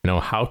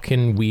how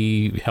can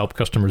we help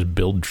customers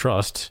build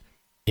trust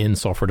in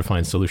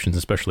software-defined solutions,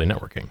 especially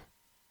networking?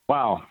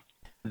 Wow,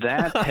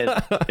 that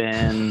has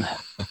been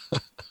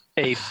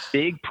a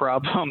big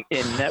problem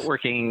in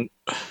networking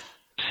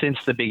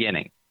since the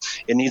beginning.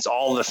 It needs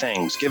all the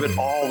things. Give it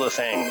all the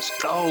things.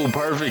 Oh,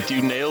 perfect.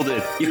 You nailed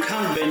it. You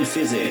can't bend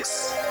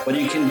physics. What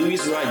you can do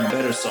is write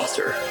better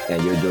software.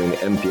 And you're doing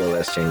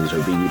MPLS changes or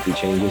BGP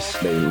changes.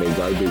 They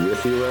gotta be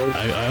with you, right?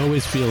 I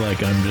always feel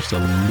like I'm just a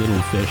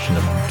little fish in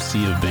a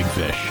sea of big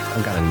fish.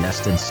 I've got a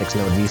nested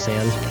 6-node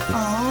vSAN.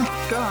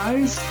 Oh,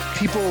 guys.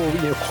 People,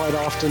 quite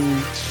often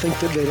think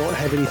that they don't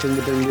have anything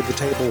to bring to the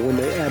table when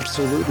they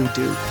absolutely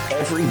do.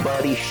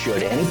 Everybody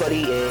should.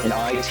 Anybody in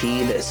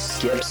IT that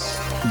skips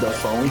the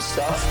phone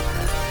stuff,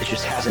 it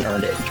just hasn't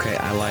earned it. Okay,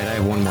 I lied. I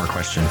have one more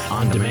question.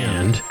 On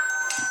demand.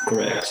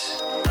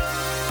 Correct.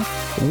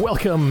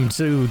 Welcome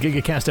to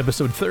GigaCast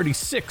episode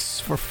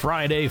 36 for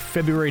Friday,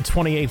 February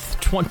 28th,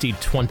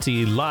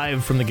 2020.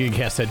 Live from the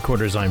GigaCast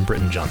headquarters, I'm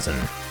Britton Johnson.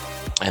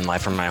 And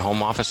live from my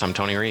home office, I'm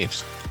Tony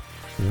Reeves.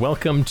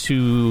 Welcome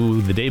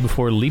to the day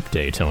before Leap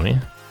Day, Tony.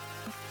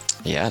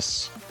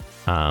 Yes.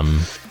 Are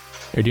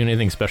you doing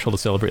anything special to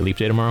celebrate Leap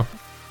Day tomorrow?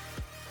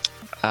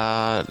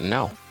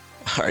 No.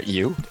 Are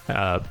you?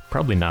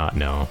 Probably not,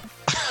 no.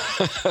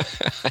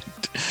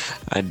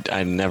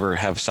 I never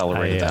have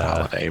celebrated that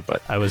holiday,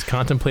 but I was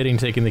contemplating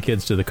taking the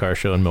kids to the car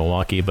show in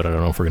Milwaukee, but I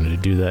don't know if we're going to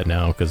do that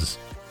now because,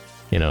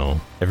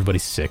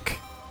 everybody's sick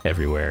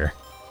everywhere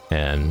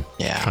and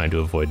trying to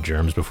avoid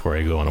germs before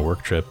I go on a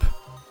work trip.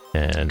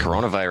 And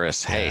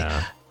coronavirus. Hey,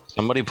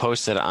 somebody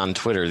posted on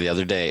Twitter the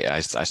other day. I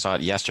saw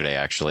it yesterday,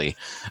 actually,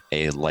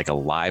 a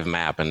live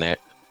map, and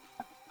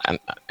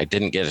I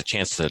didn't get a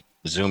chance to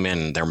zoom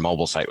in. Their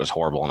mobile site was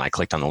horrible, and I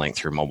clicked on the link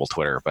through mobile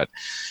Twitter, but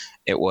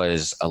it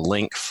was a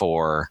link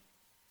for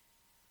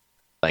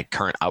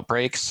current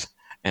outbreaks.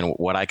 And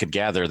what I could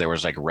gather, there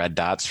was red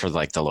dots for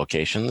the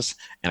locations.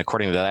 And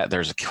according to that,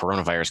 there's a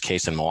coronavirus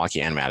case in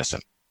Milwaukee and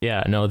Madison.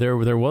 Yeah, no, there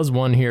was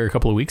one here a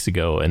couple of weeks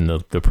ago, and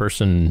the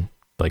person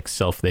the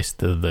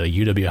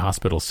UW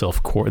hospital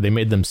they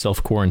made them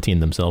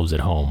self-quarantine themselves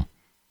at home.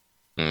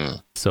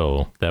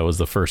 So that was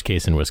the first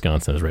case in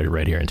Wisconsin. It was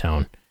right here in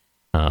town.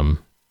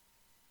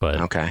 But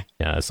okay,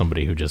 yeah,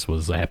 somebody who just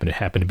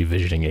happened to be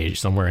visiting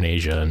somewhere in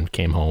Asia and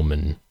came home,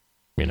 and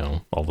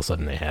all of a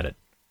sudden they had it.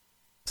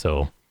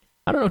 So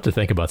I don't know what to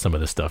think about some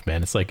of this stuff,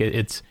 man.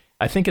 It's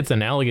I think it's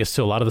analogous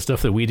to a lot of the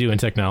stuff that we do in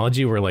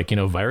technology, where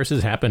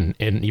viruses happen,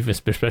 and even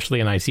especially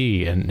in IT,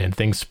 and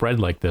things spread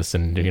like this,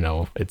 and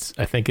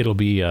I think it'll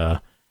be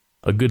a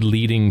good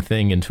leading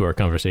thing into our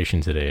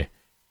conversation today.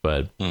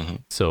 But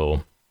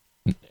so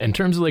in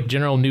terms of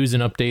general news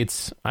and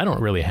updates, I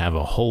don't really have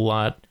a whole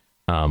lot.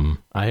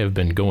 I have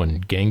been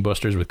going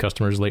gangbusters with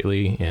customers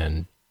lately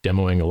and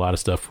demoing a lot of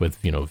stuff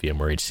with,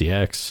 VMware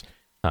HCX.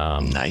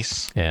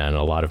 Nice. And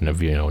a lot of,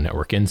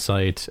 Network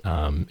Insight.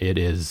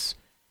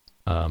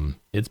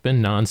 It's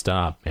been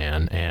nonstop,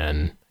 man.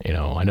 And,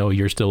 I know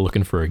you're still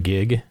looking for a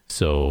gig.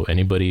 So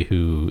anybody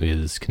who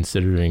is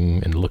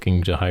considering and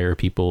looking to hire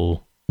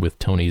people with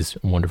Tony's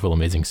wonderful,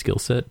 amazing skill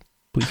set,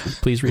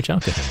 please reach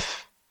out to him.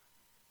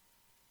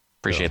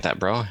 Appreciate that,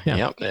 bro.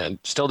 Yeah. Yep.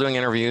 Still doing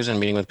interviews and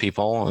meeting with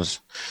people. I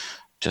was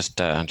just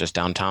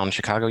downtown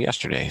Chicago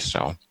yesterday.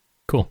 So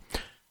cool.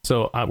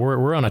 So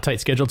we're on a tight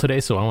schedule today,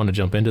 so I want to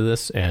jump into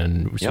this.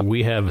 And so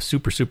we have a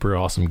super, super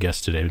awesome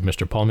guest today,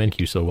 Mr. Paul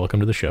Mancuso. Welcome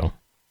to the show.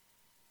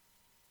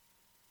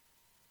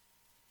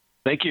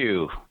 Thank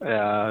you.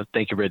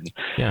 Thank you, Britton.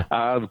 Yeah.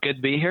 Good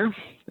to be here.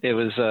 It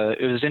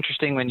was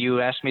interesting when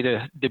you asked me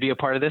to be a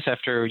part of this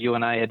after you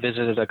and I had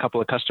visited a couple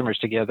of customers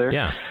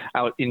together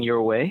out in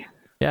your way.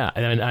 Yeah,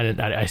 and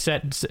I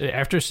sat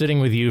after sitting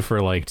with you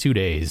for 2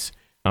 days.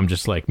 I'm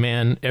just like,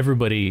 man,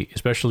 everybody,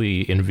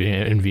 especially in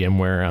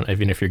VMware,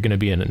 even if you're going to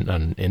be in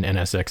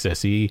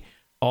NSX-SE,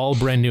 all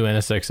brand new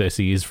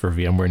NSX-SEs for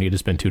VMware need to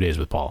spend 2 days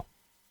with Paul,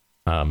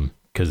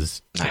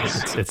 because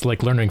it's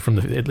like learning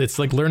it's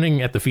like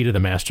learning at the feet of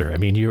the master. I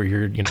mean, you're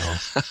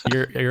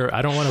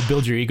I don't want to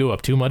build your ego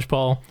up too much,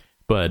 Paul,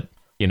 but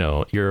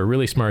you're a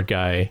really smart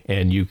guy,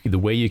 and the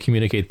way you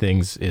communicate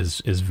things is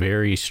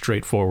very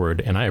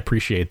straightforward, and I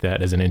appreciate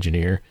that as an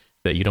engineer,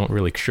 that you don't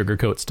really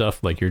sugarcoat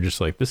stuff. You're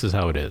just this is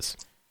how it is,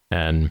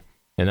 and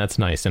that's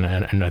nice, and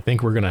I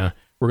think we're gonna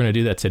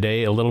do that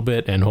today a little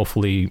bit, and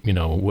hopefully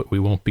we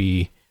won't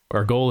be.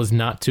 Our goal is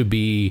not to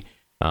be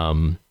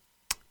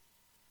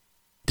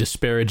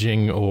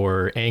disparaging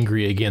or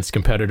angry against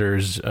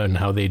competitors and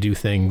how they do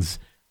things.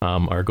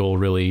 Our goal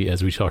really,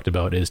 as we talked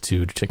about, is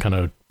to kind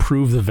of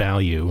prove the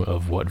value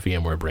of what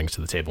VMware brings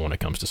to the table when it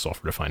comes to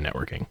software-defined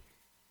networking.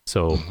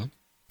 So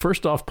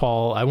first off,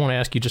 Paul, I want to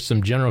ask you just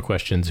some general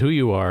questions. Who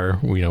you are,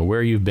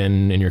 where you've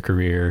been in your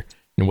career,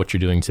 and what you're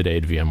doing today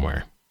at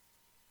VMware.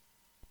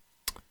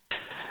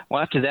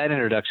 Well, after that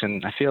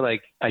introduction, I feel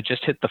like I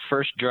just hit the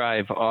first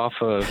drive off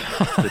of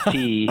the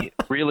tee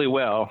really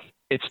well.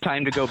 It's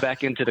time to go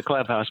back into the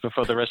clubhouse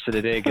before the rest of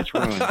the day gets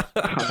ruined on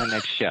the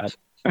next shot.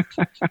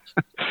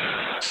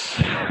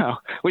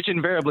 which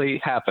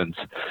invariably happens,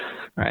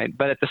 right?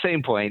 But at the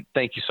same point,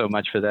 thank you so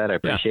much for that. I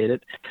appreciate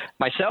it.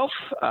 Myself,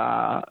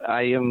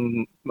 I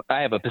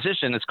have a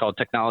position. It's called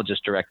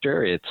Technologist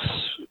Director. It's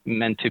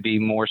meant to be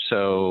more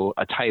so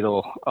a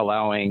title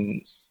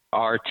allowing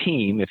our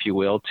team, if you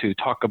will, to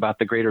talk about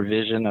the greater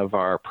vision of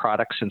our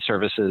products and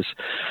services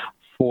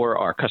for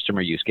our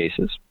customer use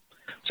cases.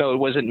 So it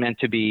wasn't meant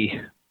to be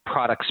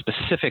product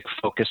specific,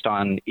 focused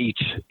on each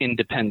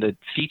independent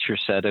feature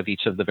set of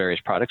each of the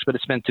various products, but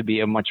it's meant to be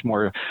a much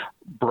more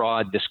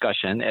broad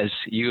discussion, as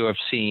you have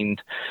seen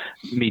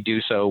me do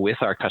so with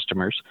our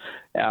customers.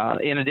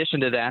 In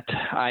addition to that,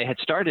 I had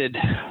started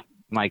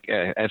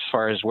as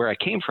far as where I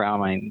came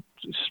from,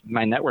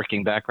 my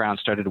networking background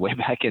started way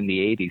back in the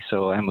 80s,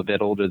 so I'm a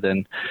bit older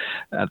than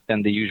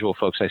the usual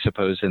folks, I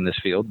suppose, in this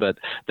field. But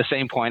at the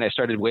same point, I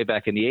started way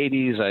back in the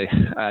 80s.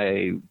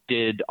 I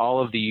did all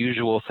of the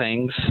usual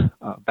things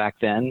back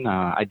then.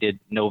 I did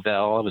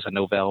Novell. I was a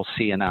Novell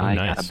CNI,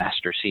 got a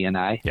master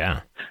CNI.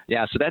 Yeah.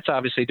 So that's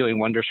obviously doing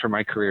wonders for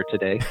my career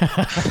today,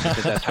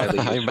 because that's highly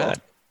useful. I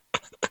bet.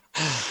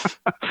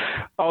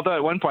 Although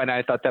at one point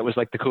I thought that was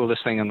like the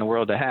coolest thing in the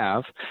world to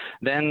have.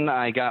 Then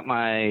I got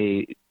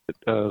my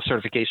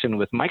certification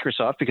with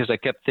Microsoft, because I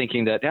kept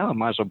thinking that, I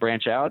might as well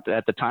branch out.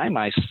 At the time,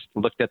 I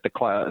looked at the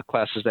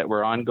classes that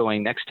were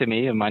ongoing next to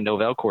me in my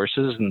Novell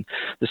courses, and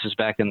this is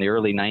back in the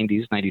early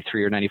 90s,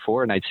 93 or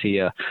 94, and I'd see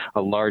a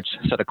large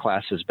set of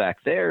classes back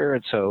there.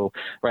 And so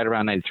right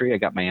around 93, I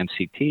got my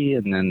MCP,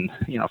 and then,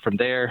 from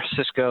there,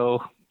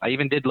 Cisco. I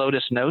even did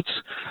Lotus Notes.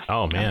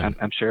 Oh, man.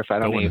 I'm sure if I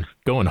don't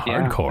going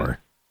hardcore.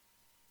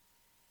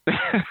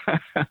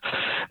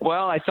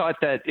 Well, I thought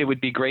that it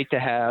would be great to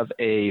have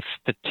a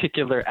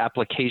particular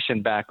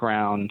application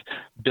background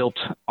built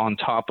on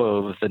top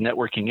of the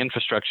networking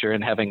infrastructure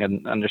and having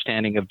an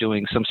understanding of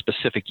doing some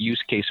specific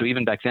use case. So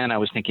even back then, I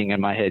was thinking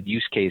in my head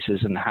use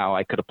cases and how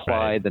I could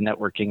apply the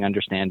networking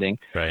understanding.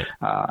 Right.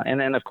 And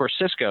then, of course,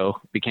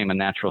 Cisco became a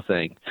natural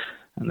thing.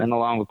 And then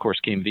along, of course,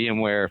 came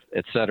VMware,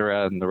 et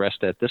cetera, and the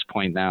rest at this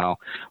point now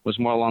was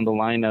more along the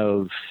line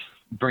of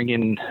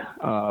bringing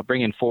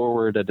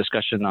forward a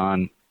discussion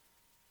on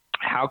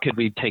how could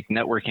we take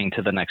networking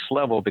to the next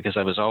level, because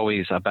I was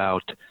always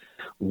about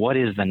what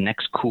is the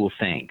next cool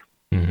thing.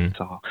 Mm-hmm.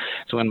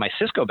 So in my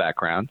Cisco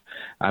background,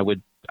 I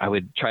would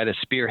try to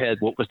spearhead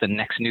what was the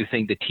next new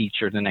thing to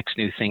teach or the next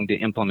new thing to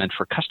implement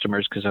for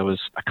customers, because I was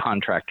a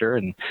contractor,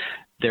 and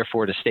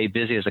therefore to stay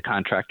busy as a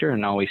contractor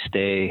and always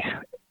stay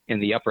in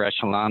the upper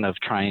echelon of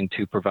trying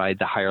to provide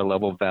the higher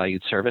level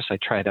valued service, I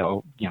try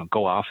to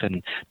go off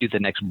and do the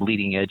next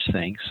bleeding edge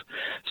things.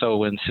 So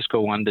when Cisco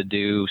wanted to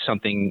do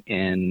something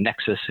in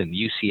Nexus and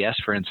UCS,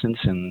 for instance,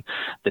 in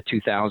the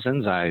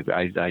 2000s,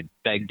 I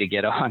begged to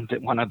get on to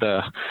one of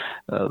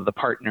the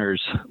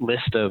partners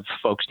list of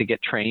folks to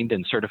get trained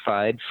and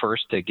certified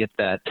first, to get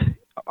that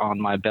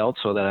on my belt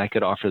so that I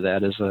could offer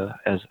that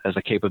as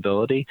a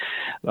capability.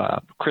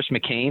 Chris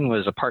McCain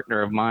was a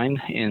partner of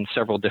mine in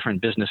several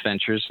different business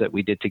ventures that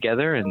we did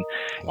together, and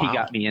he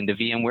got me into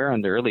VMware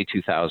in the early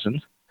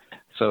 2000s.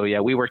 So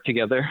yeah, we worked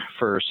together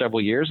for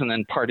several years and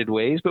then parted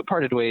ways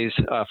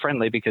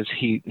friendly, because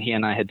he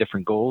and I had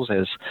different goals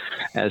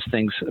as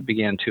things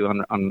began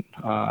to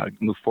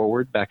move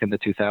forward back in the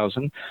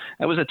 2000s.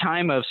 It was a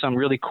time of some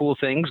really cool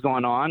things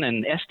going on,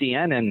 and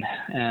SDN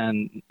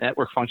and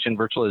network function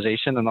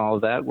virtualization and all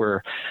of that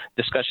were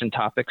discussion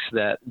topics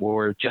that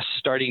were just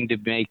starting to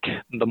make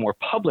the more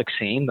public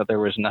scene. But there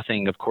was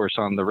nothing, of course,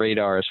 on the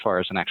radar as far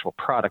as an actual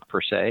product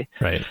per se.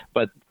 Right.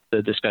 But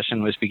the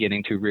discussion was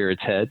beginning to rear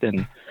its head,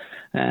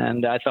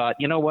 and I thought,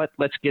 you know what,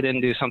 let's get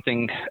into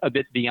something a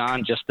bit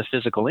beyond just the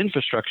physical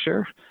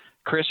infrastructure.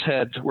 Chris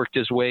had worked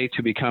his way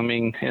to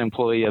becoming an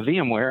employee of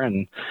VMware,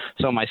 and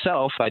so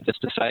myself, I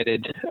just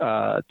decided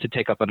to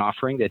take up an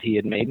offering that he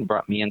had made and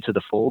brought me into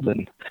the fold.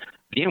 And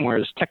VMware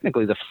is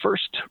technically the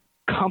first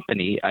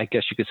company, I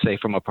guess you could say,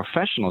 from a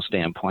professional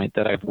standpoint,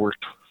 that I've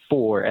worked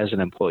for as an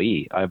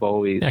employee. I've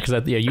always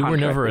you were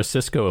never a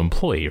Cisco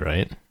employee,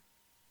 right?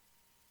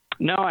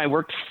 No, I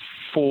worked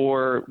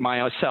for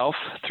myself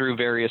through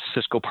various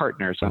Cisco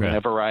partners. I mean, a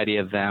variety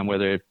of them,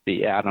 whether it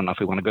be, I don't know if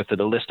we want to go through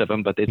the list of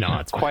them, but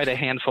it's quite a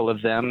handful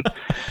of them.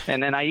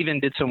 And then I even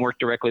did some work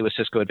directly with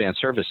Cisco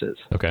Advanced Services.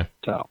 Okay.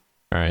 So, all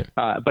right.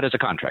 But as a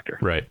contractor.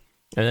 Right.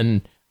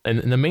 And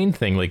the main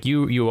thing, like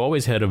you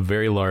always had a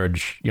very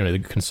large, the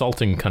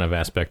consulting kind of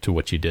aspect to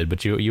what you did,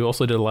 but you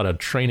also did a lot of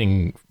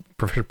training,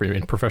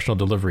 professional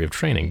delivery of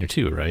training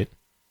too, right?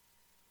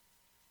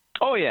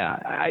 Oh, yeah.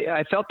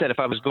 I felt that if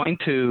I was going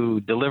to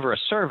deliver a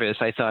service,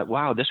 I thought,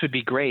 wow, this would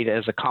be great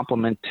as a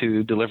complement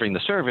to delivering the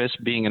service,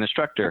 being an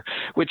instructor,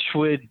 which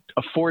would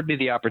afford me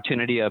the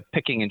opportunity of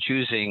picking and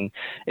choosing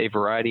a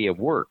variety of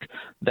work.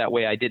 That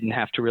way I didn't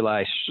have to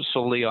rely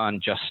solely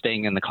on just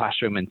staying in the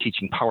classroom and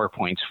teaching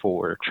PowerPoints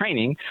for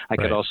training. I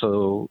could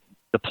also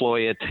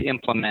deploy it,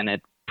 implement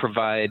it,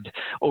 provide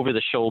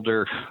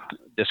over-the-shoulder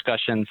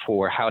discussion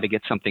for how to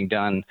get something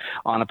done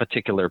on a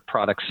particular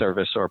product,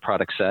 service, or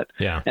product set,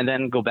 and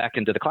then go back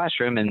into the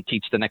classroom and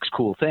teach the next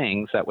cool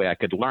things. That way I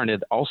could learn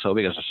it also,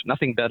 because there's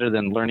nothing better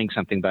than learning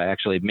something by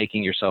actually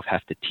making yourself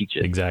have to teach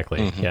it.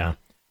 Exactly. Yeah.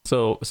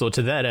 So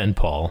to that end,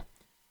 Paul,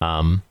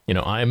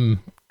 I'm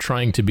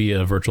trying to be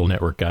a virtual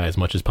network guy as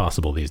much as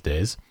possible these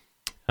days.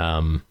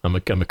 I'm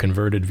a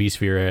converted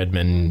vSphere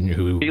admin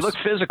who. You look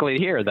physically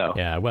here, though.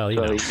 Yeah, well,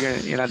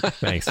 you're not.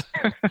 Thanks.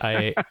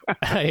 I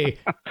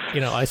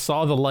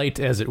saw the light,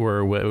 as it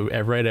were,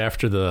 right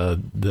after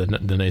the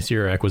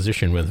Nicira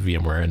acquisition with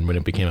VMware, and when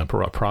it became a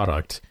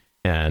product.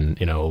 And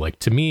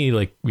to me,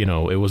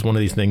 it was one of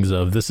these things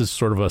of, this is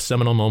sort of a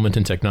seminal moment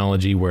in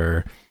technology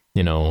where,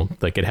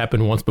 it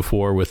happened once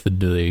before with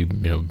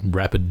the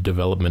rapid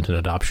development and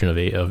adoption of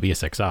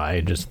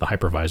ESXi, just the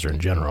hypervisor in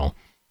general.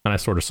 And I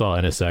sort of saw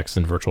NSX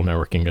and virtual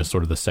networking as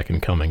sort of the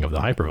second coming of the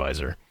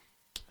hypervisor.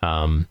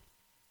 And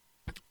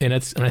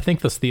I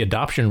think the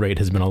adoption rate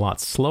has been a lot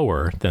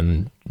slower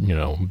than,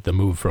 the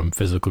move from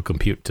physical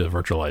compute to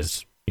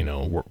virtualized,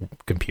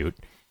 compute,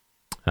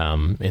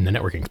 in the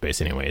networking space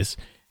anyways.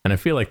 And I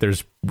feel like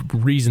there's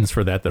reasons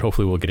for that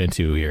hopefully we'll get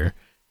into here.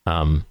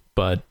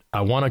 But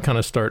I want to kind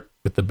of start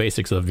with the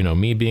basics of,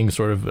 me being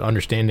sort of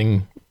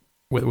understanding,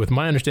 with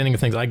my understanding of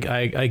things.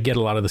 I get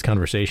a lot of this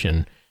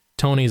conversation.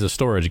 Tony's a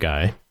storage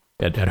guy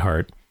at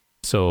heart.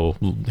 So,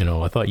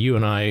 I thought you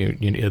and I,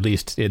 at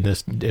least in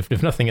this,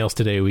 if nothing else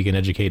today, we can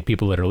educate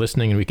people that are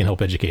listening, and we can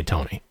help educate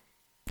Tony.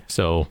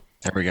 So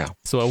there we go.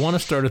 So I want to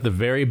start at the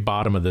very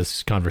bottom of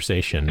this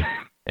conversation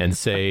and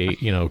say,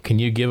 can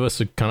you give us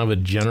a kind of a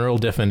general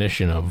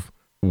definition of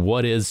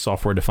what is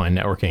software-defined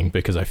networking?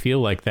 Because I feel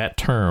like that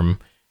term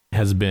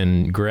has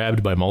been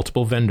grabbed by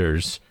multiple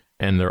vendors,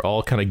 and they're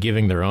all kind of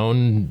giving their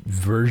own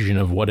version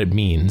of what it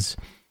means.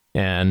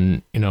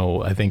 And,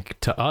 I think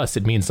to us,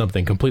 it means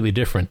something completely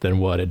different than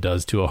what it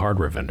does to a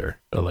hardware vendor,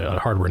 a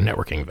hardware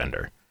networking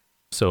vendor.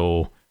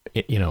 So,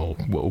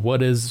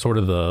 what is sort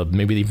of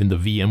maybe even the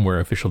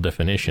VMware official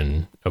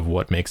definition of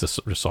what makes a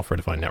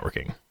software-defined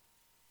networking?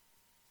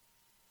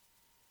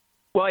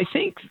 Well, I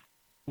think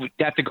we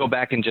have to go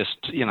back and just,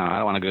 I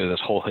don't want to go to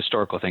this whole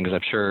historical thing, because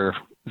I'm sure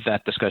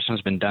that discussion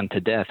has been done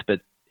to death, but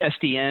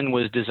SDN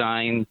was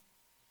designed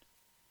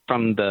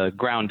from the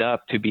ground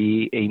up to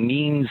be a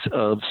means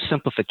of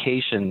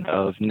simplification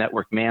of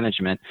network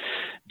management,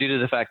 due to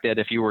the fact that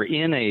if you were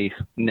in a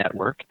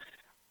network,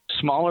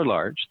 small or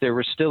large, there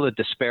was still a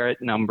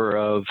disparate number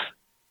of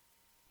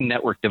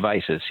network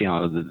devices.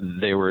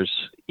 There was,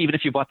 even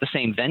if you bought the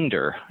same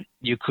vendor,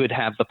 you could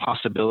have the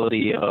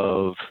possibility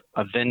of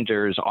a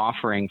vendor's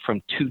offering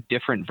from two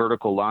different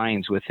vertical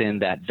lines within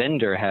that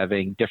vendor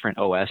having different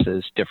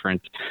OSs,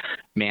 different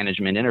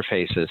management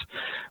interfaces,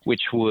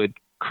 which would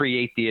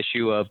create the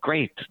issue of,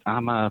 great,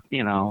 I'm a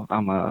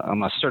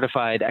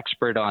certified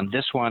expert on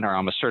this one, or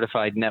I'm a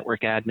certified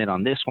network admin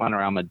on this one,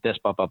 or I'm a this,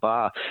 blah, blah,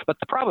 blah. But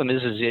the problem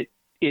is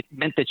it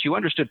meant that you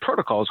understood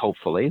protocols,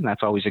 hopefully, and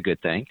that's always a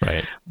good thing.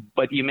 Right.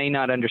 But you may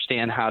not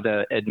understand how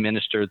to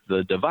administer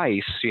the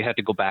device. So you had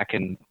to go back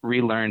and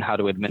relearn how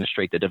to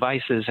administrate the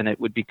devices, and it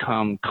would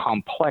become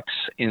complex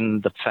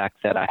in the fact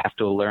that I have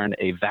to learn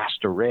a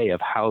vast array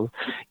of how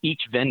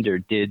each vendor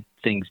did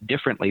things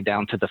differently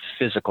down to the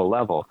physical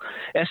level.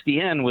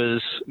 SDN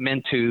was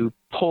meant to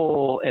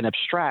pull and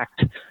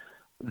abstract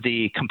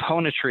the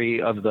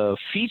componentry of the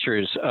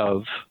features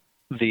of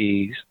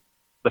the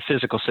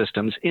physical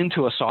systems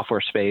into a software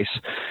space,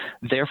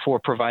 therefore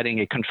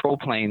providing a control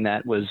plane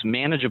that was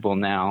manageable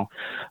now,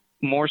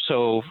 more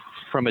so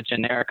from a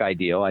generic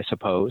ideal, I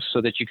suppose, so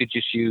that you could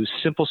just use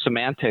simple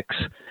semantics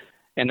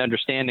and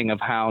understanding of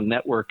how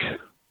network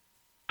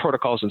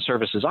protocols and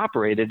services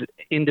operated,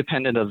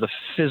 independent of the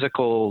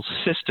physical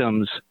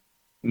systems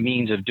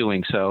means of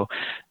doing so.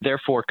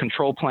 Therefore,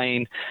 control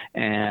plane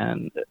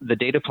and the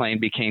data plane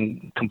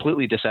became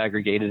completely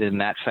disaggregated in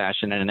that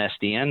fashion in an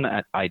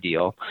SDN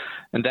ideal,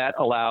 and that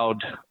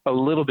allowed a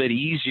little bit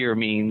easier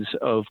means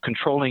of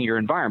controlling your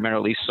environment, or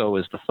at least so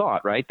is the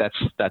thought, right? That's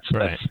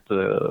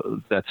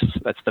the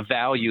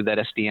value that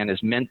SDN is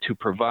meant to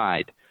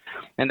provide.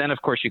 And then, of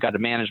course, you got a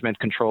management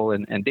control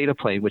and data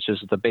plane, which is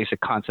the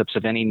basic concepts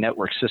of any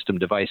network system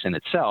device in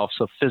itself.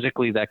 So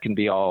physically, that can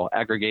be all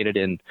aggregated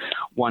in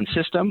one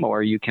system,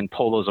 or you can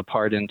pull those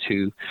apart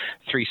into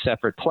three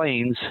separate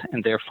planes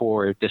and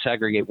therefore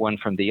disaggregate one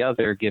from the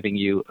other, giving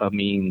you a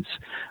means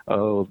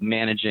of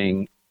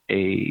managing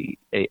an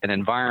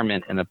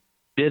environment in a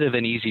bit of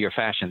an easier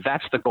fashion.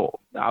 That's the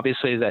goal.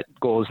 Obviously, that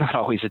goal is not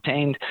always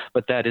attained,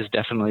 but that is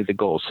definitely the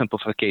goal.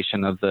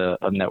 Simplification of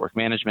network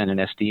management, and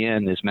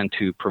SDN is meant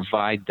to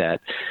provide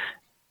that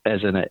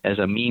as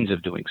a means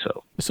of doing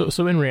so.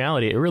 So in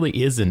reality, it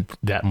really isn't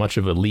that much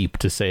of a leap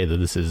to say that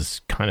this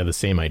is kind of the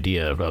same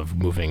idea of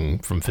moving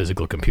from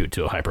physical compute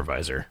to a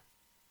hypervisor.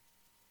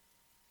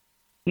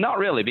 Not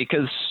really,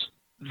 because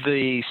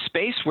the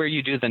space where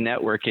you do the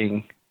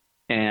networking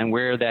and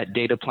where that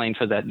data plane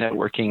for that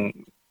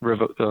networking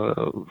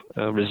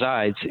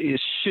resides is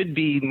should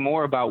be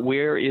more about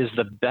where is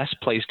the best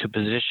place to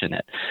position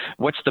it.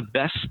 What's the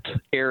best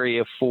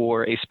area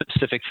for a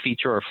specific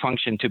feature or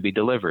function to be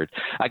delivered?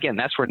 Again,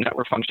 that's where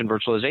network function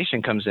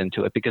virtualization comes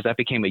into it, because that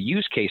became a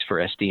use case for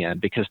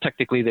SDN, because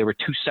technically they were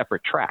two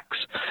separate tracks.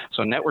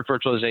 So network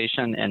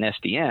virtualization and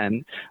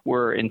SDN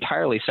were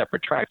entirely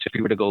separate tracks. If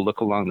you were to go look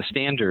along the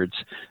standards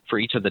for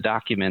each of the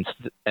documents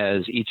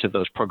as each of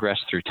those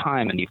progressed through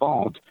time and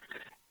evolved,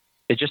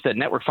 it's just that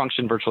network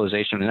function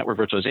virtualization and network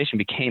virtualization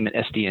became an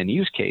SDN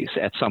use case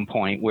at some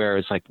point, where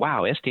it's like,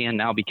 wow, SDN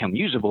now become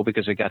usable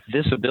because it got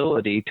this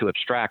ability to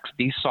abstract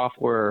these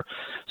software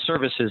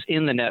services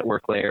in the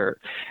network layer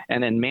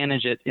and then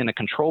manage it in a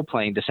control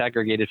plane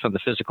disaggregated from the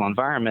physical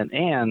environment.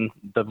 And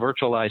the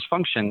virtualized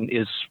function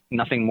is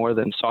nothing more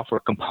than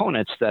software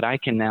components that I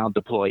can now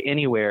deploy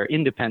anywhere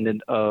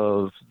independent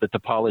of the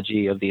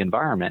topology of the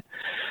environment.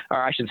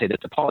 Or I shouldn't say the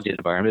topology of the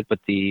environment, but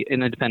the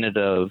independent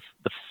of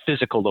the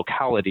physical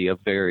locality of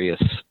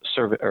various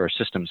server or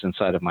systems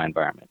inside of my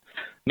environment,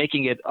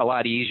 making it a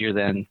lot easier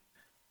then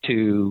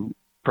to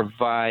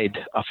provide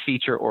a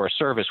feature or a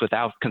service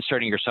without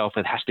concerning yourself.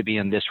 It has to be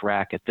in this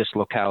rack at this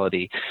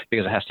locality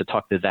because it has to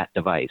talk to that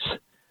device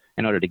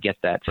in order to get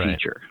that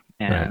feature.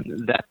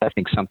 And that, I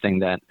think, something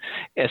that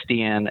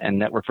SDN and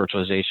network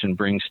virtualization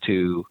brings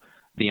to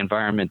the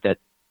environment that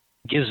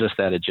gives us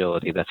that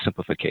agility, that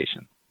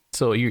simplification.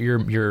 So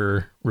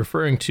you're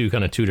referring to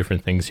kind of two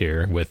different things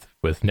here with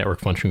network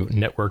function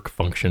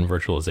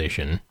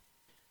virtualization.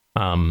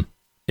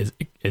 Is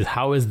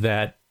how is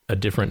that a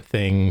different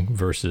thing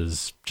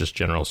versus just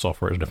general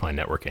software defined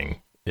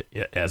networking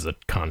as a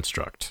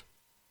construct?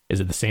 Is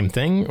it the same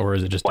thing, or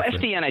is it just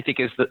different? SDN, I think,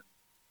 is the.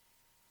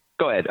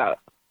 Go ahead.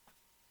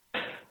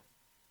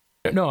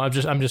 No, I'm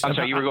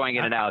sorry, you were going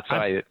in and out, so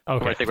I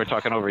think we're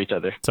talking over each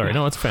other. Sorry,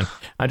 no, it's fine.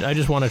 I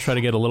just want to try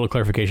to get a little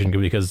clarification,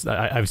 because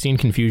I've seen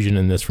confusion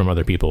in this from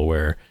other people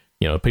where,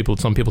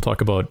 some people talk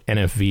about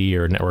NFV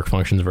or network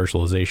functions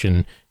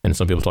virtualization, and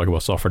some people talk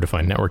about software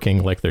defined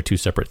networking like they're two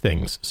separate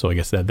things. So I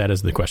guess that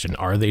is the question.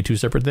 Are they two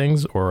separate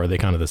things, or are they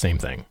kind of the same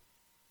thing?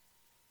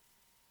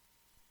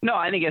 No,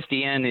 I think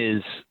SDN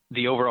is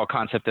the overall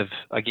concept of,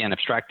 again,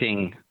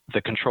 abstracting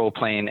the control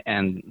plane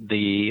and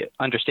the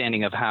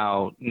understanding of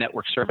how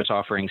network service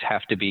offerings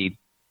have to be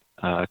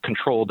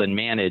controlled and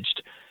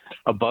managed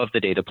above the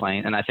data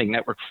plane. And I think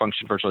network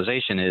function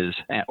virtualization is,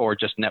 or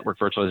just network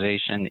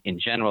virtualization in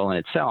general in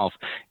itself,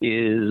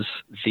 is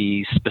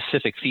the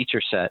specific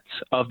feature sets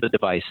of the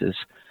devices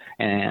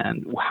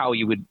and how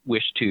you would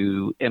wish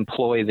to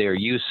employ their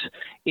use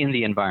in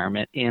the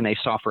environment in a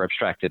software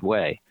abstracted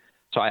way.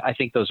 So I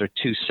think those are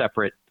two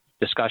separate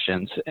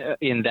discussions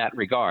in that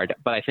regard,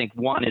 but I think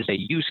one is a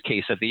use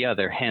case of the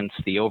other, hence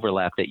the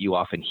overlap that you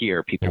often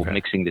hear, people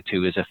mixing the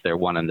two as if they're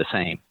one and the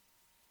same.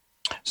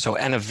 So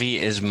NFV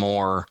is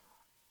more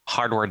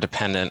hardware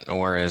dependent,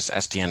 whereas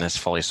SDN is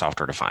fully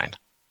software defined,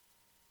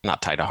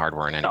 not tied to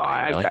hardware in any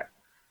way, really?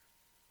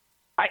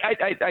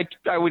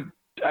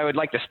 I would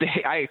like to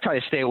I try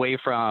to stay away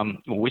from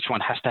which one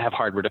has to have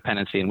hardware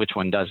dependency and which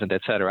one doesn't,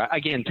 et cetera.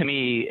 Again, to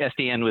me,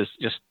 SDN was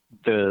just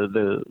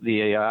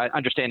the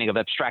understanding of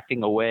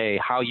abstracting away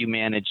how you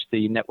manage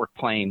the network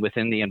plane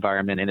within the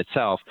environment in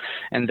itself,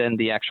 and then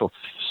the actual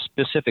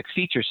specific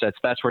feature sets.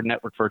 That's where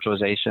network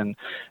virtualization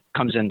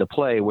comes into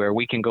play, where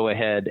we can go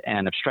ahead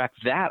and abstract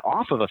that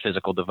off of a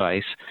physical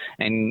device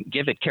and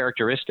give it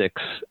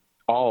characteristics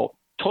all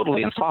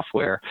totally in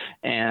software,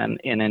 and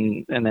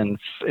then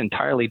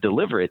entirely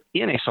deliver it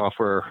in a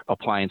software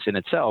appliance in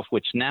itself,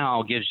 which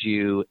now gives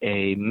you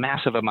a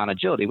massive amount of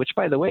agility, which,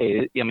 by the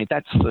way, I mean,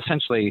 that's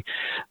essentially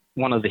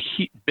one of the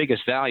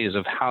biggest values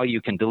of how you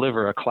can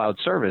deliver a cloud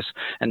service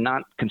and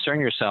not concern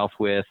yourself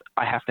with,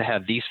 I have to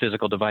have these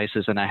physical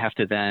devices and I have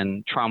to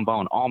then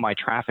trombone all my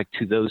traffic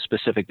to those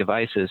specific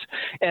devices.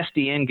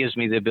 SDN gives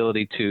me the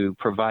ability to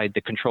provide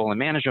the control and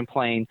management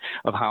plane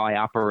of how I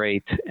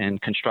operate and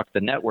construct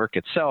the network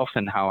itself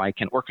and how I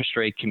can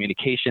orchestrate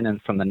communication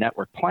and from the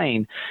network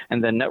plane.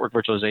 And then network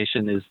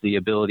virtualization is the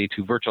ability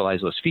to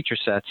virtualize those feature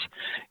sets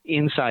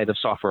inside of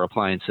software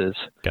appliances.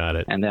 Got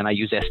it. And then I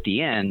use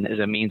SDN as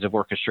a means of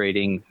orchestrating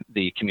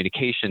the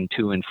communication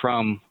to and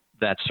from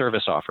that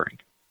service offering.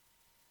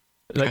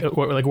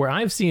 Like where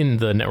I've seen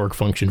the network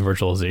function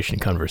virtualization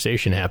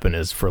conversation happen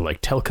is for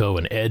like telco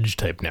and edge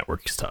type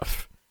network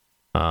stuff.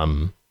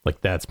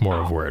 Like that's more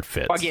of where it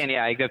fits. Well, again,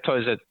 yeah, I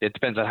suppose it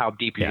depends on how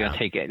deep you're going to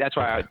take it. That's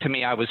why, to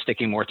me, I was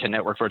sticking more to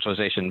network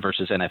virtualization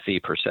versus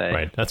NFV per se.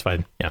 Right, that's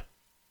fine. Yeah.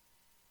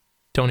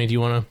 Tony, do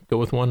you want to go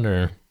with one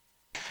or?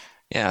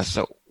 Yeah.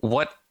 So,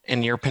 what,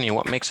 in your opinion,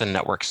 what makes a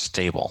network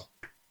stable?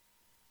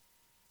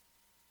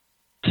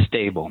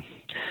 Stable.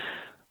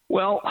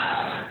 Well,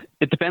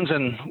 it depends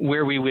on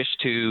where we wish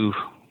to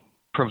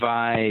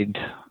provide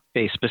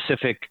a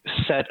specific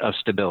set of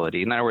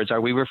stability. In other words, are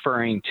we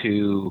referring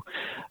to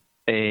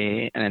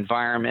an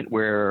environment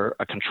where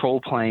a control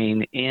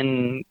plane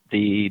in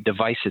the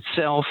device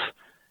itself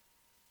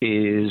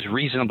is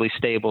reasonably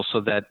stable so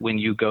that when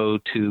you go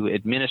to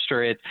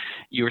administer it,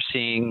 you're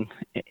seeing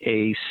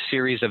a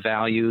series of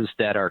values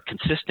that are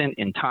consistent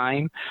in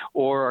time,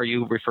 or are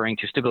you referring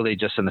to stability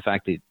just in the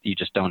fact that you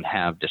just don't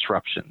have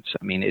disruptions?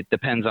 I mean, it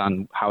depends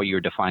on how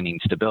you're defining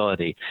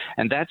stability.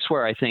 And that's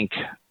where I think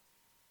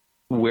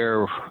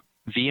where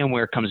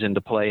VMware comes into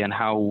play and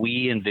how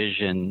we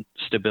envision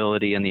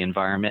stability in the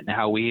environment and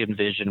how we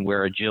envision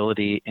where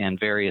agility and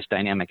various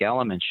dynamic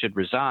elements should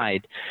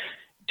reside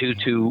due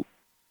to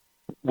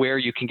where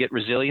you can get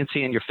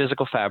resiliency in your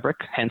physical fabric,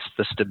 hence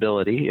the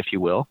stability, if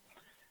you will.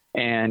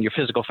 And your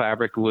physical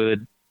fabric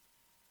would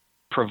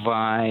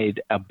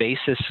provide a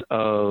basis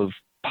of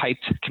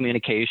piped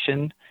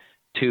communication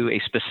to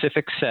a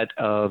specific set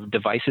of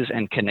devices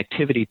and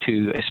connectivity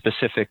to a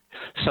specific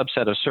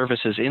subset of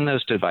services in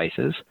those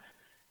devices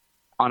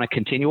on a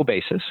continual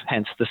basis,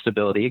 hence the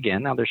stability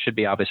again. Now there should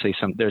be obviously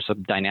there's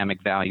some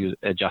dynamic value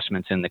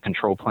adjustments in the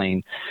control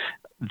plane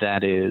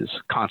that is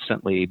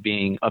constantly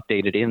being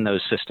updated in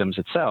those systems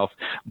itself,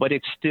 but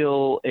it's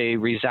still a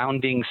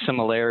resounding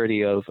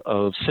similarity of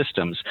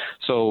systems.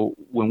 So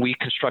when we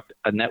construct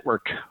a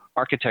network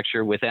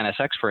architecture with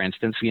NSX, for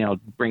instance,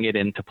 bring it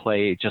into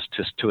play just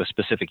to a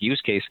specific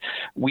use case,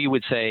 we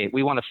would say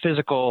we want a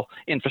physical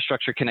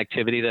infrastructure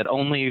connectivity that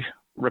only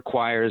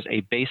requires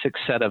a basic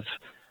set of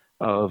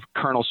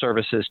kernel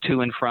services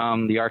to and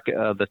from the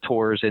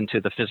TORs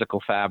into the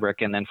physical fabric,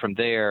 and then from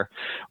there,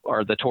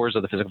 or the TORs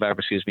of the physical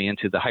fabric,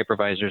 into the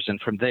hypervisors, and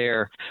from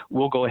there,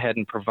 we'll go ahead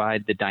and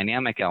provide the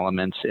dynamic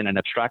elements in an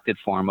abstracted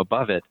form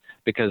above it,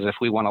 because if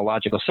we want a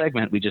logical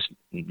segment, we just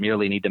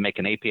merely need to make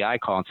an API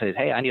call and say,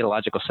 hey, I need a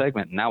logical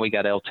segment, now we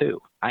got L2.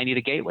 I need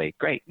a gateway.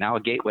 Great, now a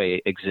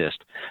gateway exists.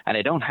 And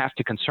I don't have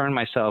to concern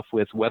myself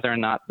with whether or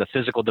not the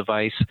physical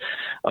device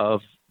of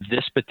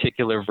this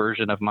particular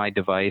version of my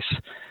device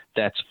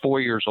that's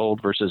 4 years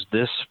old versus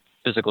this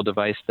physical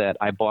device that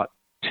I bought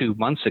 2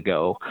 months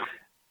ago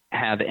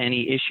have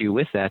any issue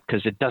with that,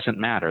 because it doesn't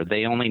matter.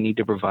 They only need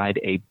to provide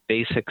a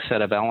basic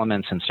set of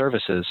elements and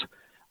services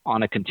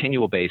on a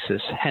continual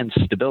basis, hence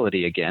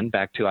stability again,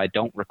 back to I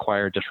don't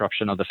require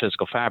disruption of the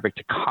physical fabric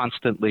to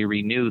constantly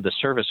renew the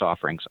service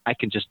offerings. I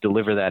can just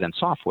deliver that in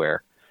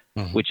software,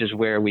 which is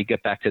where we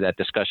get back to that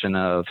discussion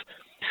of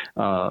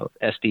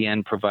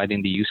SDN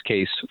providing the use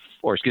case,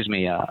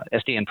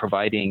 SDN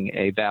providing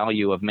a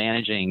value of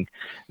managing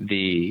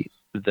the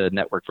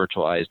network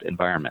virtualized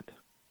environment.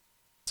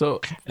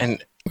 So,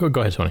 and go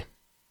ahead, Tony.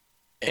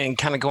 And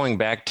kind of going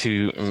back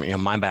to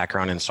my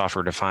background in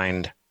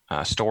software-defined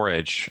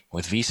storage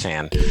with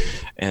vSAN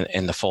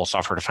and the full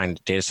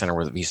software-defined data center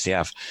with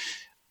VCF,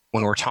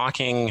 when we're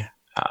talking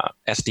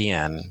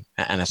SDN,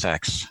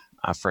 NSX,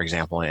 for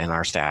example, in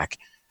our stack,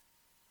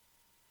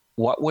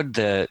 what would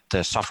the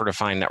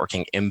software-defined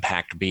networking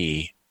impact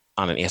be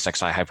on an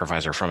ESXi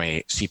hypervisor from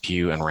a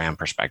CPU and RAM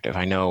perspective?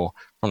 I know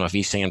from a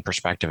vSAN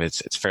perspective,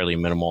 it's fairly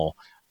minimal,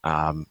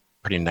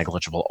 pretty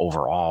negligible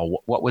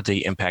overall. What would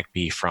the impact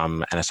be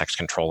from NSX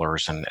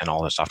controllers and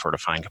all the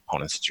software-defined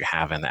components that you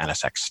have in the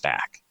NSX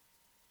stack?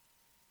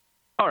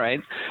 All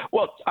right.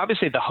 Well,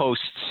 obviously the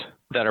hosts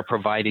that are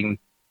providing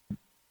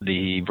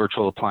the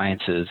virtual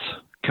appliances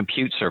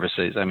compute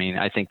services, I mean,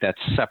 I think that's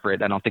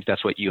separate. I don't think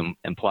that's what you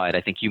implied.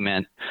 I think you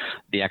meant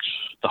the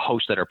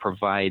hosts that are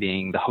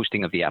providing the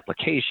hosting of the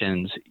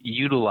applications,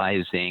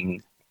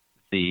 utilizing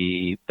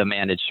the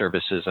managed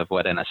services of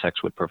what NSX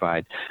would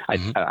provide.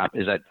 Am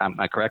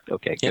I correct?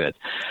 Okay, yep.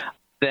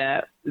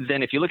 Good.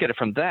 Then if you look at it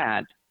from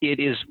that, it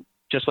is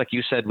just like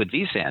you said with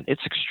vSAN,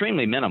 it's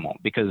extremely minimal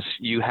because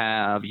you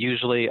have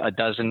usually a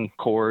dozen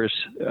cores.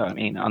 I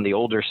mean, on the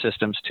older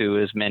systems too,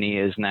 as many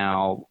as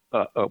now,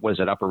 was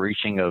it upper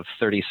reaching of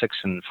 36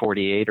 and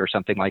 48 or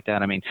something like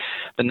that? I mean,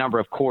 the number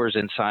of cores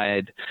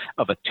inside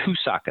of a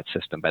 2-socket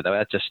system, by the way,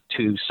 that's just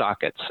 2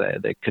 sockets.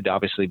 They could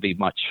obviously be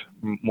much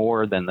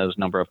more than those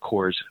number of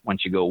cores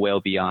once you go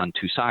well beyond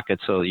 2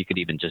 sockets. So you could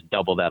even just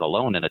double that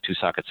alone in a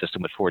 2-socket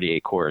system with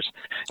 48 cores.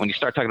 When you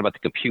start talking about the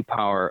compute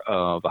power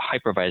of a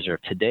hypervisor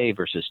today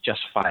versus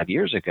just 5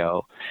 years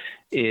ago,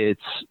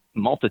 it's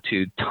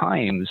multitude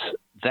times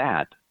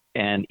that.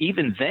 And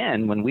even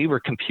then, when we were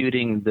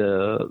computing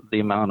the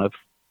amount of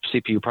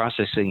CPU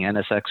processing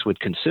NSX would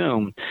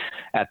consume,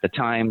 at the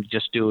time,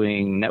 just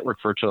doing network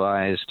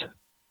virtualized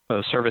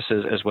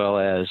services as well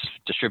as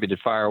distributed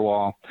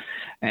firewall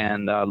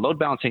and load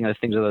balancing and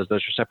things of those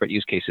are separate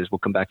use cases. We'll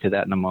come back to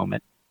that in a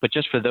moment. But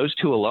just for those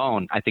 2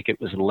 alone, I think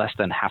it was less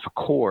than half a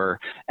core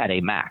at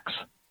a max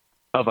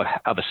of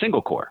a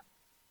single core.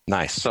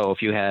 Nice. So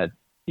if you had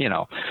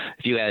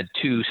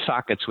 2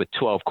 sockets with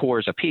 12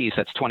 cores apiece,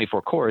 that's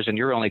 24 cores, and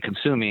you're only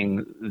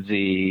consuming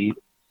in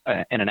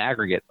an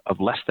aggregate of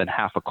less than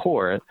half a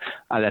core,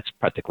 that's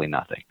practically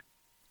nothing.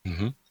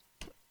 Mm-hmm.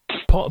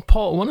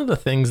 Paul, one of the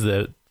things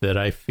that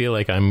I feel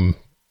like I'm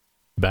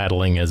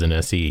battling as an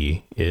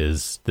SE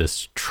is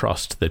this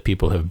trust that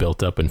people have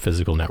built up in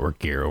physical network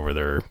gear over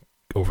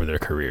their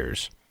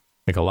careers.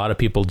 Like a lot of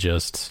people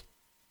just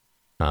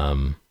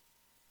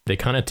they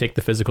kind of take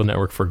the physical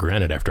network for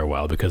granted after a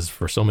while because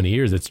for so many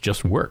years it's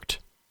just worked.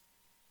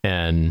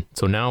 And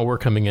so now we're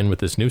coming in with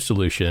this new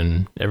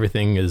solution.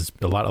 Everything is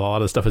a lot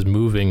of stuff is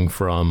moving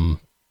from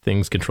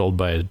things controlled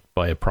by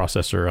a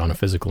processor on a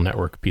physical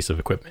network piece of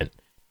equipment,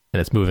 and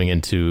it's moving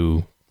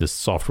into this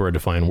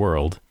software-defined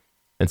world.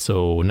 And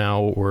so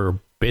now we're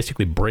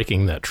basically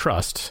breaking that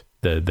trust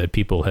that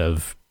people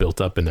have built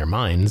up in their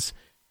minds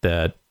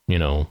that, you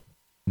know,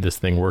 this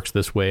thing works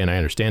this way and I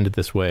understand it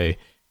this way,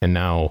 and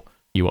now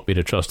you want me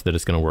to trust that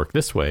it's going to work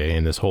this way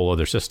in this whole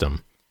other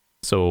system.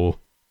 So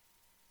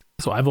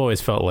I've always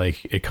felt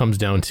like it comes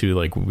down to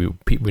like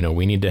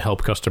we need to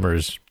help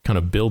customers kind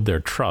of build their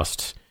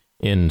trust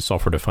in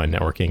software-defined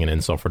networking and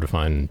in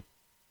software-defined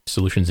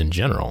solutions in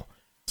general.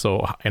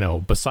 So, you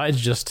know,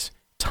 besides just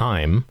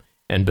time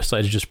and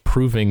besides just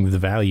proving the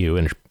value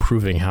and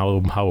proving how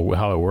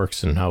it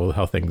works and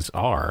how things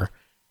are,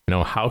 you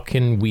know, how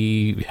can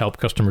we help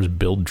customers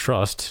build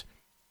trust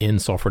in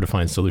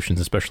software-defined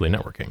solutions, especially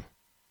networking?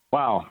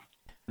 Wow,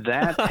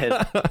 that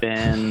has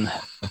been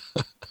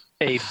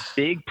a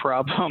big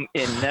problem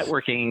in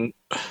networking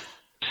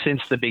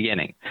since the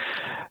beginning.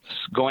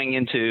 Going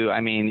into,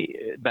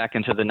 back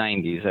into the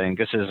 90s, I think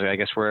this is,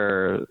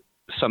 where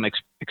some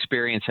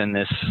experience in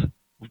this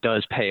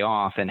does pay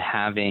off, and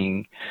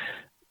having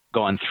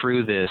gone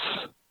through this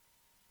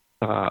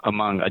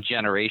among a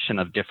generation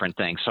of different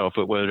things. So if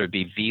it were to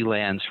be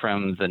VLANs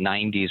from the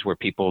 90s, where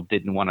people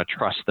didn't want to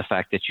trust the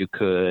fact that you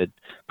could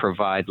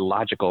provide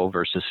logical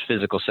versus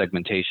physical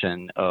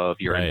segmentation of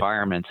your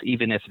environments,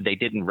 even if they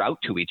didn't route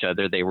to each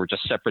other, they were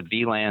just separate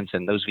VLANs,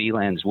 and those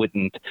VLANs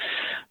wouldn't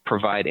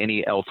provide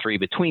any L3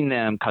 between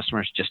them.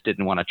 Customers just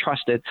didn't want to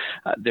trust it.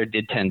 There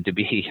did tend to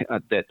be,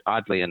 that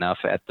oddly enough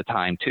at the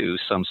time too,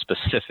 some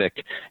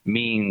specific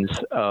means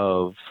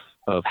of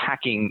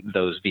hacking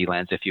those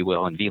VLANs, if you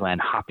will, and VLAN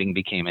hopping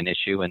became an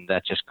issue, and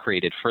that just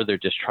created further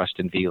distrust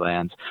in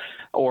VLANs.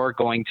 Or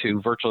going to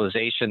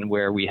virtualization,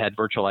 where we had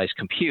virtualized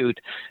compute.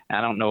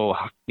 I don't know,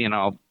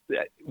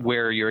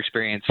 where your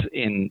experience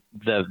in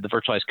the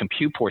virtualized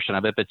compute portion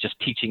of it, but just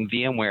teaching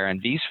VMware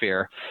and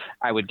vSphere,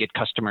 I would get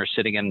customers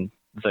sitting in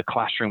the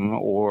classroom,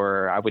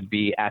 or I would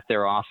be at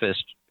their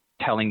office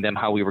telling them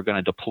how we were going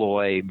to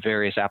deploy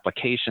various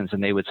applications,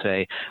 and they would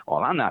say, well,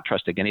 I'm not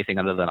trusting anything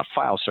other than a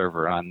file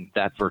server on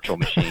that virtual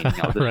machine.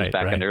 This is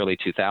back in the early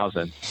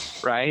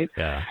 2000s, right?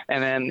 Yeah.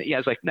 And then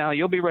it's like, no,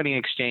 you'll be running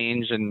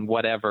Exchange and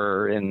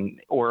whatever in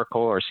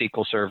Oracle or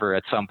SQL Server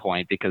at some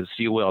point, because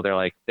you will.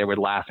 They were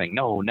laughing.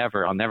 No,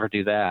 never. I'll never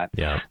do that.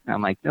 Yeah. And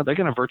I'm like, no, they're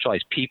going to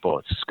virtualize people.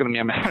 It's just going to be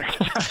a matter of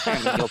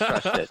time, and you'll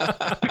trust it.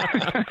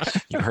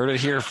 You heard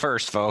it here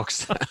first,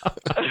 folks. But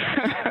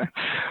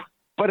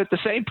at the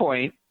same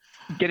point,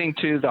 getting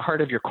to the heart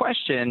of your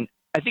question,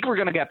 I think we're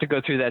going to have to go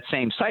through that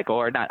same cycle,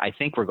 or not. I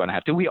think we're going to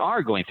have to. We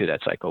are going through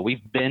that cycle.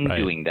 We've been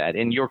doing that,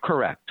 and you're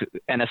correct.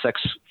 NSX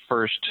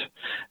first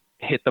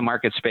hit the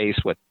market space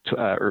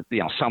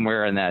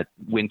somewhere in that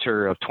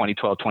winter of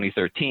 2012,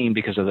 2013,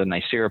 because of the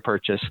Nicira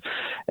purchase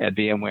at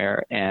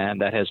VMware,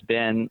 and that has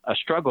been a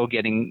struggle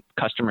getting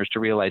customers to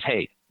realize,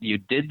 hey, you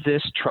did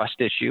this trust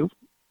issue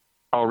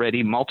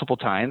already multiple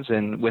times,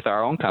 and with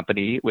our own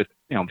company, with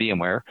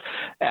VMware,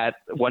 at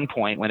one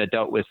point when it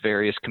dealt with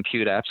various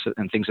compute apps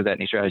and things of that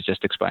nature, I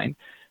just explained,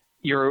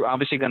 you're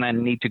obviously going to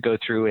need to go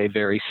through a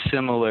very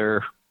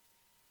similar,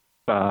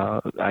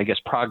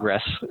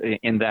 progress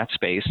in that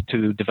space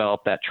to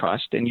develop that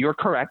trust. And you're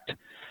correct.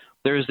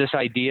 There's this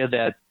idea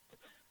that,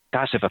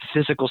 gosh, if a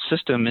physical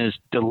system is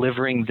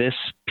delivering this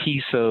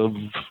piece of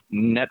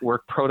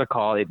network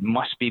protocol, it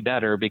must be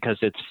better because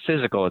it's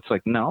physical. It's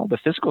like, no, the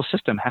physical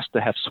system has to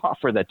have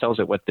software that tells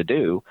it what to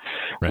do.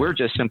 Right. We're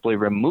just simply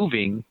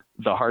removing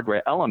the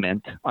hardware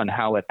element on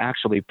how it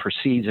actually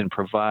proceeds and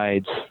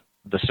provides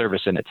the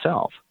service in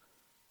itself.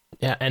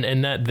 Yeah,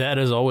 and that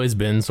has always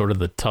been sort of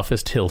the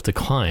toughest hill to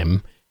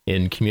climb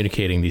in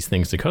communicating these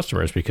things to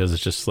customers, because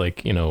it's just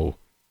like,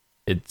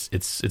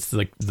 it's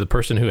like the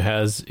person who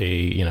has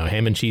a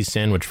ham and cheese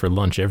sandwich for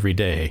lunch every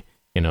day.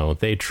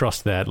 They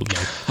trust that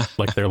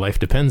like their life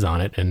depends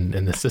on it, and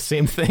it's the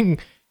same thing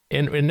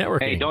in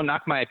networking. Hey, don't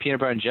knock my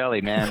peanut butter and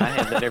jelly, man. I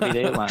have that every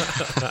day at lunch.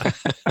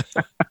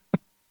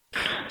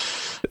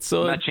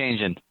 So not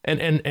changing.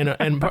 And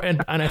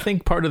I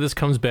think part of this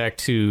comes back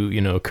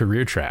to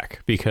career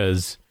track,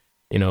 because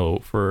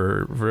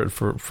for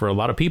a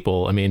lot of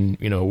people,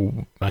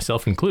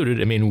 myself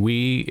included,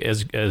 we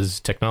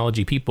as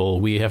technology people,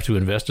 we have to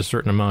invest a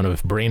certain amount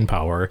of brain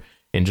power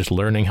in just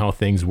learning how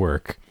things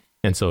work.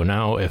 And so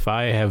now, if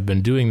I have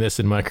been doing this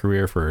in my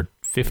career for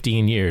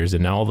 15 years,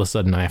 and now all of a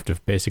sudden I have to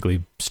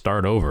basically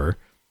start over,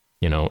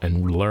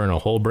 and learn a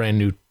whole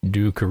brand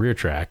new career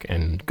track,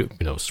 and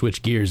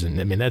switch gears, and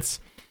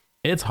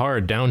it's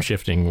hard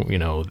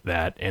downshifting,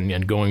 that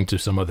and going to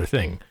some other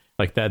thing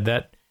like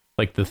that.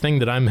 Like the thing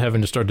that I'm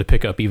having to start to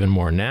pick up even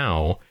more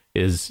now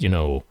is,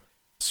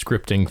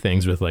 scripting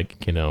things with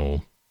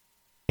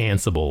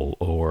Ansible,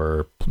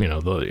 or,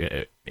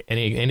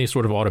 any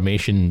sort of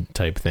automation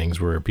type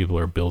things where people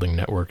are building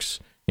networks,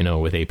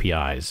 with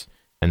APIs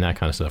and that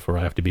kind of stuff, where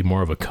I have to be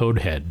more of a code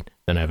head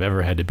than I've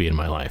ever had to be in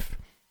my life.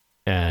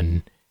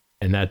 And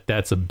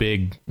that's a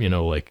big,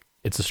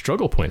 it's a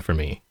struggle point for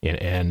me,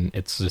 and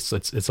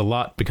it's a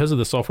lot because of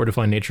the software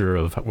defined nature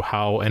of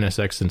how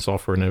NSX and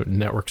software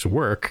networks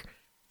work.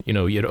 You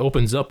know, it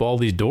opens up all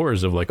these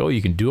doors of like, oh,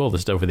 you can do all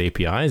this stuff with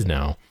APIs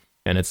now,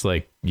 and it's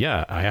like,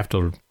 yeah, I have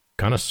to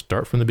kind of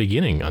start from the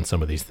beginning on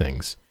some of these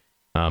things,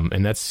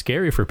 and that's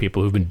scary for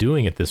people who've been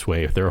doing it this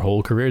way their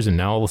whole careers, and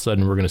now all of a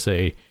sudden we're going to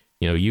say,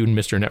 you know, you and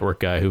Mr. Network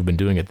Guy who've been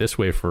doing it this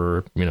way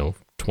for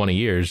 20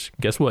 years,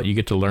 guess what? You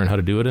get to learn how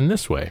to do it in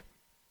this way,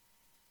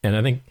 and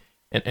I think.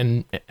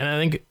 And I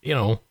think,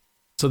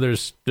 so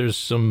there's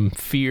some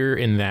fear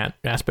in that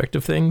aspect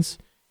of things.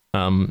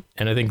 And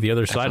I think the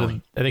other side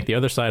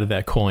of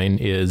that coin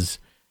is,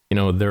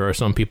 there are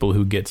some people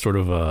who get sort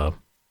of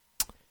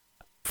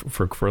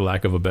for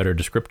lack of a better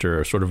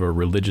descriptor, sort of a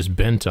religious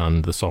bent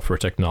on the software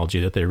technology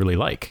that they really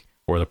like,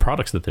 or the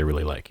products that they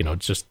really like.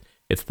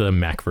 It's the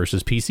Mac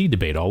versus PC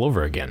debate all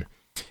over again.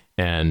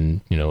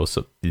 And,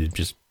 so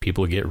just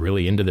people get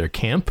really into their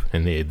camp,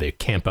 and they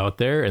camp out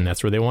there, and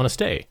that's where they want to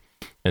stay.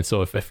 And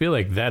so if I feel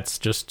like that's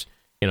just,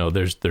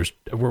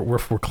 we're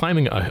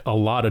climbing a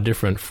lot of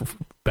different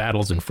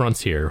battles and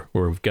fronts here,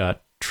 where we've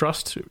got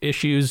trust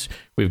issues,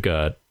 we've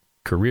got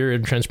career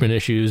entrenchment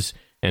issues,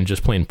 and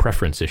just plain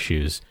preference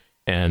issues.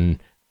 And,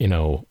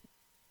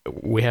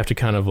 we have to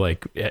kind of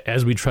like,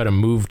 as we try to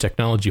move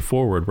technology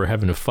forward, we're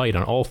having to fight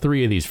on all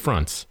three of these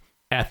fronts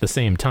at the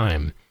same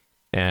time.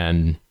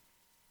 And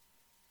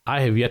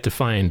I have yet to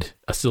find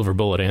a silver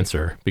bullet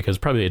answer, because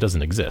probably it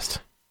doesn't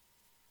exist.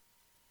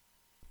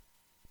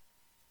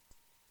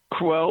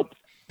 Well,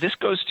 this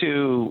goes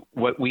to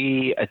what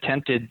we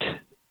attempted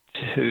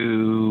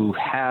to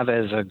have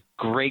as a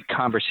great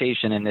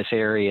conversation in this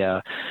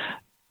area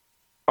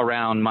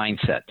around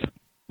mindset,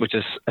 which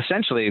is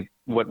essentially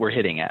what we're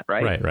hitting at,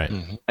 right? Right.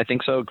 Mm-hmm. I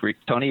think so.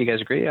 Tony, you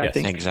guys agree? Yes, I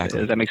think exactly.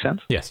 Does that make sense?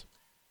 Yes.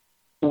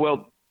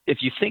 Well, if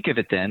you think of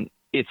it then,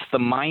 it's the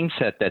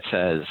mindset that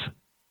says,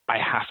 I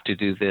have to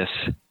do this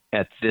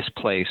at this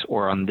place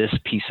or on this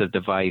piece of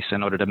device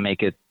in order to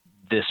make it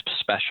this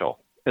special,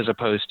 as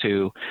opposed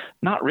to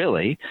not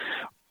really.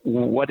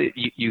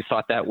 You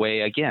thought that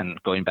way, again,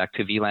 going back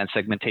to VLAN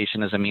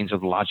segmentation as a means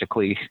of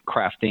logically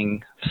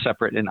crafting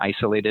separate and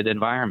isolated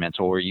environments,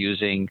 or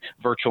using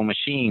virtual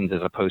machines as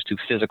opposed to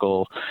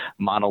physical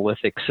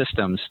monolithic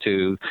systems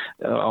to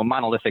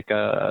monolithic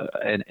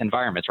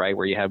environments, right?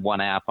 Where you had one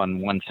app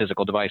on one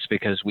physical device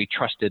because we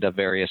trusted a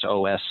various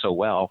OS so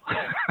well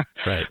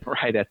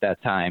right at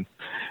that time.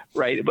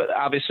 Right. But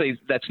obviously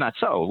that's not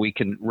so. We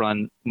can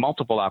run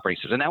multiple operating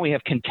systems. And now we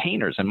have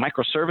containers and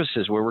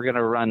microservices where we're going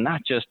to run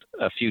not just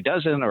a few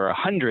dozen or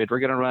 100, we're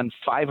going to run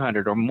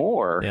 500 or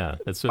more. Yeah.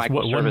 That's just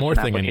one more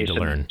thing I need to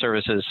learn.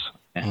 Services.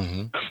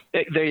 Mm-hmm.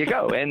 There you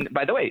go. And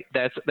by the way,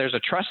 there's a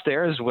trust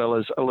there, as well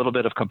as a little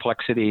bit of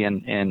complexity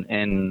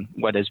in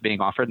what is being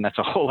offered. And that's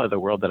a whole other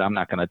world that I'm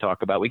not going to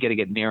talk about. We got to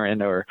get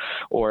Mirren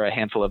or a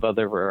handful of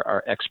other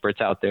our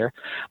experts out there.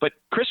 But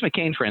Chris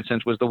McCain, for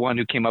instance, was the one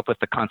who came up with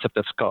the concept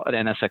of an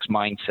NSX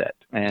mindset.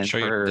 And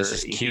this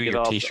is cue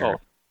your T-shirt.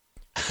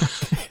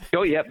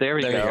 Oh, yep. There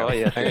we go. Oh,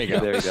 yeah. There you go.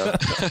 There you go.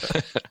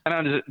 I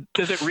don't know,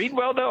 does it read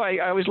well, though?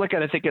 I always look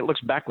at it, I think it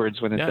looks backwards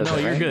when it does it.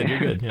 You're right? good. You're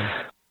good.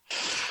 Yeah.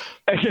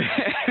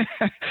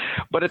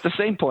 But at the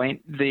same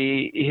point,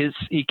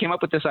 he came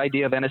up with this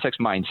idea of NSX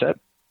mindset,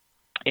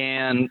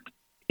 and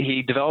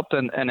he developed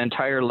an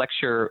entire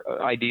lecture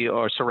idea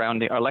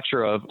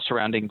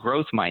surrounding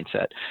growth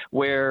mindset,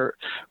 where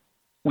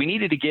we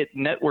needed to get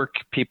network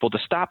people to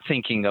stop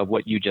thinking of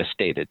what you just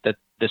stated, that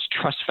this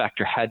trust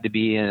factor had to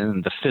be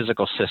in the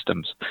physical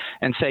systems,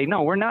 and say,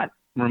 no, we're not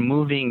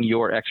removing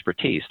your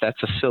expertise.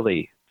 That's a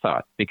silly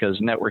thought, because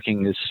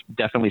networking is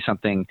definitely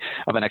something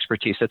of an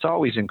expertise that's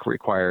always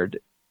required,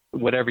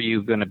 whatever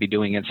you're going to be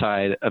doing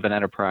inside of an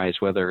enterprise,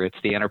 whether it's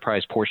the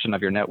enterprise portion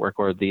of your network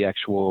or the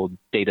actual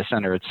data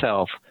center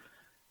itself.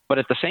 But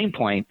at the same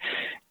point,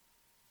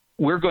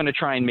 we're going to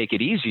try and make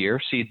it easier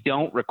so you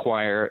don't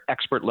require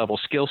expert level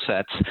skill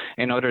sets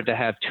in order to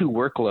have two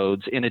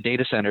workloads in a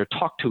data center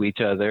talk to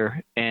each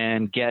other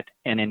and get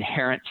an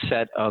inherent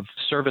set of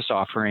service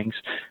offerings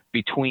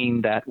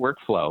between that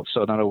workflow.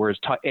 So in other words,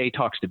 A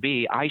talks to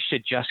B, I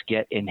should just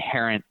get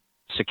inherent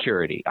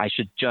security. I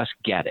should just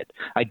get it.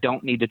 I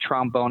don't need to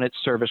trombone it,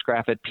 service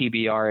graph it,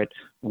 PBR it,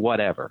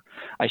 whatever.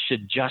 I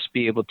should just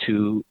be able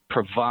to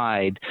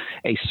provide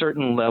a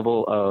certain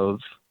level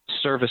of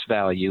service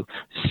value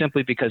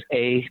simply because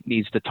A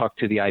needs to talk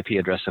to the IP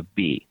address of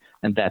B,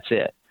 and that's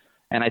it.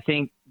 And I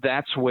think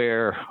that's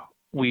where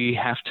we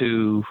have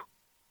to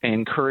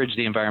encourage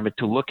the environment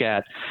to look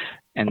at,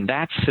 and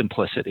that's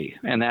simplicity.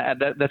 And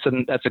that's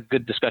a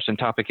good discussion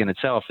topic in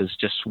itself, is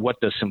just what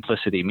does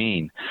simplicity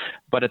mean?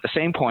 But at the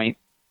same point,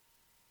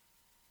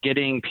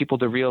 getting people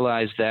to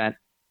realize that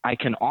I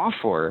can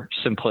offer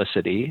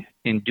simplicity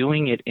in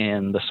doing it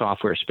in the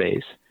software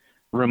space,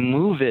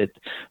 remove it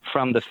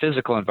from the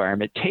physical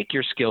environment, take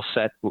your skill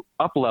set,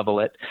 up-level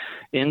it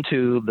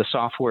into the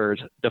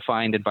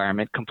software-defined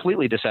environment,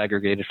 completely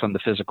disaggregated from the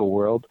physical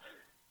world.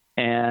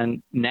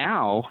 And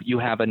now you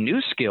have a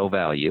new skill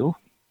value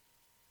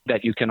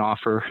that you can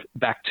offer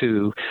back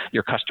to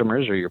your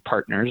customers or your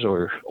partners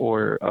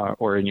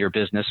or in your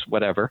business,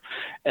 whatever,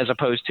 as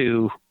opposed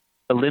to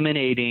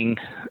eliminating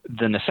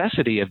the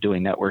necessity of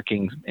doing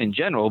networking in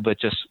general, but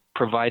just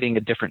providing a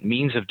different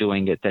means of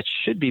doing it that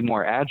should be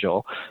more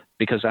agile,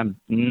 because I'm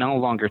no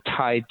longer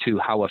tied to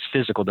how a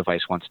physical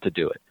device wants to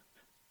do it,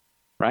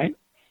 right?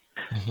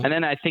 Mm-hmm. And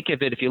then I think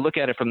of it, if you look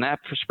at it from that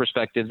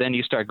perspective, then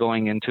you start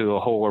going into a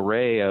whole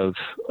array of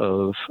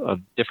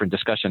different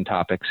discussion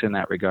topics in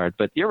that regard.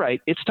 But you're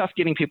right, it's tough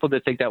getting people to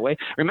think that way.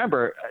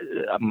 Remember,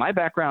 my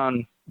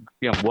background,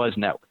 was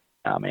network.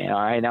 I mean,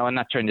 all right, now I'm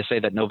not trying to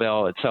say that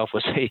Novell itself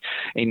was a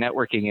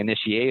networking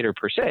initiator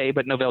per se,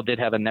 but Novell did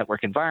have a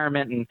network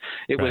environment, and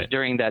it was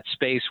during that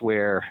space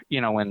where,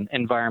 when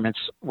environments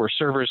where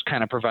servers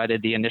kind of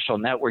provided the initial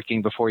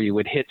networking before you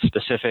would hit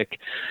specific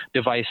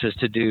devices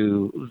to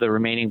do the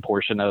remaining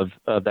portion of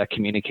that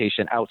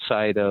communication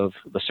outside of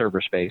the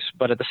server space.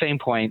 But at the same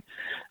point,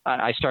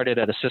 I started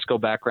at a Cisco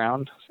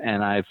background,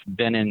 and I've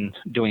been in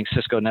doing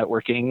Cisco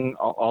networking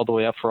all the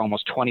way up for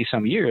almost 20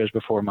 some years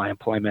before my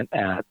employment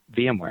at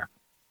VMware.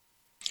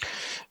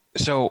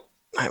 So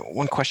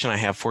one question I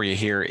have for you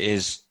here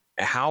is,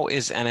 how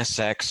is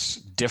NSX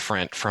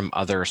different from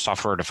other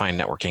software-defined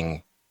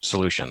networking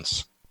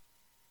solutions?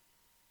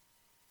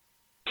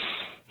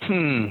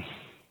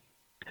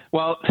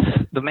 Well,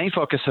 the main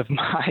focus of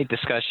my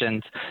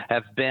discussions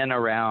have been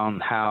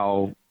around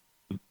how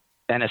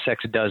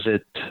NSX does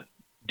it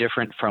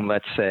different from,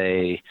 let's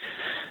say,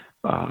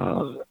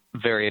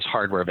 various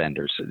hardware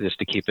vendors, just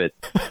to keep it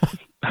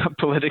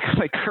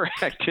politically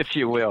correct, if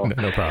you will.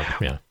 No problem,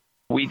 yeah.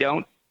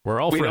 We're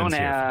all friends. We don't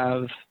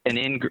have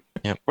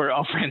Yep. We're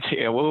all friends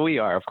here. Well, we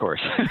are, of course.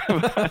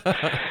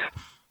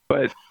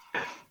 But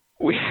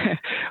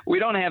we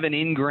don't have an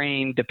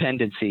ingrained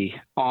dependency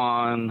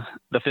on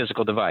the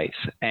physical device.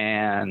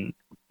 And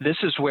this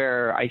is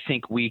where I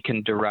think we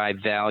can derive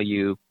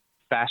value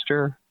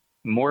faster,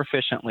 more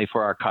efficiently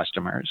for our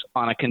customers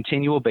on a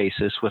continual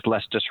basis with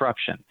less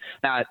disruption.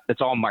 Now,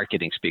 it's all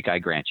marketing speak, I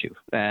grant you.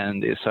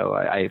 And so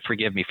I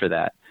forgive me for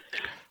that.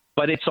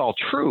 But it's all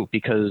true,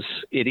 because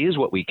it is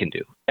what we can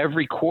do.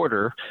 Every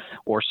quarter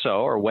or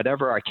so, or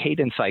whatever our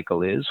cadence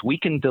cycle is, we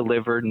can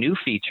deliver new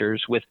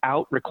features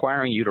without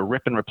requiring you to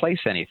rip and replace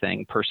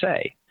anything per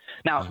se.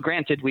 Now,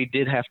 granted, we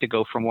did have to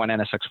go from one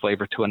NSX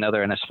flavor to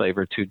another NS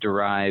flavor to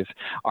derive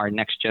our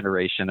next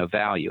generation of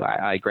value.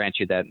 I grant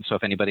you that. And so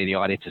if anybody in the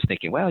audience is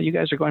thinking, well, you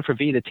guys are going from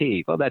V to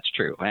T, well, that's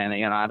true. And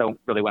I don't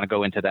really want to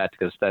go into that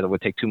because that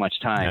would take too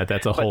much time. Yeah,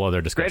 that's a whole other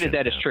discussion. Granted,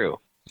 that is true.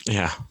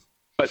 Yeah.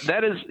 But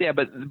that is,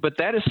 but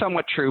that is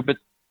somewhat true. But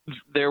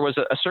there was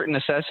a certain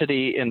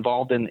necessity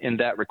involved in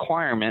that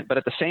requirement. But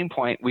at the same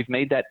point, we've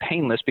made that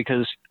painless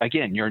because,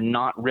 again, you're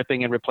not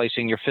ripping and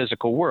replacing your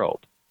physical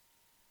world.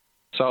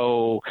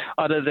 So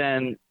other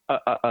than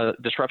a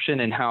disruption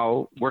in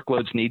how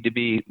workloads need to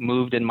be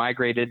moved and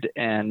migrated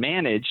and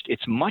managed,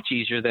 it's much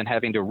easier than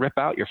having to rip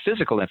out your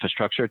physical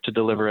infrastructure to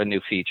deliver a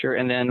new feature.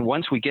 And then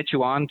once we get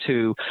you on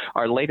to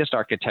our latest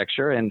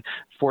architecture and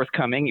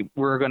forthcoming,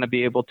 we're going to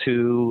be able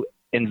to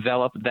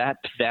envelop that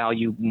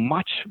value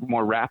much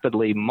more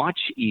rapidly, much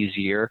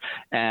easier,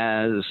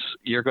 as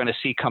you're going to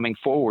see coming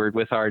forward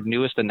with our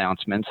newest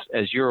announcements,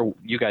 as you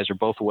guys are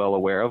both well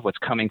aware of what's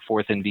coming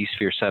forth in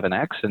vSphere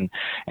 7X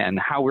and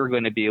how we're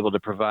going to be able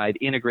to provide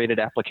integrated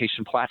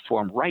application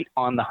platform right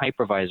on the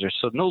hypervisor.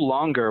 So no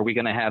longer are we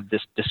going to have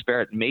this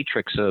disparate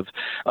matrix of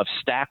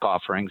stack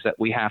offerings that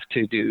we have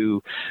to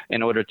do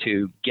in order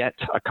to get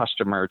a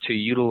customer to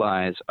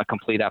utilize a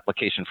complete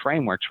application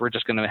frameworks. We're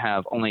just going to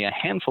have only a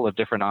handful of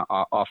different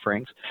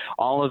offerings,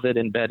 all of it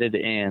embedded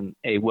in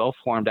a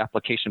well-formed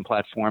application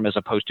platform as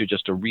opposed to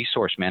just a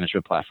resource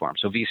management platform.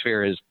 So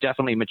vSphere is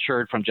definitely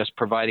matured from just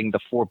providing the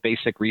four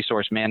basic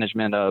resource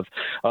management of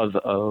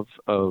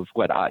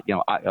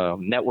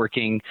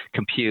networking,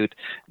 compute,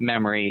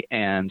 memory,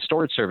 and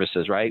storage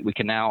services, right? We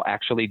can now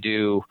actually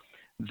do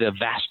the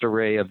vast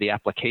array of the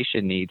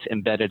application needs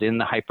embedded in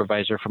the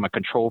hypervisor from a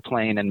control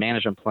plane and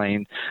management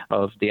plane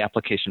of the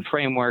application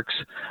frameworks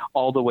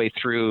all the way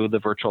through the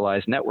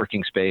virtualized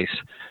networking space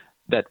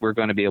that we're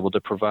going to be able to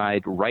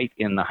provide right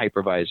in the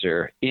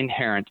hypervisor,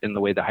 inherent in the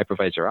way the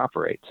hypervisor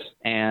operates.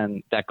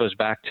 And that goes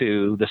back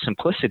to the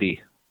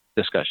simplicity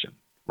discussion,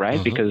 right?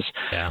 Mm-hmm. Because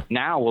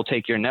now we'll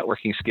take your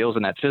networking skills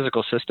in that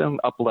physical system,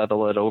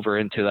 up-level it over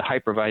into the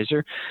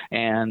hypervisor,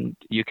 and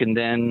you can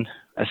then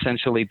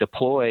essentially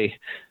deploy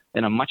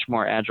in a much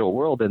more agile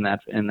world in that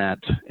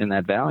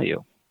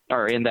value.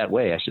 Or in that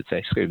way, I should say.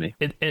 Excuse me.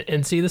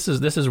 And see, this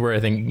is where I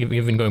think,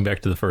 even going back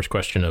to the first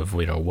question of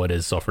what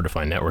is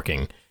software-defined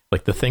networking,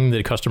 like the thing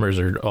that customers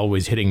are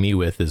always hitting me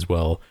with is,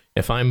 well,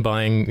 if I'm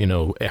buying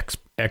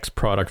X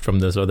product from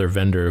this other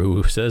vendor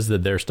who says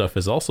that their stuff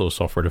is also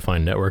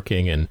software-defined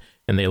networking,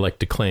 and they like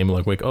to claim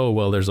like oh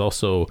well, there's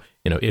also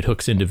it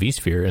hooks into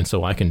vSphere, and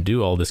so I can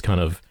do all this kind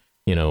of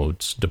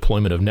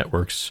deployment of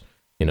networks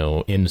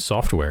in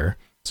software.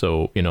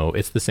 So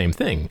it's the same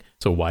thing.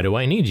 So why do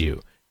I need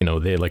you?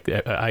 They like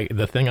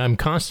the thing I'm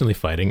constantly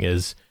fighting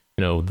is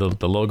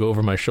the logo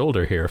over my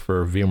shoulder here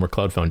for VMware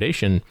Cloud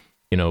Foundation.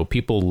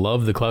 people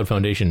love the Cloud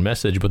Foundation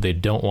message, but they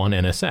don't want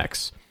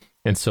NSX.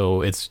 And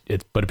so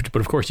but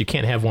of course you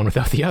can't have one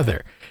without the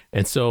other.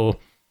 And so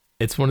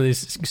it's one of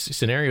these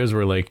scenarios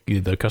where like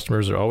the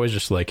customers are always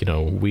just like,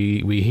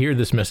 we hear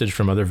this message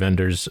from other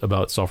vendors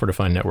about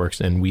software-defined networks,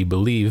 and we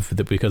believe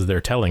that because they're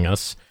telling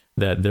us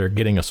that they're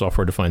getting a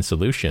software-defined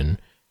solution,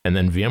 and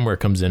then VMware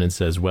comes in and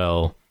says,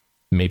 well,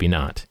 maybe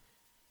not.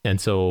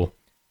 And so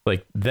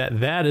like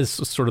that is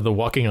sort of the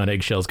walking on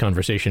eggshells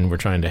conversation we're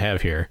trying to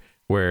have here,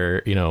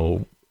 where,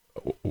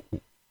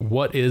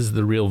 what is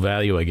the real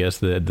value, I guess,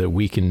 that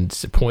we can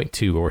point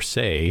to or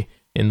say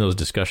in those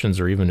discussions,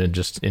 or even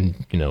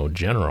in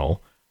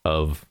general,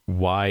 of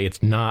why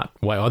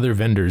other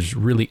vendors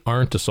really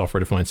aren't a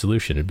software-defined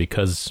solution.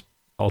 Because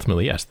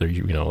ultimately, yes, they're,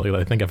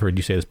 I think I've heard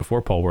you say this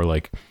before, Paul, where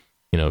like,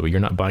 you're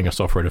not buying a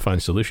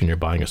software-defined solution, you're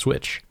buying a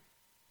switch.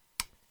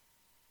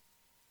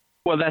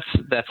 Well,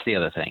 that's the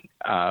other thing.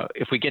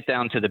 If we get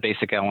down to the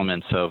basic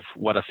elements of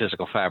what a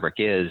physical fabric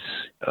is,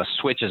 a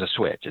switch is a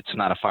switch. It's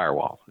not a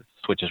firewall.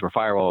 Switches were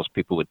firewalls.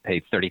 People would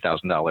pay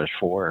 $30,000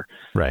 for,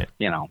 right,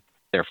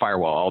 their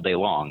firewall all day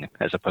long,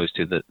 as opposed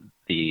to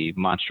the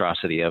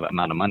monstrosity of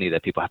amount of money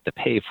that people have to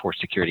pay for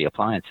security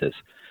appliances.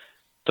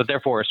 So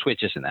therefore, a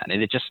switch isn't that.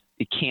 And it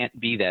can't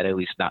be that, at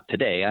least not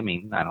today. I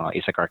mean, I don't know,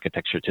 ASIC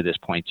architecture to this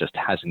point just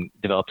hasn't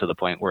developed to the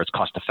point where it's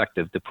cost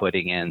effective to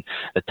putting in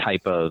the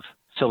type of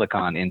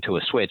silicon into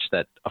a switch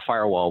that a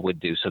firewall would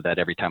do, so that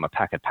every time a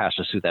packet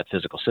passes through that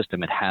physical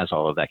system, it has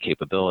all of that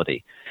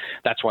capability.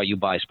 That's why you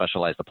buy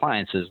specialized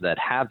appliances that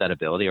have that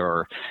ability,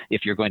 or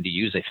if you're going to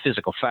use a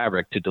physical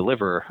fabric to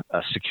deliver a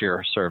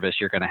secure service,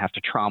 you're going to have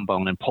to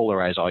trombone and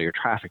polarize all your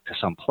traffic to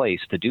some place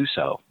to do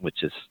so,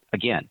 which is,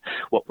 again,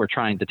 what we're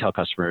trying to tell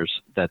customers,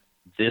 that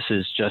this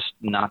is just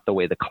not the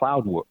way the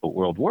cloud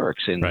world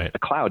works. In the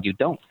cloud, you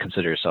don't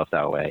consider yourself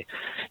that way.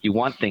 You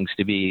want things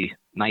to be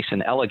nice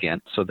and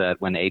elegant, so that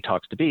when A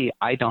talks to B,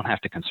 I don't have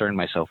to concern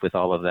myself with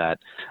all of that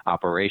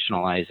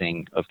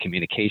operationalizing of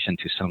communication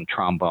to some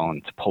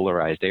trombone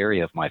polarized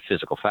area of my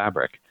physical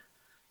fabric.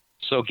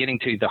 So getting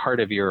to the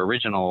heart of your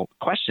original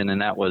question,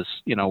 and that was,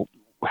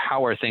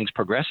 how are things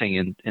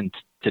progressing in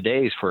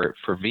today's for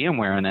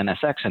VMware and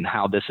NSX, and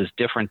how this is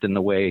different than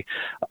the way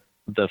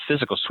the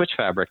physical switch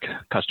fabric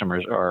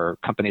customers or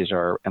companies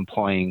are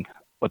employing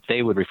what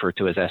they would refer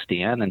to as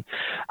SDN. And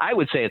I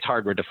would say it's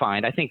hardware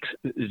defined. I think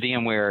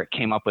VMware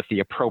came up with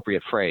the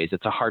appropriate phrase.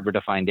 It's a hardware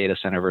defined data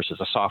center versus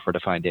a software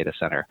defined data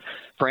center.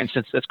 For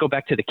instance, let's go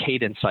back to the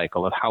cadence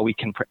cycle of how we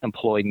can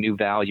employ new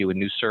value and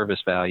new service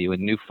value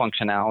and new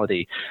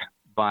functionality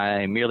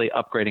by merely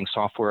upgrading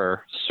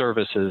software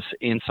services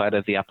inside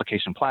of the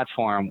application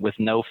platform with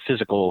no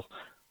physical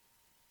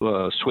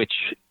switch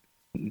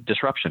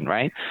disruption,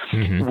 right?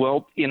 Mm-hmm.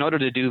 Well, in order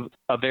to do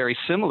a very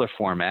similar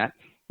format,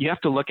 you have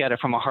to look at it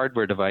from a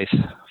hardware device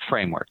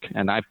framework.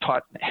 And I've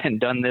taught and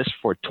done this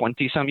for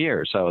 20 some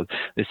years. So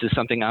this is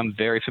something I'm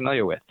very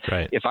familiar with.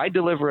 Right. If I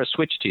deliver a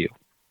switch to you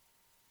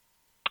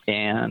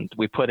and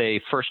we put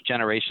a first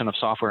generation of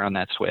software on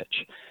that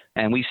switch,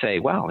 and we say,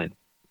 well, in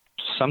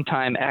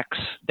sometime X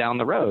down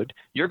the road,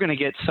 you're going to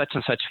get such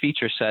and such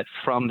feature set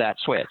from that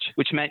switch,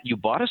 which meant you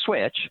bought a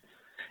switch.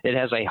 It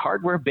has a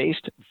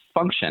hardware-based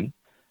function,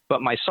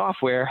 but my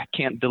software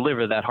can't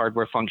deliver that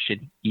hardware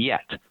function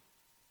yet.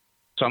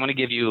 So I'm going to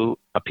give you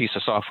a piece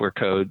of software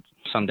code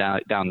some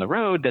down the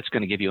road that's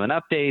going to give you an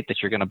update that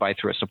you're going to buy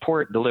through a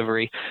support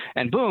delivery,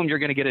 and boom, you're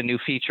going to get a new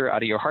feature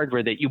out of your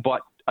hardware that you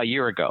bought a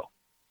year ago.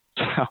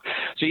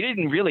 So you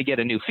didn't really get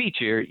a new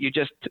feature. You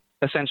just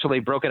essentially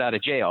broke it out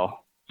of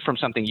jail from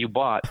something you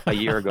bought a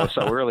year ago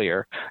so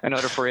earlier in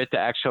order for it to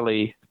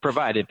actually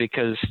provide it,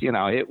 because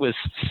it was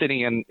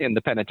sitting in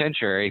the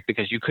penitentiary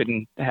because you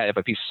couldn't have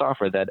a piece of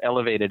software that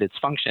elevated its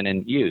function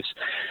and use.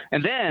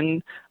 And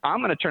then I'm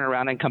going to turn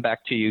around and come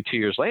back to you 2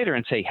 years later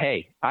and say,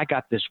 hey, I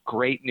got this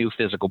great new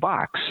physical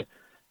box,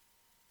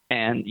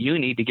 and you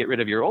need to get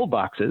rid of your old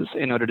boxes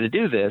in order to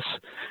do this.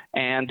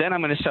 And then I'm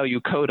going to sell you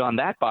code on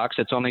that box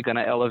that's only going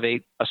to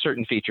elevate a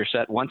certain feature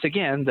set. Once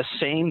again, the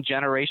same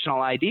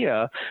generational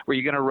idea where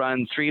you're going to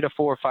run 3 to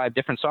 4 or 5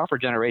 different software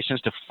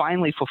generations to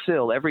finally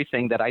fulfill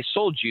everything that I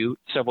sold you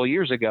several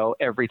years ago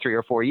every 3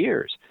 or 4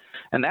 years.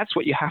 And that's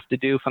what you have to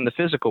do from the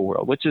physical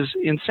world, which is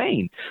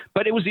insane.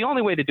 But it was the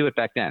only way to do it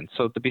back then.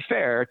 So to be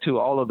fair to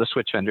all of the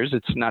switch vendors,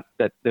 it's not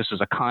that this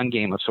is a con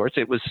game of sorts.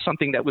 It was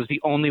something that was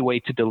the only way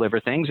to deliver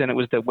things, and it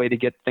was the way to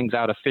get things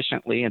out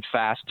efficiently and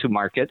fast to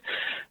market.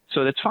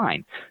 So that's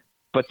fine.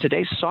 But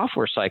today's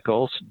software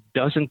cycles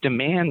doesn't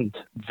demand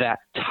that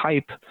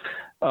type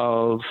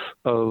of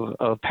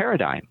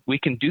paradigm. We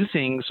can do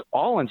things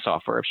all in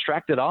software,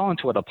 abstract it all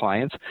into an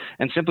appliance,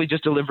 and simply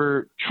just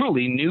deliver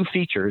truly new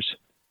features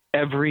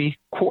every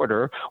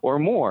quarter or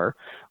more,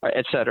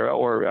 et cetera.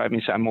 Or I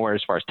mean, more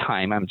as far as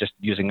time. I'm just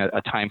using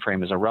a time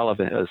frame as a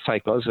relevant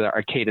cycle.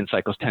 Our cadence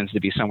cycles tends to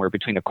be somewhere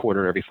between a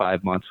quarter every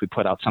 5 months. We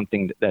put out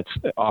something that's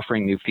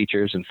offering new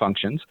features and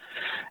functions.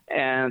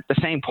 And at the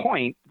same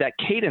point, that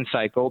cadence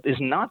cycle is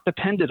not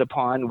dependent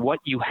upon what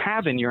you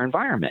have in your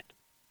environment.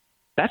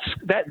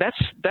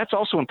 That's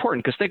also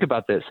important, because think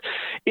about this.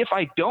 If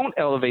I don't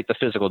elevate the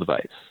physical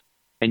device,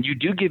 and you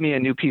do give me a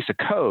new piece of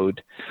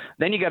code,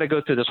 then you got to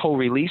go through this whole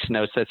release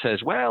notes that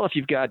says, well, if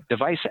you've got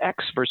device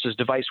X versus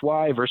device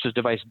Y versus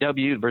device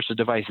W versus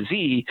device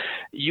Z,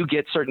 you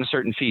get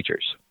certain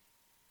features.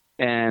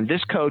 And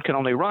this code can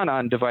only run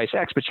on device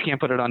X, but you can't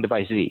put it on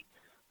device Z.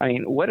 I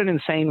mean, what an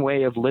insane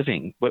way of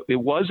living. But it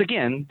was,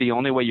 again, the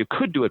only way you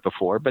could do it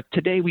before, but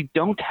today we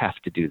don't have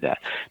to do that.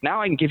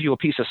 Now I can give you a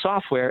piece of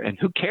software, and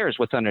who cares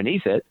what's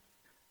underneath it,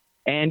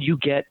 and you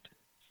get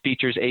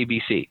features A,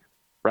 B, C,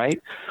 right?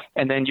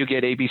 And then you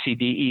get A, B, C,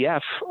 D, E,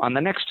 F on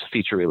the next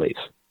feature release.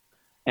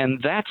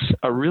 And that's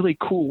a really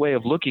cool way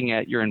of looking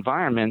at your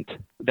environment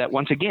that,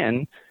 once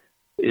again,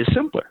 is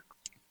simpler.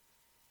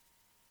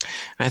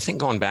 I think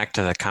going back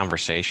to the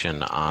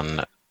conversation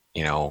on,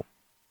 you know,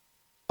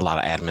 a lot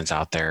of admins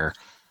out there,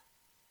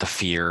 the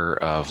fear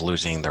of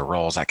losing their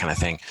roles, that kind of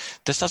thing,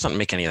 this doesn't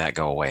make any of that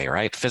go away,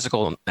 right?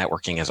 Physical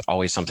networking is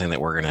always something that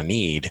we're going to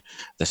need.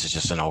 This is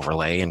just an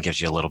overlay and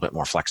gives you a little bit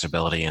more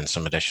flexibility and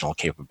some additional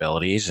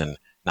capabilities, and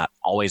not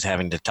always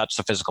having to touch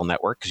the physical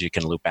network, because you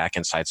can loop back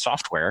inside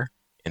software,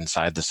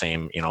 inside the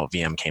same, you know,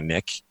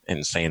 VMK-NIC, and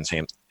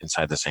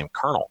inside the same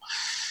kernel.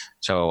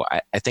 So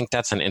I think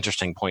that's an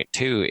interesting point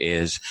too,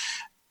 is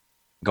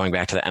going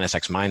back to the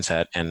NSX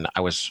mindset. And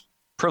I was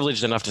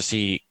privileged enough to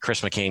see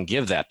Chris McCain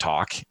give that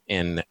talk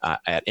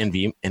at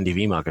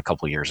NDVMUG a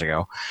couple of years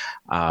ago.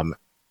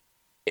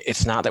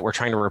 It's not that we're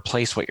trying to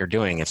replace what you're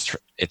doing.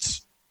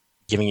 It's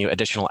giving you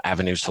additional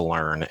avenues to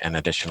learn and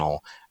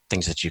additional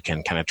things that you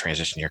can kind of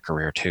transition your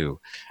career to,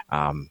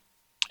 and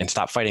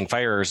stop fighting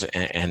fires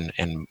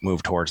and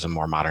move towards a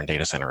more modern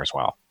data center as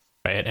well.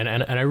 Right, and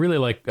I really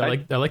like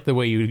the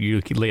way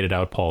you laid it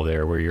out, Paul,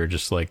 there, where you're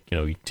just like, you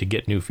know, to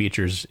get new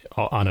features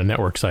on a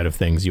network side of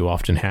things, you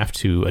often have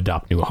to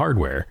adopt new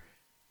hardware,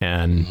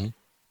 and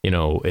you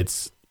know,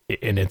 it's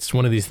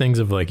one of these things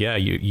of like, yeah,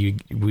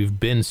 we've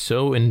been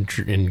so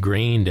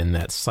ingrained in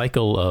that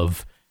cycle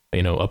of,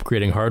 you know,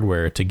 upgrading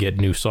hardware to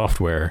get new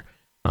software,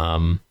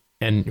 and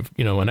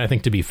you know, and I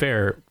think, to be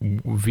fair,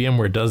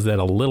 VMware does that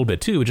a little bit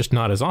too, just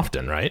not as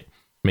often, right?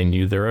 I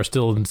mean, there are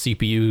still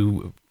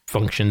CPU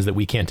functions that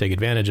we can't take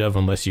advantage of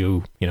unless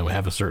you know,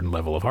 have a certain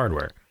level of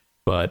hardware.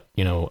 But,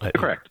 you know,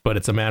 correct. But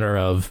it's a matter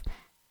of,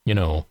 you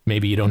know,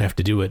 maybe you don't have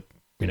to do it,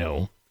 you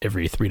know,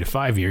 every 3 to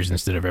 5 years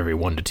instead of every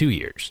 1 to 2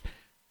 years.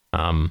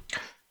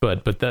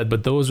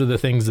 But those are the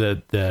things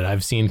that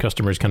I've seen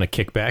customers kind of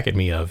kick back at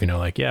me of, you know,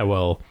 like, yeah,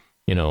 well,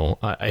 you know,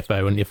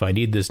 if I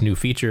need this new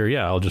feature,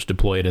 yeah, I'll just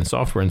deploy it in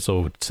software. And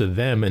so to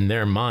them, in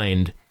their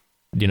mind,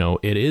 you know,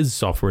 it is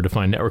software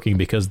defined networking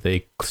because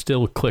they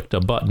still clicked a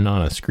button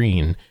on a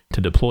screen to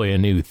deploy a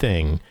new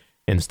thing,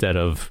 instead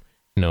of,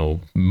 you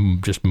know,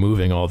 just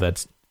moving all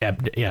that,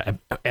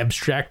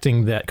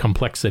 abstracting that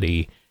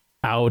complexity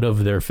out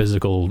of their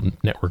physical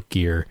network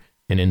gear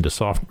and into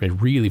software,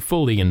 really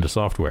fully into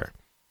software.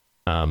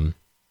 And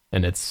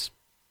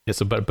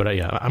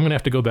yeah, I'm gonna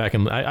have to go back,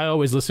 and I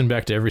always listen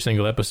back to every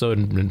single episode,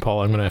 and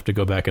Paul, I'm gonna have to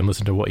go back and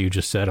listen to what you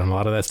just said on a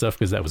lot of that stuff,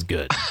 because that was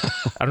good.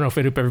 I don't know if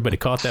everybody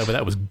caught that, but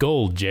that was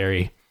gold,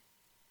 Jerry.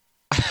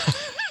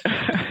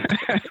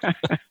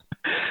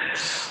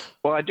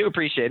 Well, I do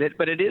appreciate it,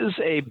 but it is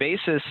a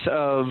basis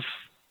of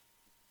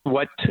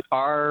what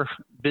our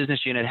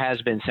business unit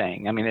has been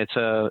saying. I mean, it's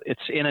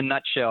in a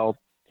nutshell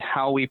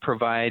how we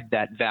provide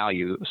that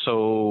value.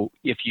 So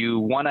if you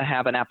want to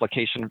have an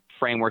application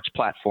frameworks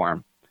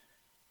platform,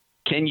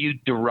 can you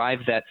derive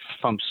that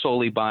from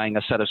solely buying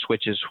a set of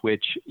switches,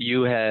 which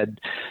you had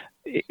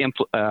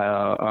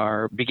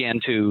began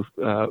to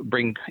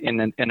bring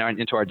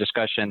into our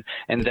discussion,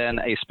 and then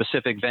a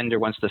specific vendor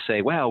wants to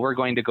say, well, we're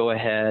going to go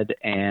ahead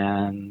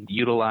and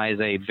utilize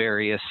a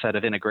various set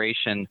of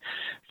integration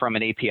from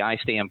an API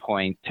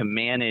standpoint to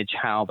manage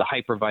how the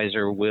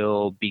hypervisor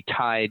will be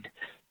tied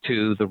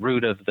to the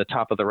root of the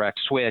top of the rack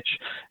switch.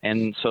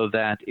 And so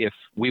that if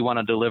we want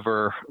to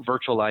deliver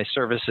virtualized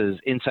services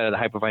inside of the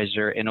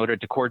hypervisor, in order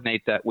to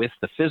coordinate that with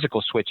the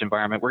physical switch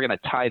environment, we're going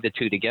to tie the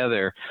two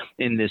together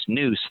in this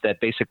noose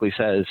that basically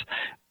says,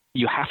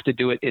 you have to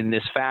do it in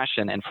this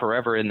fashion and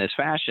forever in this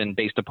fashion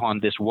based upon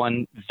this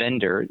one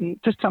vendor.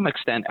 To some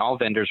extent, all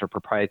vendors are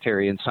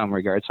proprietary in some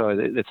regard, so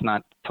it's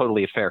not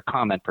totally a fair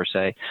comment per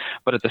se.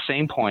 But at the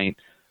same point,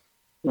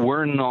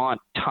 we're not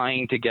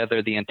tying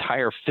together the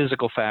entire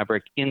physical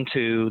fabric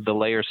into the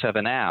layer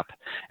 7 app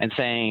and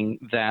saying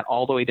that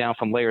all the way down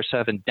from layer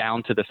 7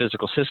 down to the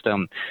physical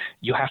system,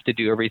 you have to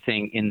do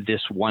everything in this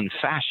one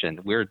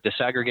fashion. We're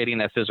disaggregating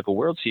that physical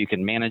world so you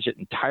can manage it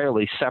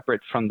entirely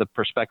separate from the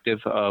perspective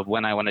of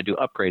when I want to do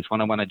upgrades,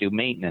 when I want to do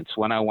maintenance,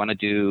 when I want to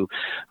do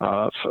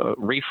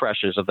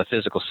refreshes of the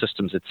physical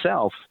systems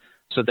itself,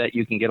 so that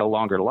you can get a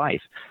longer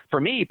life.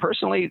 For me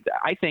personally,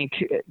 I think,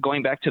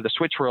 going back to the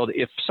switch world,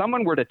 if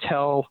someone were to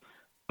tell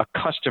a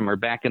customer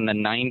back in the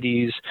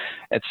 90s,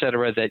 et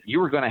cetera, that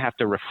you were going to have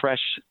to refresh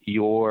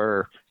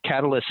your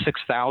Catalyst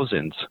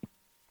 6000s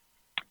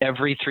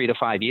every 3 to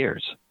 5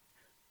 years,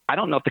 I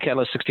don't know if the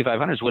Catalyst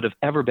 6500s would have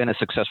ever been as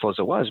successful as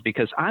it was,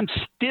 because I'm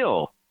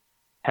still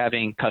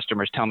having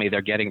customers tell me they're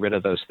getting rid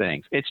of those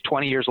things. It's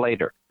 20 years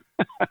later.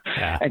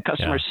 And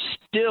customers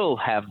still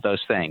have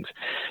those things.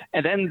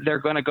 And then they're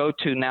going to go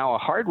to now a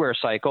hardware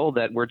cycle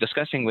that we're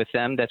discussing with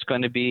them that's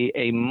going to be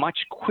a much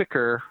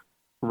quicker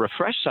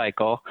refresh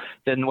cycle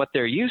than what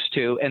they're used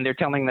to. And they're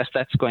telling us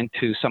that's going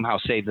to somehow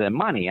save them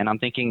money. And I'm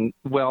thinking,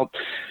 well,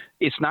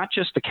 it's not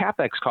just the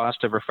CapEx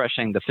cost of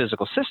refreshing the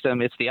physical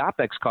system, it's the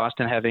OpEx cost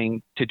and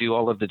having to do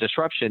all of the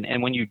disruption.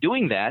 And when you're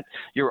doing that,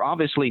 you're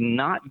obviously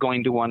not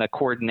going to want to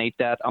coordinate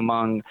that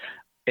among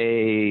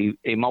a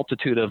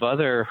multitude of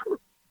other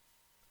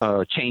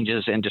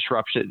changes and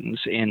disruptions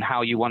in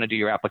how you want to do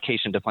your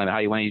application deployment, how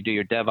you want to do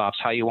your DevOps,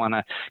 how you want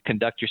to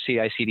conduct your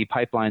CI/CD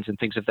pipelines and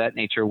things of that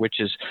nature, which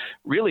is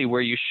really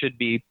where you should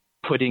be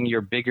putting your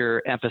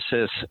bigger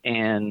emphasis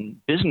in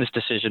business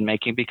decision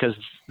making, because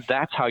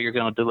that's how you're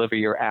going to deliver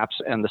your apps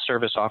and the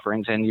service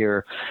offerings and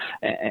your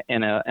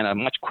in a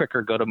much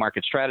quicker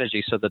go-to-market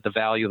strategy, so that the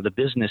value of the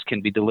business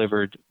can be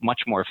delivered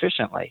much more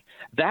efficiently.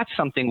 That's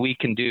something we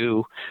can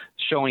do,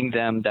 showing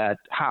them that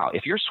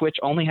if your switch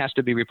only has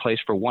to be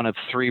replaced for one of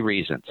three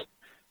reasons.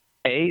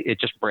 A, it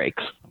just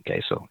breaks.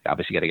 Okay, so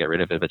obviously you got to get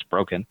rid of it if it's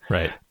broken.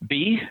 Right.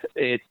 B,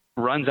 it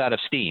runs out of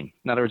steam.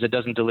 In other words, it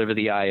doesn't deliver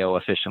the I/O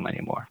efficiently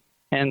anymore.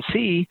 And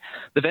C,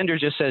 the vendor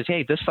just says,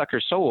 hey, this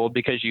sucker's so old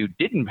because you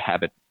didn't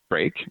have it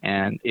break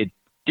and it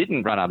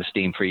didn't run out of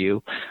steam for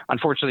you.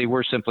 Unfortunately,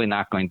 we're simply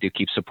not going to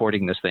keep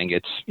supporting this thing.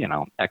 It's,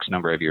 X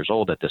number of years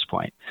old at this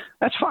point.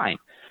 That's fine.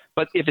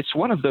 But if it's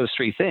one of those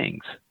three things,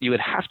 you would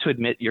have to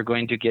admit you're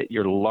going to get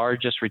your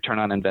largest return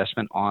on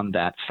investment on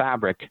that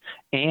fabric.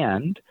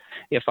 And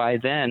if I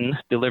then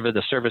deliver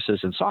the services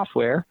and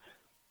software,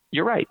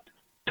 you're right.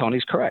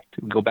 Tony's correct.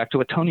 Go back to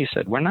what Tony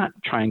said. We're not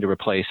trying to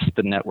replace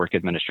the network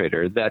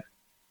administrator. That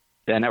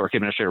network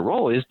administrator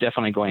role is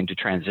definitely going to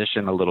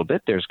transition a little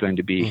bit. There's going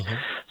to be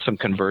some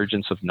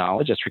convergence of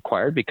knowledge that's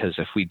required, because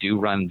if we do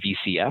run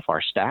VCF,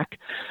 our stack,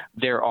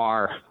 there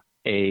are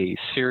a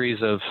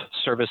series of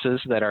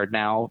services that are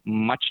now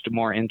much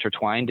more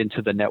intertwined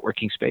into the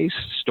networking space.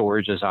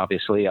 Storage is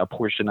obviously a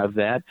portion of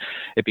that.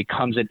 It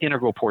becomes an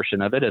integral portion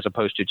of it as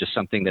opposed to just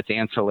something that's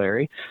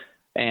ancillary.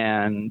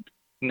 And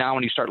now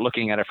when you start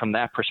looking at it from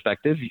that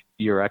perspective,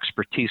 your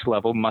expertise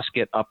level must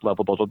get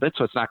up-leveled a little bit.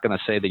 So it's not going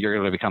to say that you're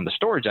going to become the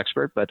storage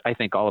expert, but I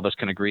think all of us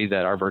can agree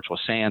that our virtual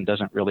SAN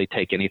doesn't really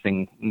take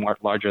anything more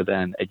larger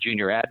than a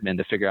junior admin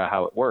to figure out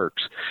how it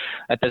works.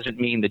 That doesn't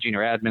mean the junior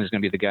admin is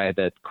going to be the guy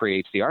that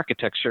creates the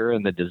architecture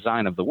and the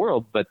design of the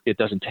world, but it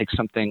doesn't take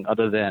something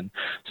other than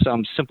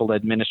some simple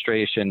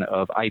administration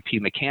of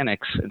IP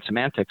mechanics and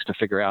semantics to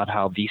figure out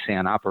how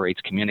vSAN operates,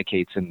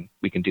 communicates, and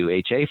we can do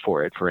HA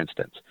for it, for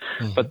instance.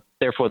 But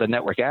therefore, the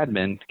network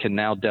admin can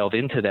now delve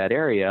into that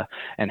area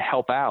and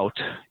help out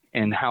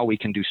in how we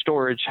can do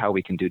storage, how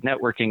we can do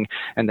networking.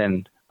 And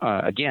then,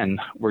 again,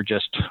 we're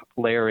just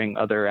layering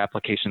other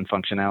application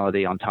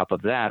functionality on top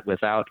of that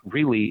without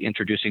really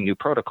introducing new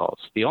protocols.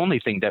 The only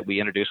thing that we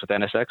introduce with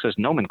NSX is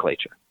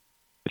nomenclature.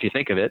 If you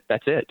think of it,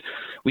 that's it.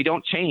 We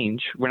don't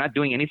change. We're not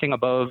doing anything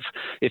above,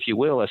 if you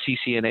will, a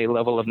CCNA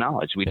level of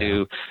knowledge. We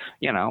do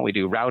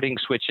routing,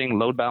 switching,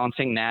 load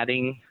balancing,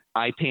 NATing,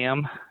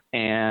 IPAM,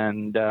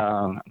 and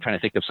I'm trying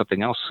to think of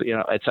something else.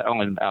 It's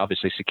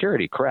obviously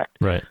security, correct?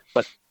 Right.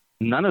 But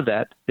none of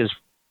that is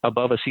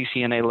above a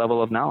CCNA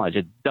level of knowledge.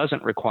 It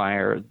doesn't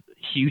require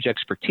huge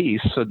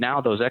expertise. So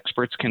now those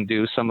experts can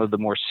do some of the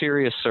more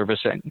serious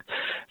servicing,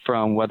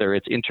 from whether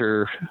it's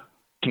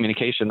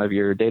intercommunication of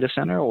your data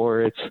center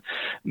or it's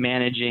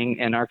managing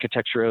an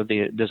architecture of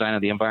the design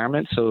of the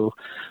environment. So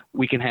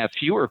we can have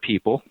fewer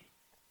people,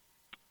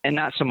 and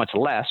not so much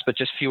less, but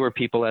just fewer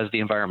people as the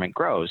environment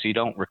grows. You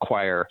don't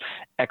require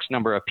X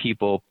number of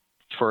people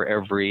for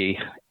every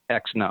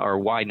X or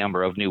Y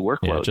number of new workloads.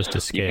 Yeah, just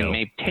to scale. You can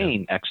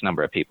maintain X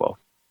number of people.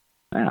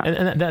 Yeah.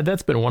 And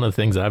that's been one of the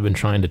things I've been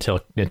trying to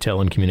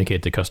tell and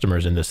communicate to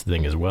customers in this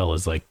thing as well,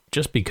 is like,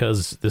 just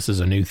because this is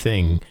a new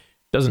thing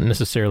doesn't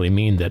necessarily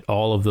mean that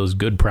all of those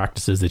good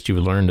practices that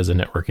you've learned as a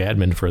network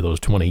admin for those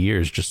 20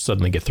 years just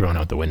suddenly get thrown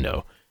out the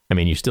window. I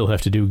mean, you still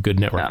have to do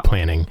good network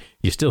planning.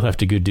 You still have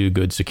to do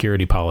good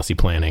security policy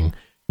planning.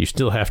 You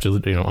still have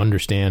to,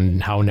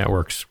 understand how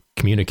networks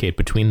communicate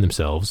between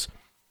themselves.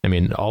 I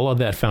mean, all of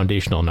that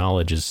foundational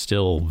knowledge is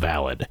still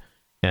valid.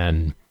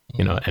 And,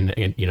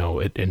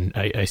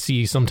 I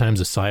see sometimes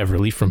a sigh of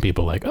relief from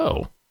people like,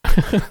 oh,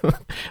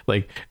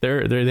 like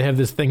they have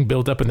this thing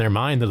built up in their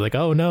mind. They're like,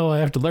 oh no, I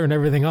have to learn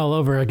everything all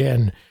over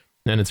again.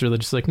 And it's really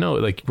just like, no,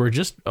 like we're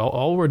just,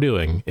 all we're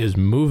doing is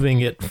moving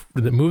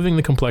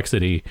the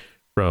complexity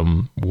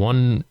from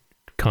one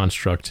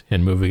construct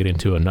and moving it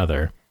into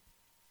another,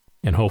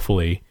 and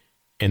hopefully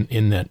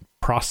in that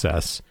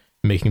process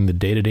making the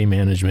day-to-day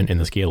management and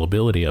the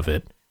scalability of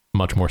it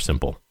much more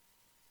simple.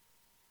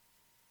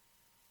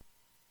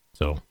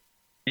 So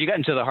you got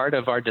into the heart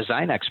of our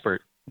design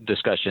expert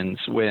discussions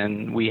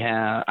when we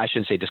have, I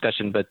shouldn't say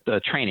discussion, but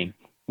training,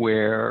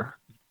 where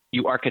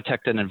you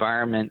architect an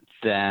environment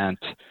that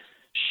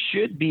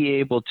should be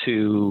able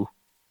to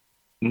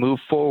move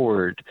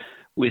forward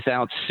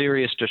without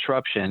serious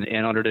disruption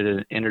in order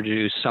to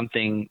introduce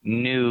something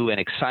new and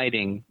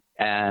exciting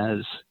as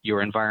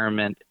your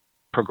environment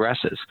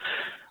progresses.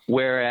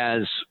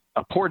 Whereas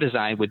a poor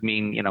design would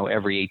mean,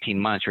 every 18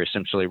 months you're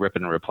essentially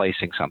ripping and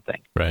replacing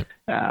something, right?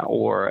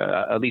 Or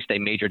at least a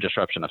major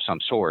disruption of some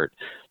sort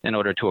in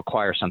order to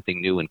acquire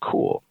something new and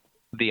cool.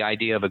 The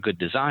idea of a good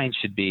design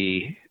should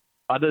be,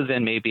 other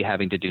than maybe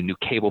having to do new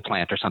cable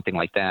plant or something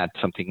like that,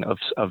 something of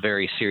a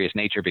very serious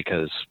nature,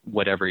 because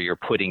whatever you're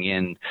putting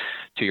in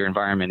to your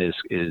environment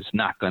is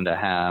not going to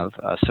have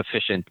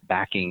sufficient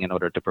backing in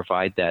order to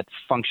provide that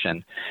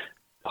function.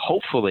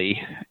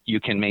 Hopefully you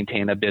can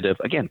maintain a bit of,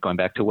 again, going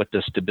back to what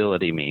does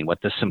stability mean?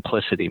 What does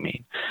simplicity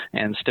mean?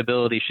 And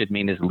stability should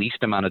mean as least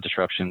amount of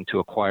disruption to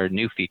acquire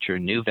new feature,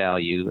 new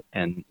value,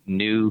 and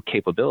new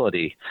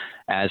capability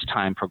as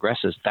time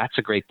progresses. That's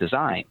a great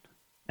design.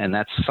 And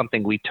that's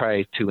something we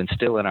try to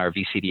instill in our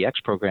VCDX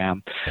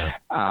program. Yeah.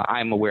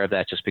 I'm aware of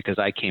that just because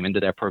I came into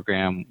that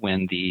program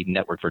when the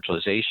network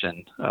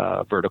virtualization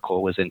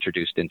vertical was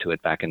introduced into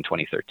it back in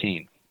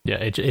 2013. Yeah,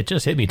 it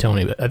just hit me,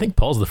 Tony. I think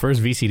Paul's the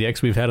first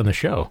VCDX we've had on the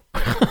show.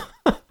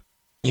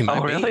 You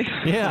might be. Really?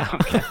 Yeah.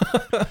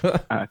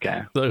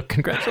 Okay. So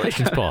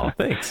congratulations, Paul.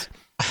 Thanks.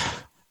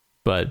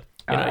 But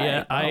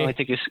I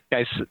think you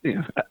guys.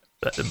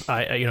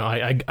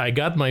 I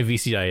got my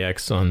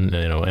VCDX on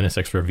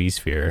NSX for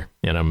vSphere,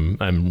 and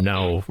I'm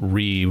now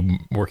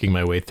reworking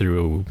my way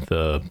through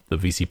the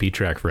VCP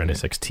track for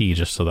NSXT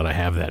just so that I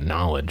have that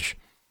knowledge.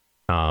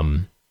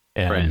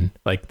 And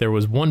like there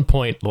was one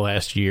point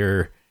last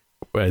year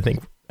where I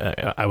think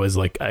I was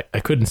like I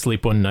couldn't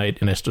sleep one night,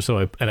 and so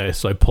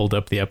I pulled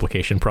up the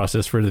application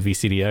process for the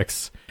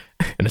VCDX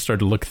and I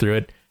started to look through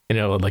it.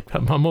 Like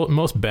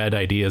most bad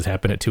ideas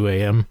happen at 2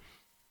 a.m.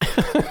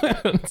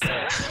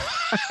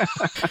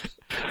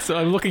 So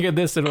I'm looking at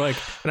this and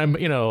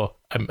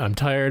I'm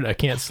tired. I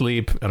can't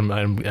sleep, and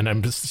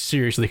I'm just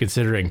seriously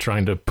considering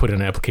trying to put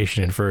an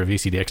application in for a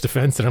VCDX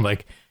defense. And I'm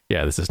like,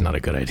 yeah, this is not a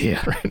good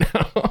idea right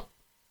now.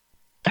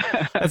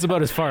 That's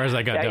about as far as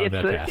I got down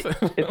that path.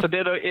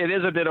 It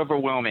is a bit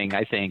overwhelming,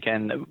 I think.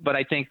 But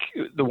I think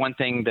the one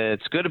thing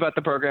that's good about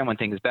the program, one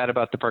thing that's bad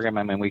about the program,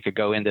 I mean, we could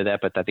go into that,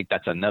 but I think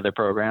that's another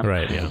program.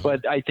 Right. Yeah.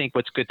 But I think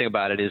what's good thing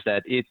about it is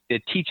that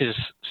it teaches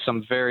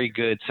some very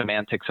good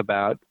semantics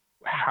about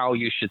how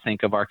you should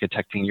think of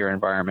architecting your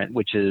environment,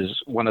 which is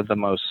one of the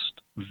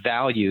most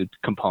valued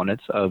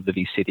components of the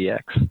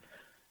VCDX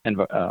and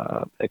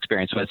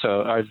experience.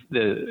 So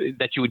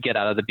that you would get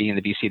out of being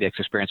the VCDX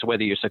experience, so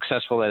whether you're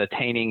successful at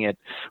attaining it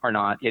or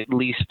not, at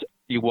least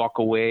you walk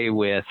away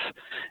with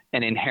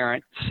an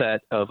inherent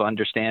set of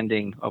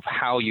understanding of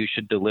how you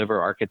should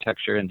deliver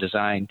architecture and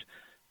design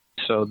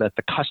so that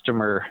the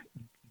customer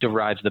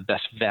derives the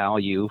best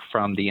value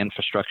from the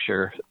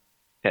infrastructure,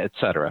 et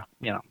cetera,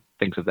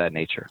 things of that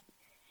nature.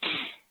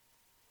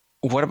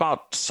 What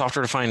about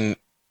software-defined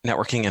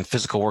networking and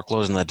physical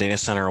workloads in the data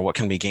center? What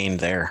can be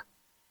gained there?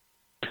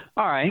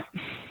 All right.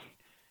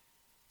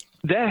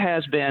 That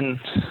has been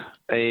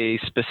a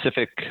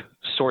specific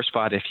sore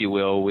spot, if you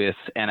will, with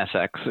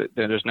NSX.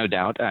 There's no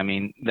doubt. I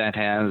mean, that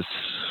has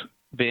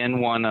been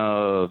one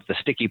of the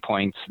sticky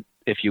points,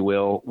 if you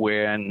will,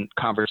 when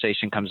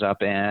conversation comes up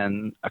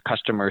and a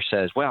customer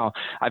says, well,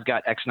 I've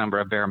got X number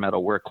of bare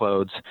metal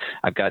workloads.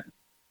 I've got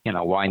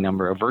Y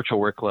number of virtual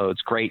workloads.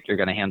 Great. You're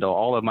going to handle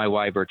all of my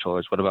Y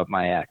virtual. What about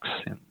my X?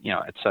 And,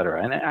 et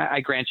cetera. And I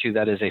grant you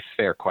that is a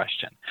fair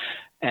question.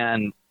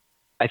 And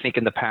I think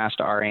in the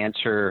past, our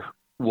answer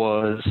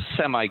was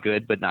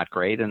semi-good, but not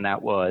great. And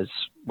that was,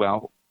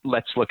 well,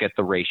 let's look at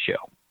the ratio,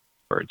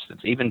 for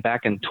instance. Even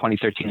back in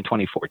 2013 and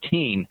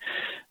 2014,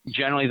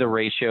 generally the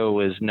ratio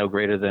was no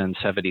greater than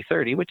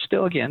 70-30, which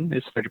still, again,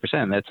 is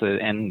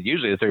 30%. And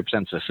usually the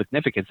 30% is a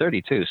significant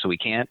 30 too. So we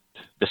can't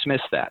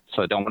dismiss that.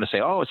 So I don't want to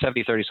say, oh, it's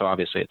 70-30, so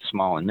obviously it's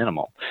small and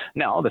minimal.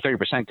 No, the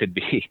 30% could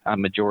be a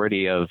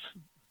majority of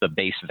the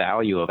base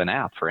value of an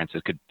app, for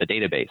instance, the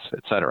database,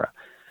 et cetera.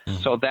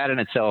 Mm-hmm. So that in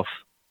itself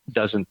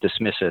doesn't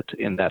dismiss it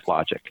in that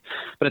logic.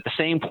 But at the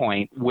same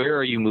point, where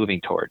are you moving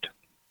toward?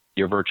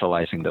 You're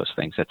virtualizing those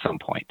things at some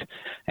point,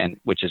 and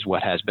which is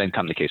what has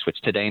become the case,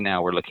 which today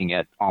now we're looking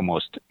at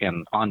almost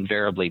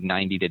invariably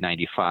 90 to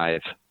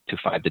 95 to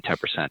 5 to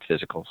 10%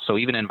 physical. So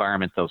even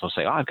environments, those will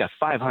say, oh, I've got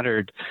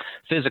 500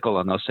 physical,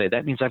 and they'll say,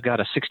 that means I've got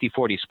a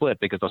 60-40 split,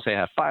 because they'll say I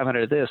have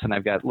 500 of this, and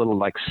I've got little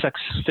like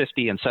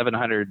 650 and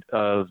 700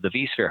 of the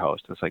vSphere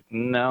host. It's like,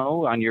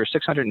 no, on your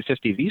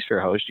 650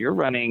 vSphere host, you're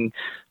running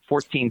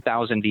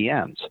 14,000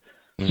 VMs.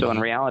 Mm-hmm. So in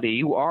reality,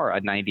 you are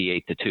a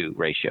 98-2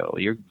 ratio.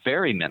 You're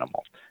very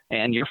minimal.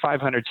 And your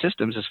 500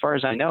 systems, as far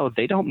as I know,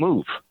 they don't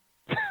move.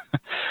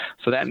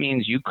 So that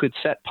means you could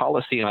set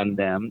policy on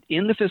them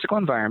in the physical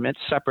environment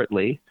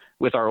separately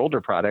with our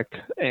older product,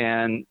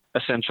 and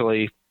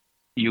essentially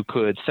you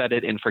could set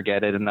it and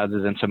forget it, and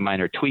other than some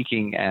minor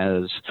tweaking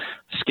as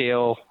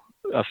scale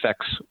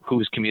affects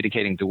who's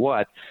communicating to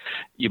what,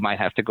 you might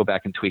have to go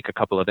back and tweak a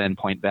couple of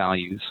endpoint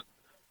values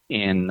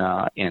in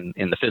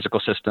the physical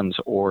systems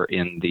or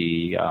in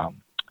the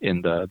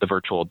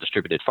virtual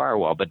distributed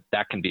firewall, but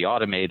that can be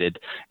automated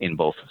in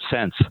both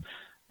sense.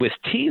 With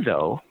T,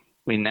 though,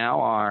 we now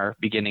are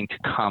beginning to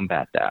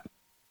combat that,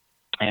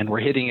 and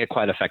we're hitting it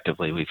quite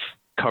effectively. We've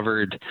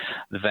covered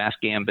the vast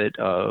gambit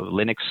of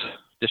Linux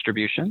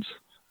distributions.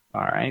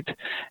 All right.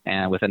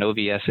 And with an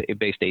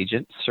OVS-based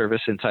agent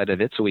service inside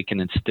of it, so we can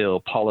instill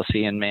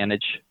policy and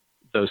manage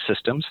those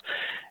systems.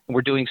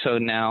 We're doing so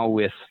now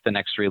with the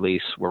next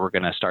release where we're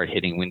going to start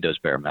hitting Windows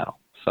bare metal.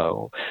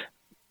 So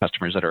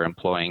customers that are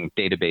employing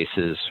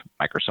databases,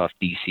 Microsoft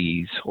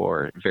DCs,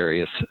 or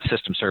various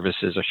system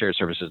services or shared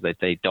services that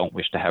they don't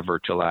wish to have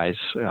virtualized,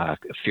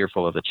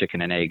 fearful of the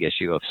chicken and egg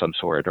issue of some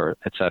sort, or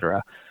et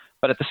cetera.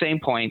 But at the same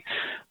point,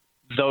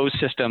 those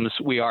systems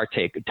we are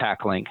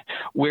tackling.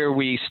 Where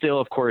we still,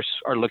 of course,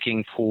 are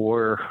looking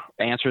for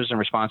answers and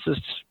responses,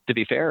 to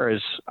be fair,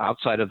 is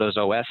outside of those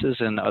OSs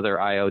and other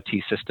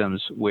IoT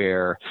systems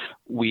where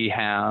we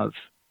have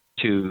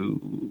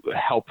to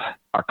help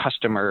our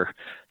customer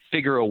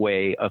figure a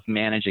way of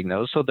managing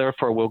those. So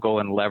therefore, we'll go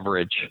and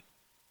leverage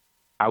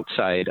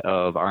outside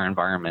of our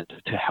environment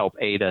to help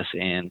aid us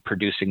in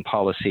producing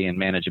policy and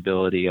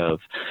manageability of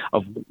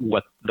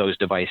what those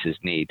devices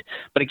need.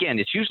 But again,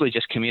 it's usually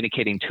just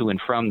communicating to and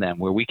from them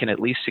where we can at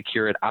least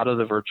secure it out of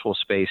the virtual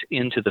space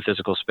into the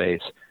physical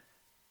space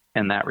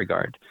in that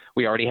regard.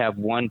 We already have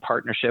one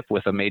partnership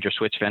with a major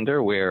switch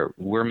vendor where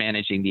we're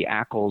managing the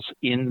ACLs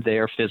in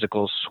their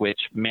physical switch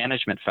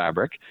management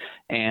fabric,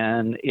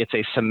 and it's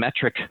a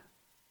symmetric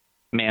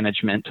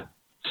management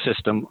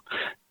system,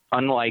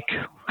 unlike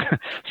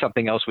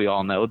something else we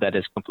all know that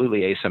is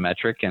completely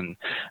asymmetric and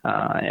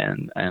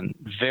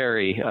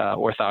very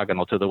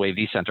orthogonal to the way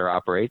vCenter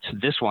operates.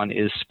 This one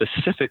is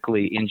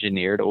specifically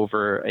engineered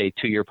over a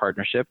 2-year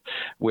partnership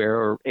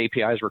where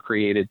APIs were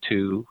created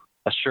to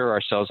assure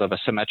ourselves of a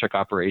symmetric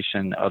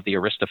operation of the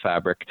Arista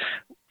fabric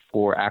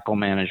for ACL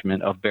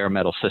management of bare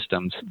metal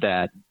systems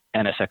that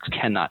NSX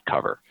cannot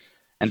cover.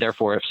 And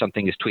therefore, if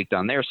something is tweaked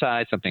on their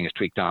side, something is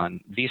tweaked on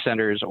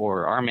vCenter's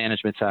or our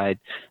management side,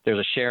 there's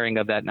a sharing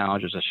of that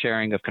knowledge, there's a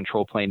sharing of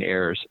control plane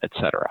errors, et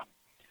cetera.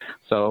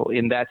 So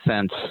in that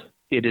sense,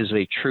 it is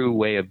a true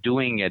way of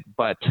doing it,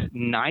 but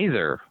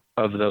neither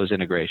of those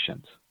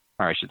integrations,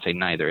 or I should say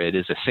neither, it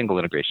is a single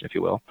integration, if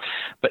you will,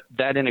 but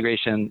that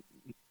integration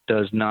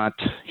does not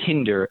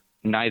hinder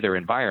neither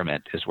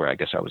environment is where I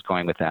guess I was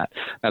going with that.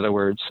 In other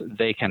words,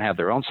 they can have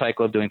their own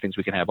cycle of doing things.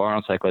 We can have our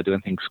own cycle of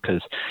doing things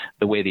because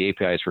the way the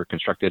APIs were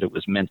constructed, it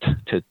was meant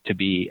to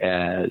be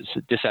as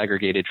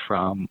disaggregated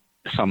from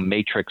some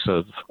matrix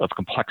of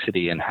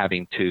complexity and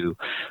having to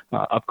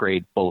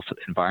upgrade both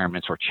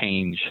environments or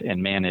change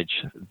and manage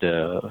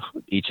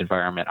each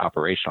environment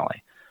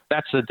operationally.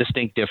 That's a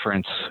distinct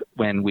difference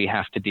when we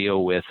have to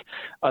deal with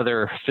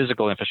other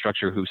physical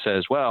infrastructure who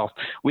says, well,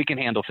 we can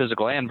handle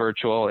physical and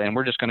virtual, and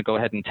we're just going to go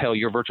ahead and tell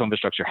your virtual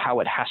infrastructure how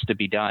it has to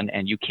be done,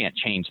 and you can't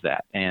change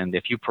that. And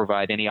if you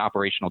provide any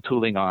operational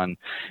tooling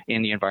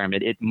in the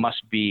environment, it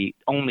must be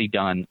only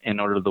done in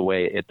order to the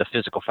way the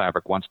physical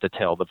fabric wants to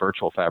tell the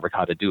virtual fabric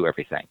how to do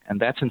everything.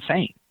 And that's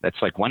insane.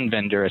 That's like one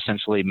vendor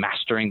essentially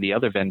mastering the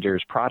other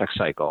vendor's product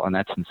cycle, and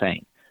that's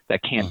insane.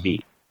 That can't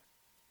be.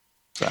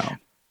 So.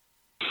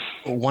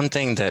 One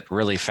thing that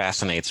really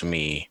fascinates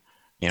me,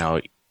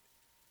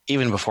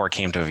 even before it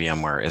came to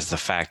VMware, is the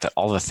fact that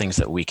all the things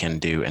that we can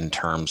do in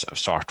terms of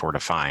software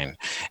defined.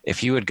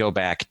 If you would go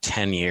back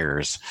 10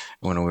 years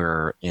when we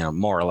were,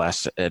 more or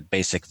less at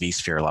basic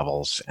vSphere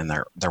levels, and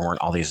there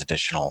weren't all these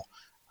additional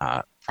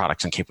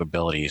products and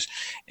capabilities,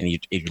 and you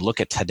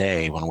look at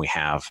today when we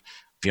have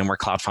VMware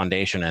Cloud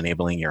Foundation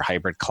enabling your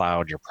hybrid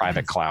cloud, your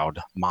private cloud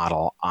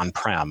model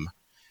on-prem,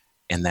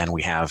 and then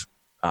we have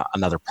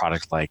another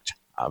product like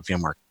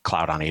VMware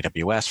Cloud on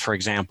AWS, for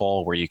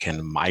example, where you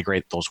can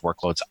migrate those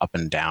workloads up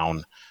and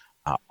down,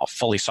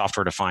 fully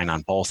software defined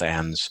on both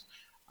ends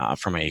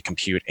from a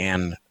compute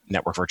and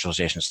network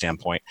virtualization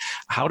standpoint.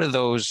 How do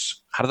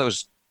those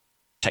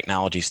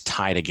technologies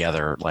tie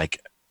together?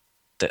 Like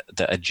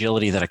the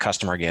agility that a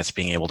customer gets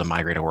being able to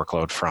migrate a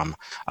workload from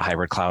a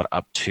hybrid cloud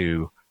up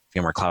to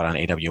VMware Cloud on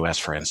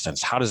AWS, for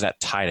instance, how does that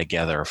tie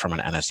together from an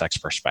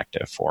NSX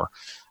perspective for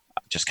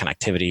just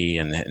connectivity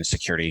and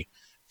security?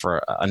 For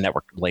a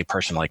network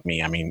layperson like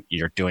me, I mean,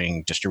 you're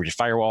doing distributed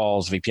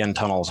firewalls, VPN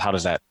tunnels. How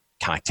does that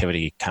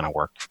connectivity kind of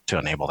work to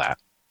enable that?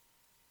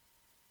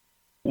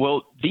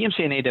 Well, VMC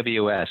and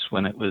AWS,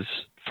 when it was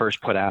first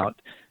put out,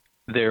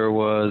 there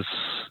was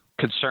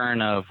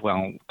concern of,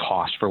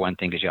 cost for one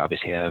thing, because you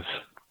obviously have,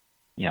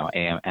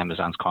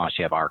 Amazon's cost,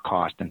 you have our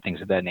cost and things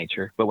of that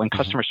nature. But when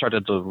customers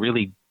started to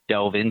really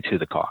delve into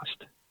the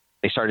cost,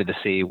 they started to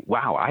see,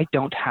 wow, I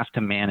don't have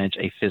to manage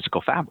a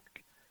physical fabric.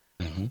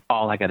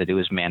 All I got to do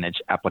is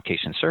manage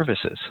application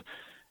services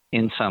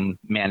in some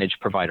managed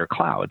provider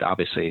cloud.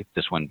 Obviously,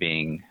 this one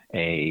being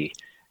a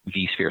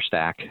vSphere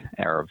stack,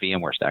 or a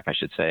VMware stack, I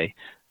should say,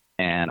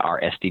 and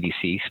our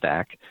SDDC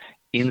stack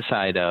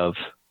inside of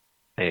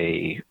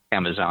a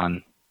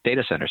Amazon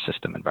data center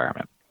system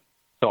environment.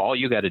 So all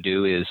you got to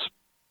do is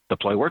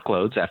deploy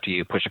workloads after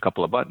you push a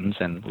couple of buttons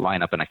and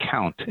line up an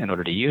account in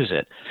order to use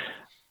it.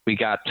 We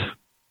got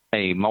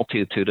a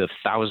multitude of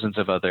thousands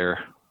of other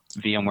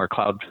VMware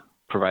cloud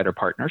provider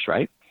partners,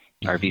 right?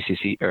 our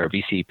VCC or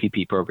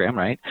VCPP program,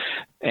 right?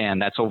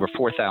 And that's over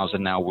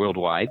 4,000 now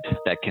worldwide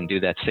that can do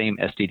that same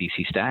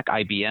SDDC stack.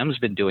 IBM's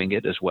been doing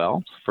it as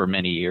well for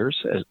many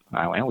years.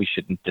 And we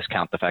shouldn't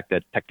discount the fact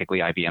that technically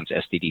IBM's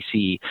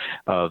SDDC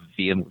of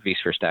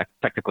vSphere stack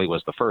technically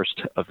was the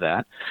first of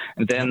that.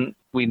 And then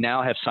we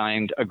now have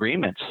signed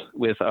agreements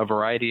with a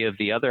variety of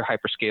the other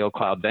hyperscale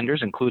cloud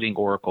vendors, including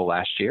Oracle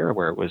last year,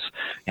 where it was,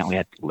 we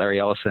had Larry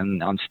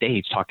Ellison on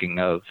stage talking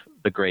of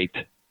the great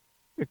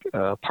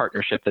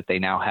partnership that they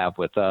now have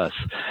with us,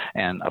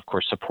 and of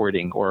course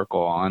supporting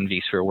Oracle on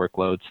vSphere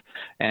workloads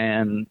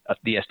and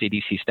the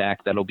SDDC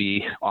stack that'll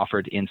be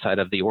offered inside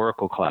of the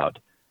Oracle cloud.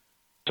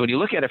 So when you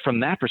look at it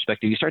from that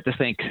perspective, you start to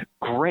think,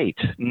 great,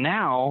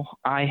 now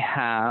I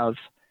have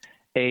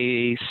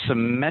a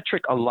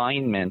symmetric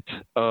alignment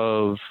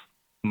of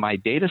my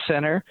data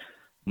center,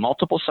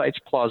 multiple sites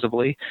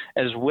plausibly,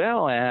 as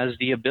well as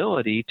the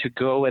ability to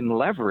go and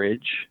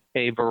leverage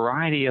a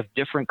variety of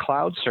different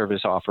cloud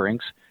service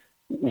offerings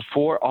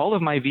for all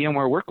of my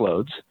VMware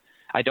workloads.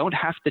 I don't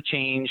have to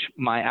change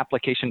my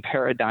application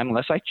paradigm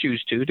unless I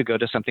choose to go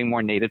to something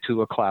more native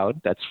to a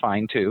cloud. That's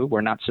fine too. We're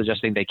not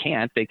suggesting they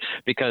can't,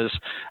 because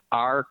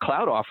our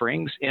cloud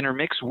offerings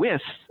intermix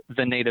with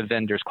the native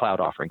vendor's cloud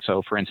offering.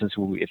 So for instance,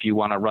 if you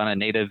want to run a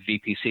native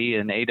VPC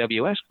in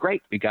AWS,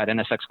 great. We got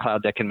NSX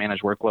Cloud that can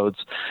manage workloads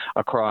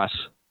across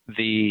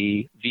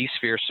the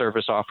vSphere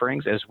service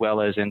offerings as well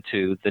as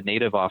into the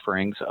native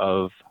offerings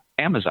of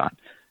Amazon.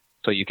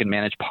 So you can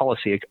manage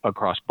policy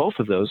across both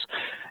of those,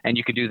 and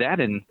you can do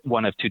that in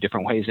one of two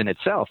different ways in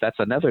itself. That's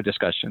another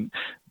discussion.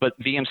 But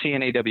VMC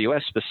and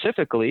AWS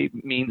specifically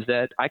means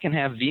that I can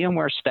have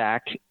VMware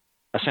stack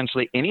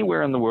essentially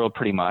anywhere in the world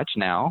pretty much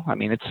now. I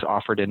mean, it's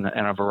offered in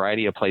a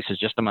variety of places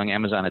just among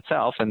Amazon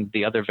itself, and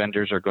the other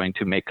vendors are going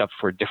to make up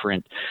for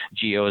different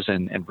geos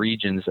and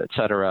regions, et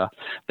cetera,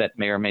 that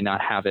may or may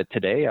not have it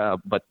today.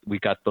 But we've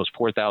got those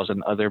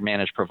 4,000 other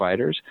managed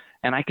providers,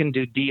 and I can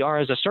do DR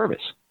as a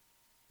service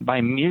by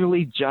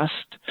merely just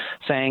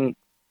saying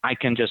I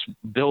can just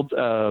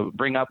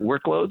bring up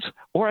workloads,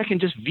 or I can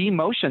just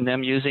vMotion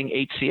them using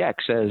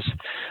HCX as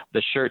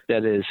the shirt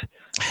that is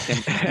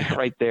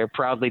right there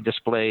proudly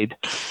displayed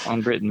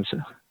on Britain's.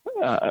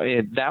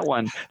 That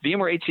one,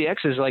 VMware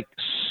HCX is like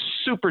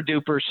super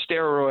duper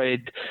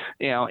steroid,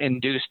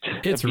 induced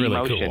it's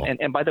vMotion. Really cool.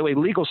 And by the way,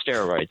 legal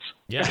steroids.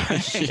 Yeah.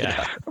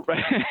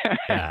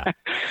 Yeah.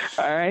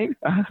 All right.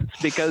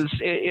 Because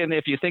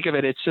if you think of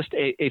it, it's just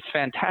a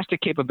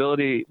fantastic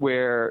capability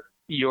where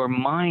your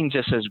mind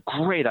just says,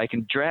 great, I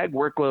can drag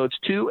workloads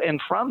to and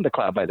from the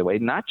cloud, by the way,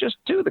 not just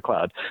to the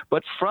cloud,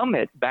 but from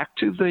it back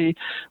to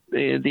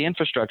the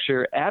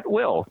infrastructure at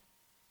will.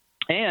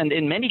 And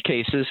in many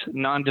cases,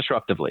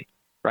 non-disruptively,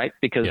 right?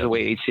 Because of the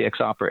way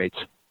HCX operates.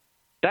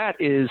 That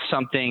is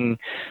something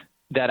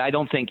that I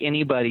don't think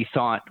anybody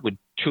thought would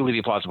truly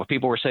be plausible.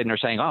 People were sitting there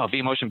saying, oh,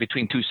 vMotion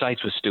between two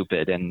sites was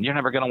stupid, and you're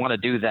never going to want to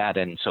do that,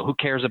 and so who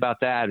cares about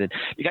that? And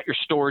you got your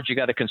storage, you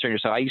got to concern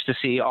yourself. I used to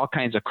see all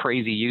kinds of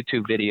crazy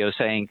YouTube videos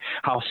saying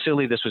how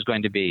silly this was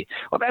going to be.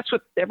 Well, that's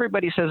what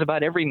everybody says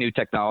about every new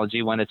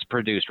technology when it's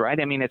produced, right?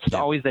 I mean, it's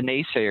always the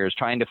naysayers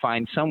trying to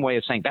find some way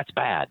of saying that's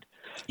bad.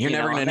 You're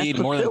never going to need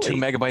more than 2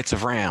 megabytes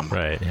of RAM.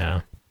 Right,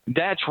 yeah.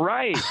 That's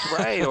right.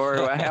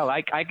 Or hell,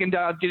 I can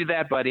do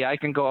that, buddy. I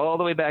can go all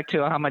the way back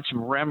to how much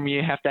RAM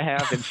you have to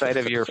have inside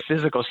of your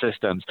physical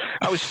systems.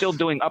 I was still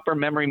doing upper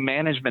memory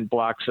management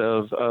blocks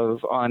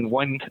on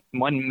one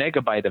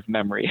megabyte of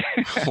memory.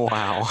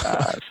 Wow.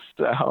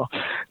 So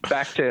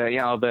back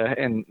to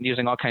and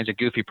using all kinds of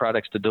goofy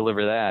products to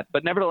deliver that.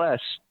 But nevertheless,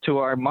 to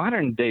our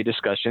modern day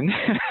discussion,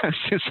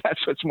 since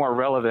that's what's more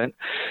relevant,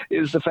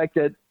 is the fact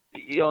that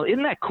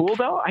isn't that cool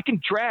though? I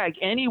can drag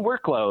any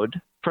workload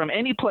from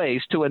any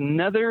place to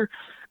another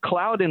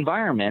cloud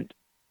environment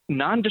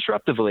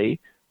non-disruptively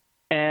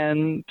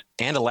and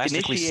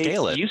elastically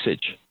scale it.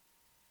 Usage.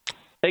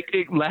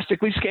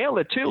 Elastically scale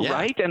it too,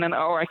 right? And then,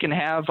 or I can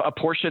have a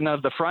portion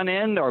of the front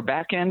end or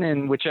back end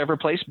in whichever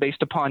place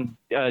based upon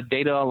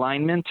data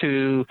alignment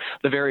to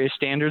the various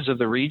standards of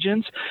the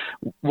regions,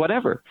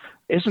 whatever.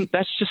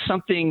 That's just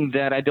something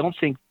that I don't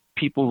think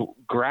people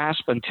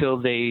grasp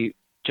until they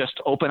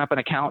just open up an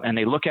account and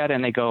they look at it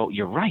and they go,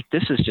 you're right,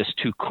 this is just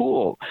too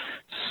cool.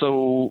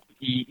 So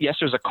yes,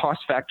 there's a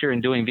cost factor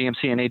in doing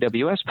VMC and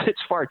AWS, but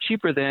it's far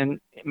cheaper than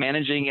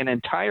managing an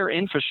entire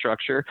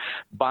infrastructure,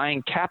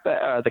 buying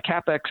the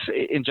CapEx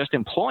in just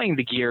employing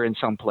the gear in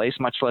some place,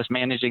 much less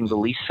managing the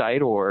lease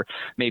site or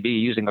maybe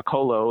using a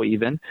colo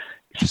even.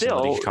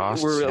 Still,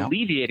 we're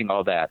alleviating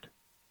all that.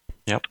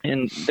 Yep.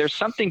 And there's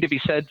something to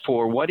be said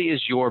for what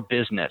is your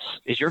business?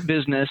 Is your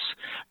business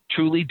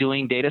truly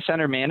doing data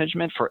center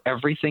management for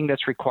everything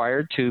that's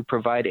required to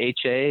provide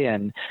HA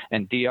and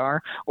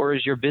DR? Or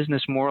is your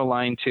business more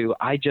aligned to,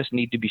 I just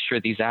need to be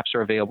sure these apps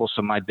are available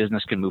so my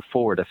business can move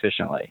forward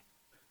efficiently?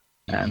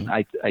 And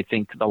I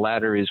think the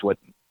latter is what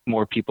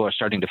more people are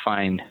starting to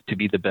find to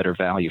be the better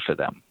value for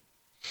them.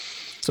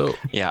 So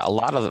yeah, a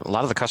lot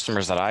of the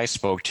customers that I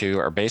spoke to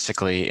are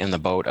basically in the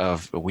boat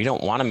of, we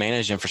don't want to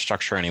manage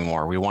infrastructure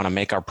anymore. We want to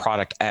make our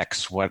product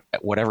X,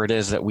 whatever it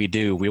is that we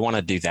do. We want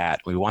to do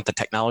that. We want the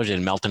technology to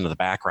melt into the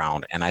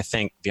background. And I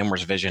think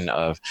VMware's vision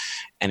of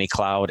any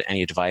cloud,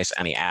 any device,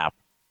 any app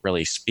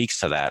really speaks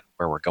to that,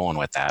 where we're going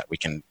with that. We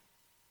can,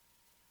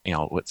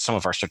 with some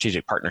of our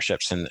strategic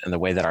partnerships and the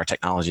way that our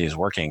technology is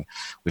working,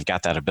 we've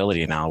got that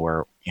ability now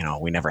where,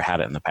 we never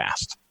had it in the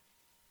past.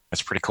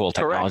 It's pretty cool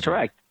technology.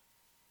 Correct.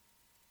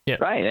 Yeah.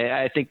 Right.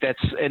 I think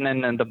that's, and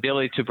then the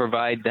ability to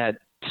provide that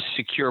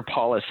secure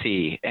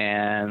policy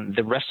and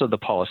the rest of the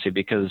policy,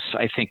 because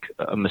I think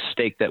a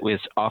mistake that was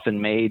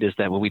often made is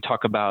that when we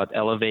talk about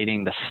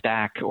elevating the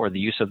stack or the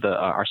use of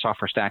our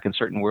software stack in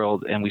certain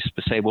world, and we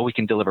say, well, we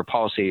can deliver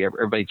policy,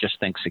 everybody just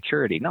thinks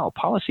security. No,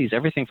 policy is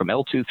everything from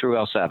L2 through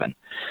L7.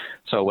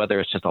 So whether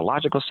it's just a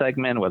logical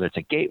segment, whether it's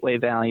a gateway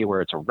value,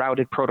 where it's a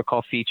routed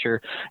protocol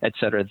feature, et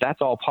cetera,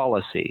 that's all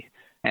policy.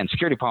 And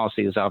security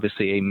policy is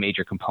obviously a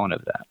major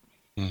component of that.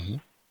 Mm-hmm.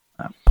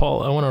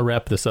 Paul, I want to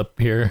wrap this up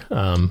here,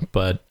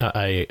 but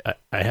I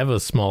have a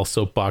small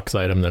soapbox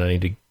item that I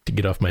need to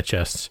get off my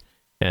chest,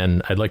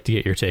 and I'd like to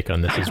get your take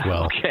on this as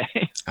well.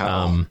 Okay.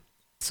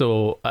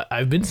 So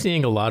I've been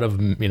seeing a lot of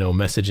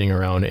messaging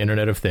around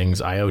Internet of Things,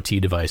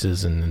 IoT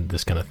devices, and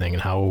this kind of thing,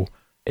 and how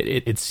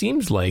it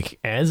seems like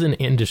as an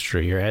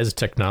industry or as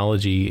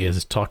technology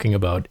is talking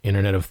about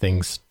Internet of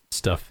Things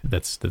stuff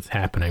that's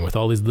happening with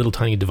all these little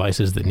tiny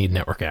devices that need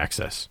network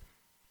access.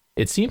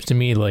 It seems to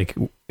me like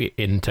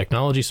in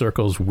technology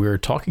circles, we're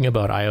talking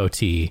about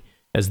IoT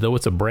as though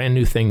it's a brand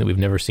new thing that we've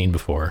never seen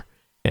before,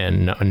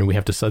 and we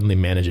have to suddenly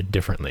manage it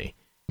differently.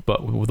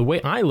 But the way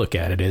I look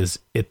at it is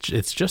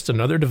it's just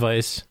another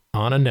device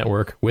on a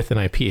network with an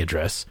IP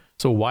address.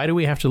 So why do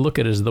we have to look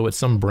at it as though it's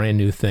some brand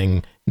new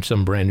thing,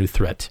 some brand new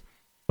threat?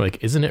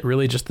 Like, isn't it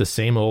really just the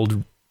same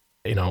old,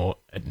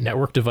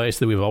 network device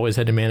that we've always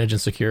had to manage and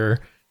secure,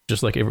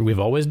 just like we've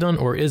always done?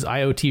 Or is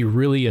IoT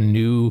really a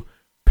new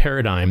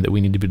paradigm that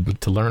we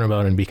need to learn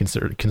about and be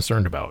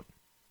concerned about?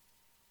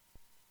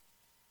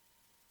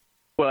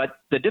 Well,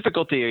 the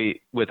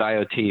difficulty with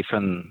IoT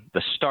from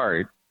the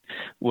start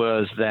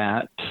was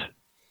that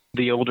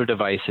the older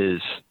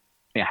devices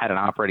had an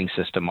operating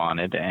system on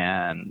it,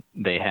 and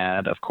they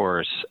had, of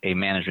course, a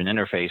management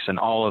interface, and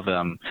all of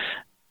them,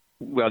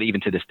 well,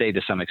 even to this day,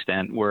 to some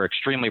extent, were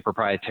extremely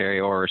proprietary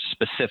or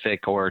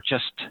specific, or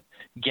just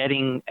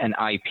getting an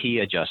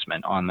IP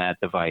adjustment on that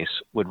device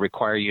would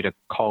require you to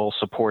call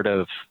support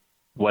of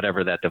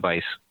whatever that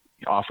device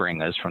offering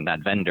is from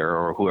that vendor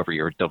or whoever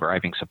you're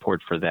deriving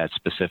support for that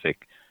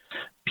specific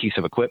piece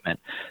of equipment.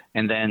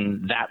 And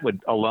then that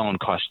would alone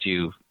cost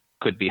you,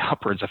 could be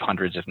upwards of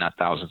hundreds, if not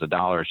thousands of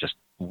dollars, just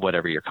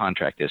whatever your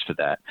contract is for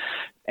that.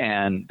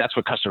 And that's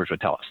what customers would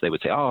tell us. They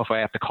would say, oh, if I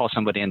have to call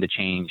somebody in to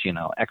change,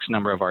 X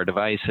number of our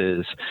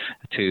devices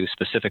to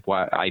specific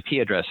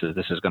IP addresses,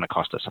 this is going to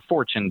cost us a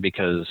fortune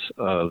because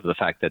of the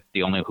fact that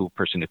the only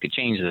person who could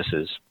change this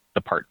is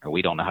the partner.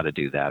 We don't know how to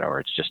do that,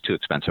 or it's just too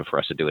expensive for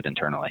us to do it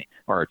internally,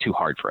 or too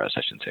hard for us,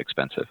 I shouldn't say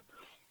expensive.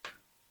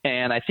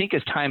 And I think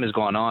as time has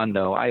gone on,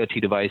 though,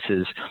 IoT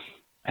devices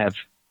have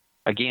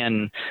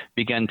again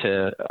begun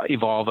to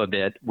evolve a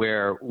bit,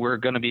 where we're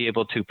going to be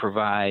able to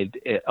provide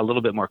a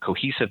little bit more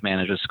cohesive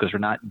management, because we're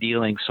not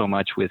dealing so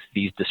much with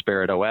these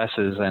disparate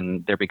OSs,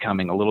 and they're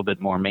becoming a little bit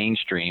more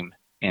mainstream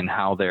in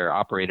how they're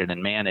operated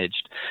and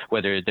managed,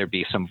 whether there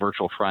be some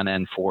virtual front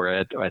end for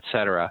it, et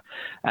cetera.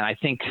 And I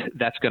think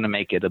that's going to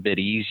make it a bit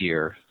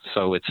easier.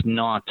 So it's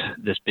not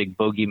this big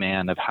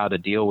bogeyman of how to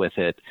deal with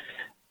it.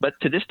 But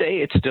to this day,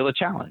 it's still a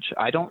challenge.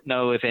 I don't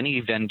know if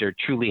any vendor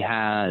truly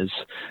has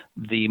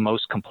the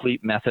most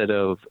complete method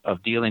of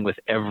dealing with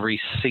every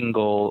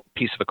single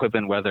piece of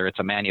equipment, whether it's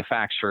a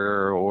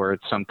manufacturer or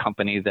it's some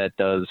company that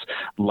does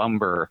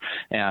lumber,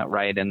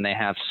 right? And they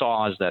have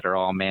saws that are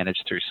all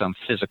managed through some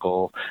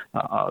physical,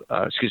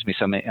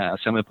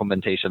 some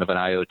implementation of an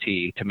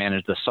IoT to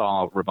manage the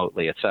saw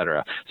remotely, et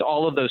cetera. So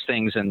all of those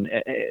things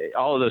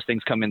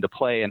come into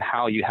play, and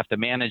how you have to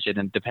manage it,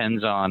 and it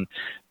depends on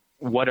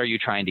what are you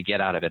trying to get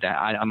out of it?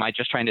 Am I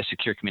just trying to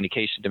secure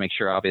communication to make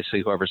sure,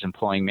 obviously, whoever's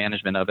employing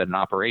management of it and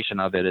operation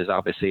of it is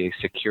obviously a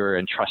secure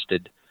and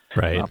trusted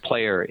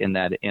player in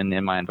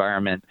my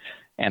environment?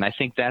 And I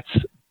think that's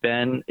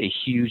been a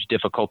huge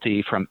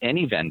difficulty from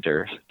any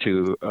vendor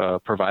to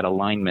provide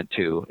alignment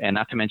to. And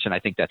not to mention, I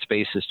think that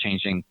space is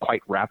changing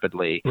quite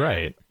rapidly.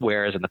 Right.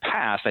 Whereas in the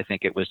past, I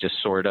think it was just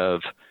sort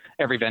of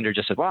every vendor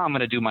just said, well, I'm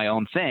going to do my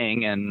own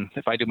thing. And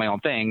if I do my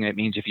own thing, it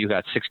means if you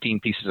got 16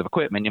 pieces of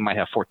equipment, you might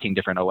have 14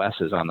 different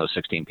OSs on those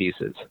 16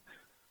 pieces.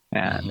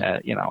 And,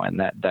 and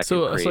that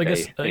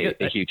could create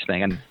a huge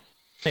thing. And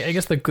I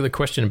guess the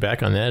question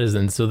back on that is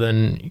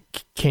then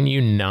can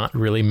you not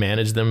really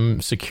manage them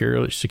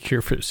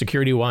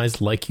security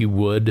wise like you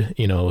would,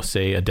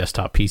 say a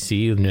desktop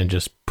PC, and then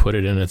just put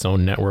it in its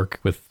own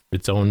network with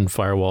its own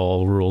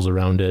firewall rules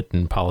around it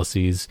and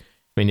policies?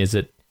 I mean, is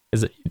it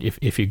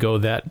if you go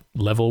that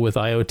level with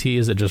IoT,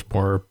 is it just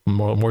more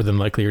than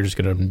likely you're just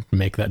going to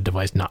make that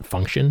device not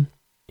function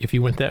if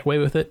you went that way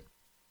with it?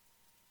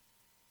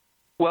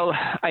 Well,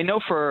 I know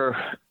for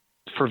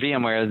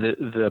VMware,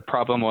 the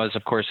problem was,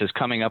 of course, is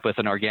coming up with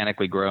an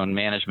organically grown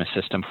management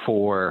system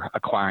for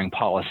acquiring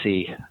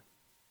policy,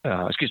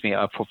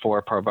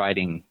 for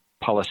providing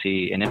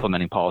policy and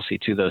implementing policy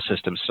to those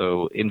systems.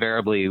 So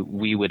invariably,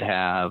 we would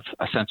have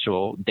a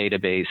central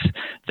database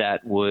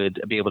that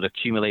would be able to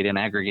accumulate and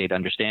aggregate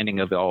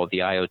understanding of all of the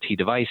IoT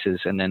devices,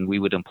 and then we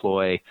would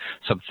employ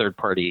some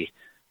third-party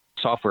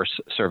software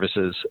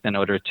services in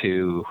order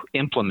to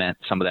implement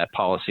some of that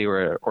policy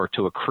or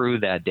to accrue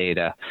that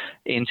data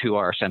into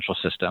our central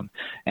system.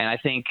 And I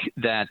think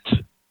that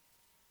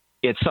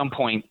at some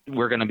point,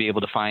 we're going to be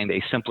able to find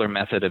a simpler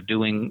method of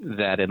doing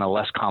that in a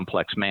less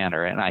complex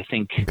manner. And I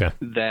think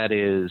that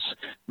is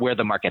where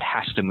the market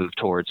has to move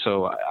towards.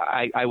 So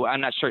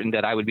I'm not certain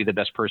that I would be the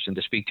best person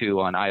to speak to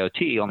on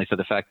IoT, only for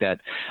the fact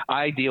that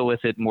I deal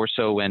with it more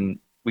so when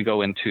we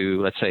go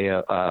into, let's say,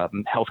 a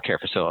healthcare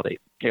facility.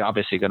 You're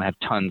obviously going to have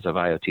tons of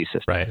IoT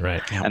systems.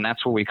 Right. Yeah. And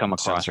that's where we come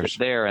across it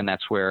there. And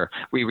that's where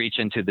we reach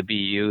into the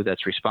BU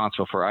that's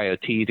responsible for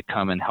IoT to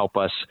come and help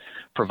us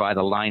provide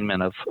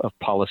alignment of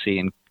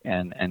policy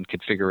and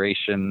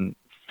configuration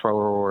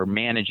for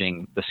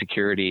managing the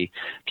security,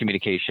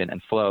 communication,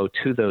 and flow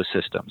to those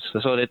systems.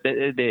 So and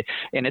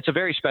it's a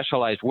very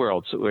specialized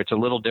world. So it's a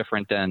little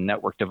different than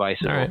network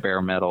devices or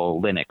bare metal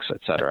Linux,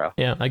 et cetera.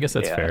 Yeah, I guess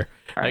that's fair.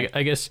 Right.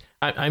 I guess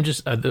I'm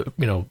just,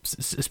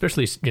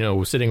 especially,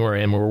 sitting where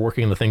I am, where we're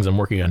working on the things I'm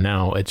working on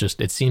now,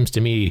 it seems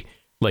to me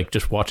like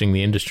just watching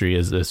the industry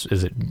as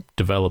it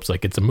develops,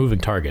 like it's a moving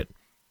target.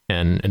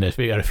 And I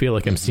feel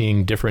like I'm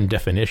seeing different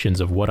definitions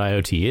of what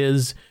IoT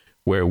is,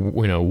 where,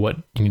 what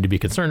you need to be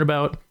concerned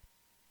about.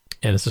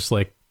 And it's just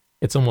like,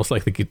 it's almost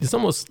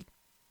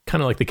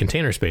kind of like the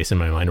container space in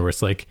my mind, where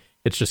it's like,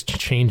 it's just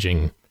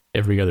changing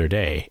every other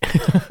day.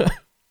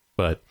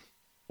 But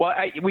well,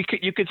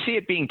 you could see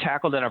it being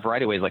tackled in a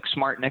variety of ways, like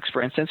SmartNICs,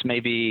 for instance.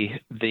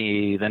 Maybe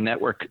the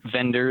network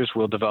vendors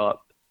will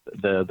develop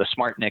the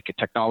SmartNIC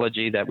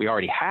technology that we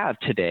already have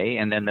today,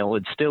 and then they'll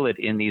instill it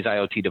in these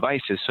IoT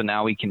devices. So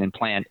now we can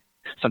implant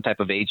some type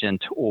of agent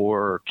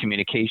or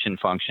communication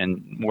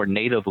function more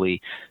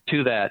natively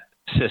to that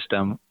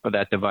system or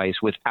that device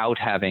without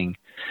having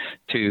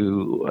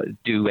to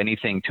do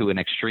anything to an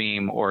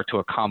extreme or to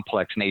a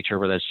complex nature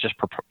where it's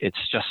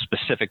just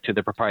specific to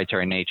the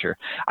proprietary nature.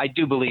 I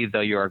do believe,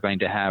 though, you are going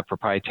to have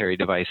proprietary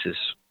devices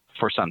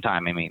for some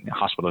time. I mean,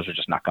 hospitals are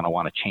just not going to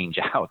want to change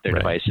out their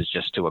devices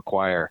just to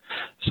acquire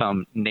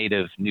some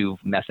native new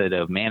method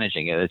of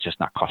managing it. It's just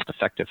not cost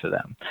effective for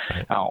them,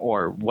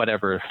 or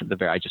whatever.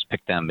 I just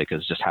picked them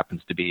because it just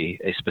happens to be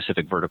a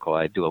specific vertical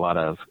I do a lot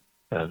of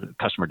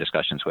customer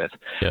discussions with.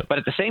 Yep. But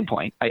at the same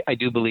point, I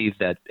do believe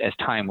that as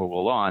time will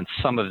roll on,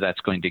 some of that's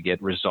going to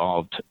get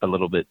resolved a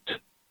little bit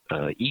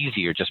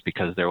easier, just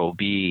because there will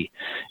be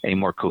a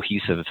more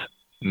cohesive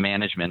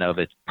management of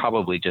it,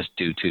 probably just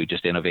due to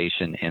just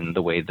innovation in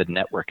the way the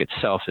network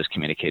itself is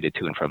communicated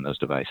to and from those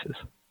devices.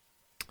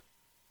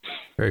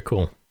 Very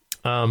cool.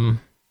 I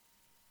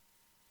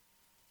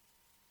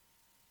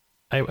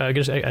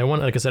guess I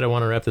want, like I said, I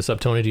want to wrap this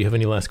up. Tony, do you have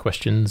any last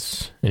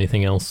questions?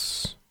 Anything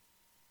else?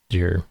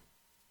 I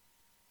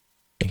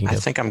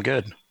think I'm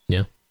good.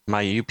 Yeah.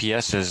 My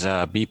UPS is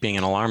beeping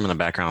an alarm in the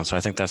background, so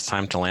I think that's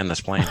time to land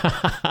this plane.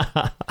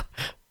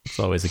 It's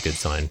always a good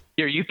sign.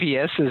 Your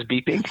UPS is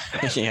beeping?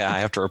 Yeah, I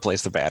have to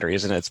replace the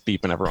batteries, and it's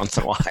beeping every once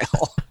in a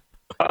while.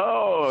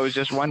 Oh, I was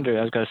just wondering.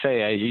 I was going to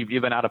say,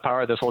 you've been out of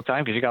power this whole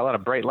time because you got a lot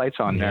of bright lights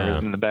on there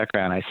in the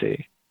background, I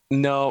see.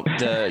 No,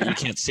 you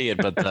can't see it,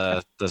 but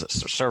the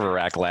server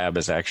rack lab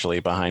is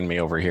actually behind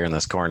me over here in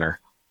this corner.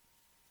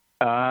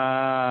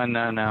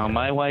 No.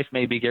 My wife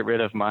made me get rid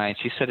of mine.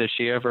 She said if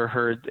she ever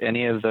heard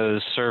any of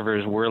those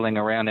servers whirling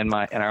around in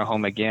our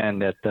home again,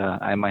 that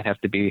I might have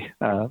to be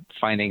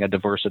finding a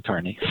divorce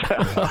attorney.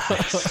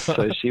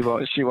 So she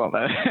won't.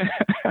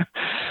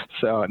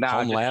 So no,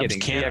 home labs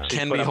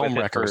can be home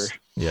wreckers.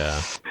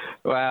 Yeah.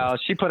 Well,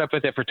 she put up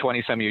with it for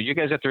 20-some years. You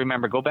guys have to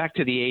remember, go back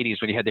to the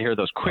 80s when you had to hear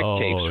those quick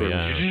tapes.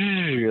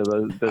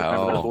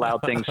 Those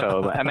loud things.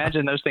 So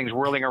imagine those things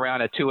whirling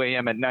around at 2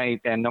 a.m. at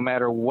night, and no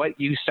matter what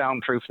you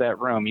soundproof that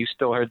room, you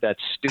still heard that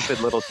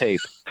stupid little tape.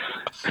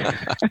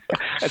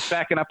 It's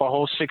backing up a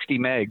whole 60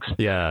 megs.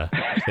 Yeah.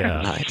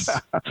 Nice.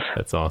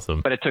 That's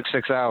awesome. But it took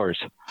 6 hours.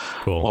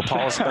 Cool. Well,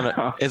 Paul,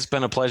 it's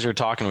been a pleasure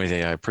talking with you.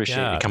 I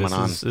appreciate you coming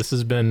on. This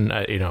has been,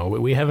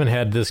 we haven't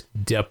had this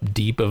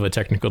deep of a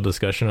technical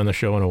discussion on the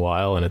show in a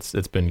while, and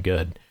it's been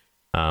good.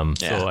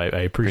 So I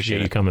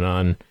appreciate you coming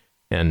on,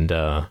 and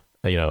I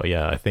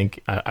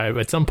think I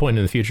at some point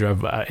in the future,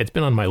 it's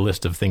been on my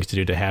list of things to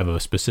do, to have a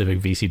specific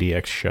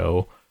VCDX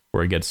show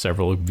where I get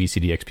several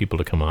VCDX people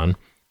to come on.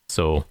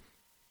 So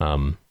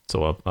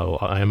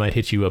I might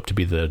hit you up to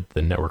be the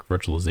network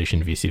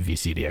virtualization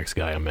VCDX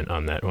guy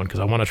on that one,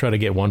 because I want to try to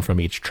get one from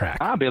each track.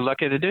 I'll be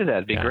lucky to do that.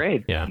 It'd be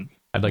great. Yeah.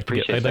 I'd like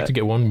to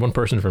get one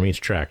person from each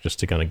track, just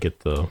to kind of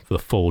get the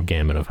full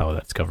gamut of how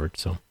that's covered.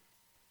 So,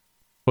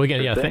 well,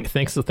 again,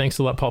 thanks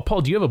a lot, Paul.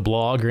 Paul, do you have a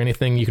blog or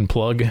anything you can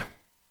plug?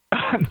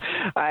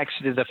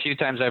 Actually, the few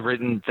times I've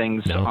written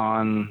things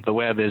on the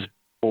web is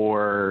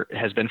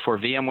has been for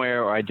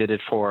VMware, or I did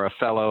it for a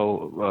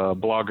fellow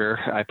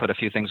blogger. I put a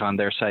few things on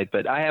their site,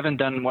 but I haven't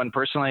done one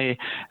personally.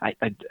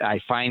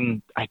 I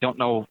find I don't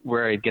know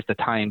where I'd get the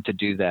time to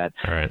do that,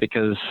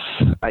 because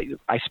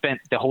I spent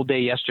the whole day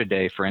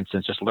yesterday, for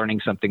instance, just learning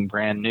something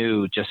brand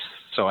new, just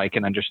so I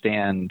can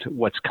understand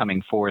what's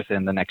coming forth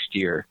in the next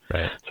year.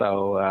 Right.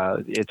 So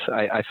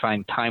I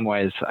find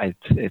time-wise, I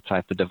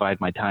have to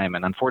divide my time,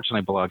 and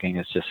unfortunately, blogging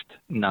is just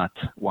not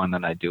one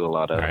that I do a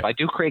lot of. Right. I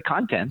do create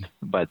content,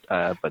 but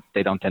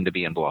they don't tend to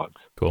be in blogs.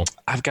 Cool.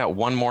 I've got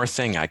one more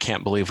thing. I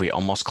can't believe we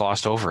almost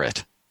glossed over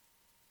it.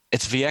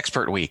 It's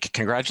vExpert Week.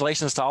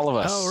 Congratulations to all of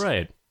us. Oh,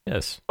 right.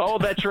 Yes. Oh,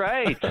 that's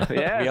right.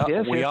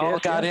 Yeah. We all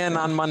got in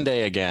on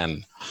Monday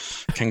again.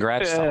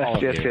 Congrats to all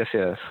of you.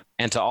 Yes.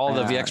 And to all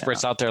the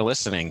vExperts out there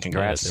listening,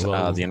 congrats. Yes,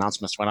 well, the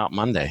announcements went out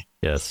Monday.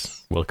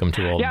 Yes. Welcome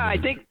to all. Yeah, I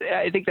think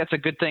that's a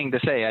good thing to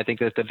say. I think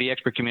that the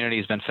vExpert community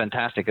has been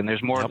fantastic, and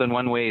there's more than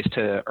one ways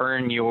to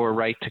earn your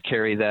right to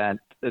carry that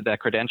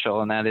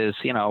credential, and that is,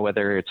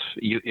 whether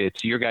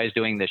it's your guys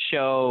doing the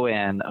show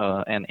and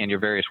your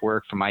various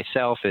work. For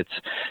myself, it's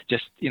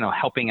just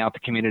helping out the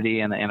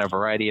community in a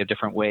variety of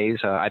different ways.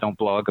 I don't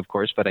blog, of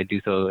course, but I do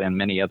so in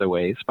many other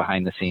ways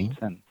behind the scenes,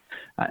 and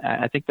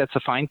I think that's a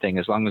fine thing,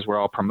 as long as we're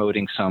all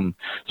promoting some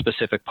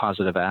specific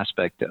positive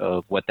aspect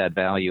of what that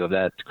value of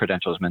that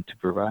credential is meant to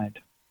provide.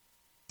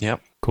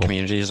 Yep. Cool.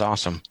 Community is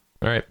awesome.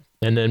 All right.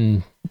 And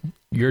then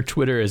your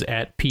Twitter is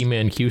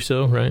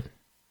 @PMancuso, right?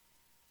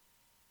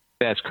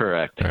 That's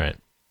correct. All right.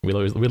 We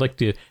like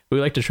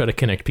to try to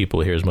connect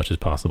people here as much as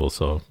possible.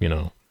 So,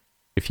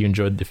 if you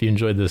enjoyed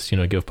this,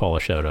 give Paul a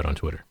shout out on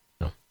Twitter.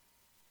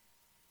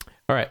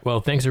 All right. Well,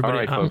 thanks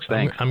everybody. All right, folks.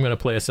 Thanks. I'm going to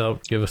play us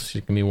out. Give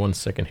me 1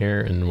 second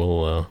here, and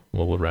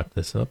we'll wrap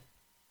this up.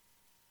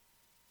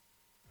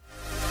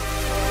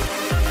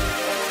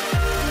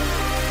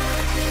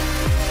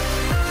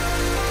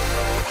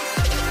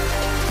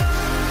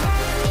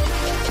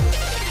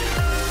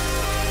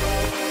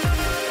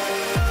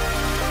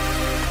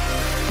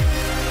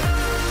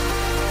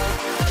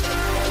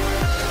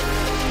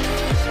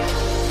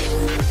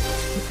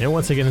 And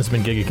once again, this has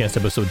been GigaCast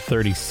episode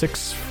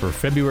 36 for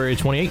February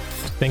 28th.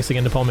 Thanks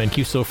again to Paul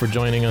Mancuso for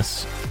joining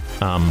us.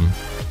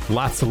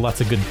 Lots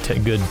of good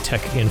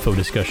tech info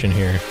discussion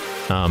here.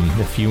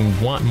 If you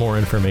want more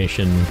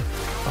information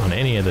on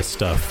any of this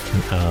stuff,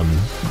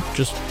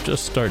 just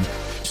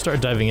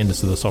start diving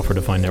into the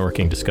software-defined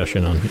networking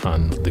discussion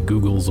on the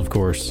Googles, of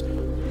course.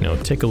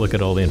 Take a look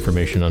at all the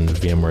information on the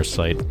VMware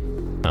site.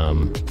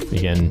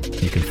 Again,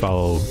 you can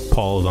follow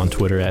Paul on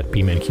Twitter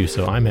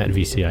 @PMancuso. I'm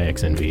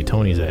 @VCIXNV.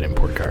 Tony's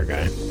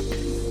 @ImportCarGuy.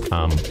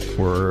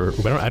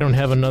 I don't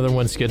have another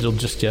one scheduled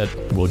just yet.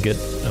 We'll get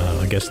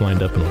a guest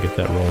lined up and we'll get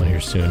that rolling here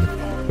soon.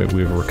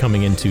 We're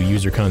coming into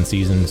UserCon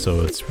season,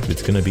 so it's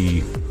going to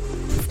be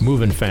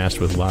moving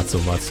fast with lots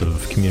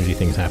of community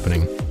things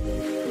happening.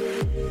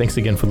 Thanks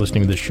again for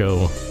listening to the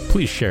show.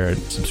 Please share it,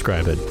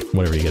 subscribe it,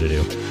 whatever you got to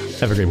do.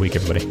 Have a great week,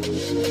 everybody.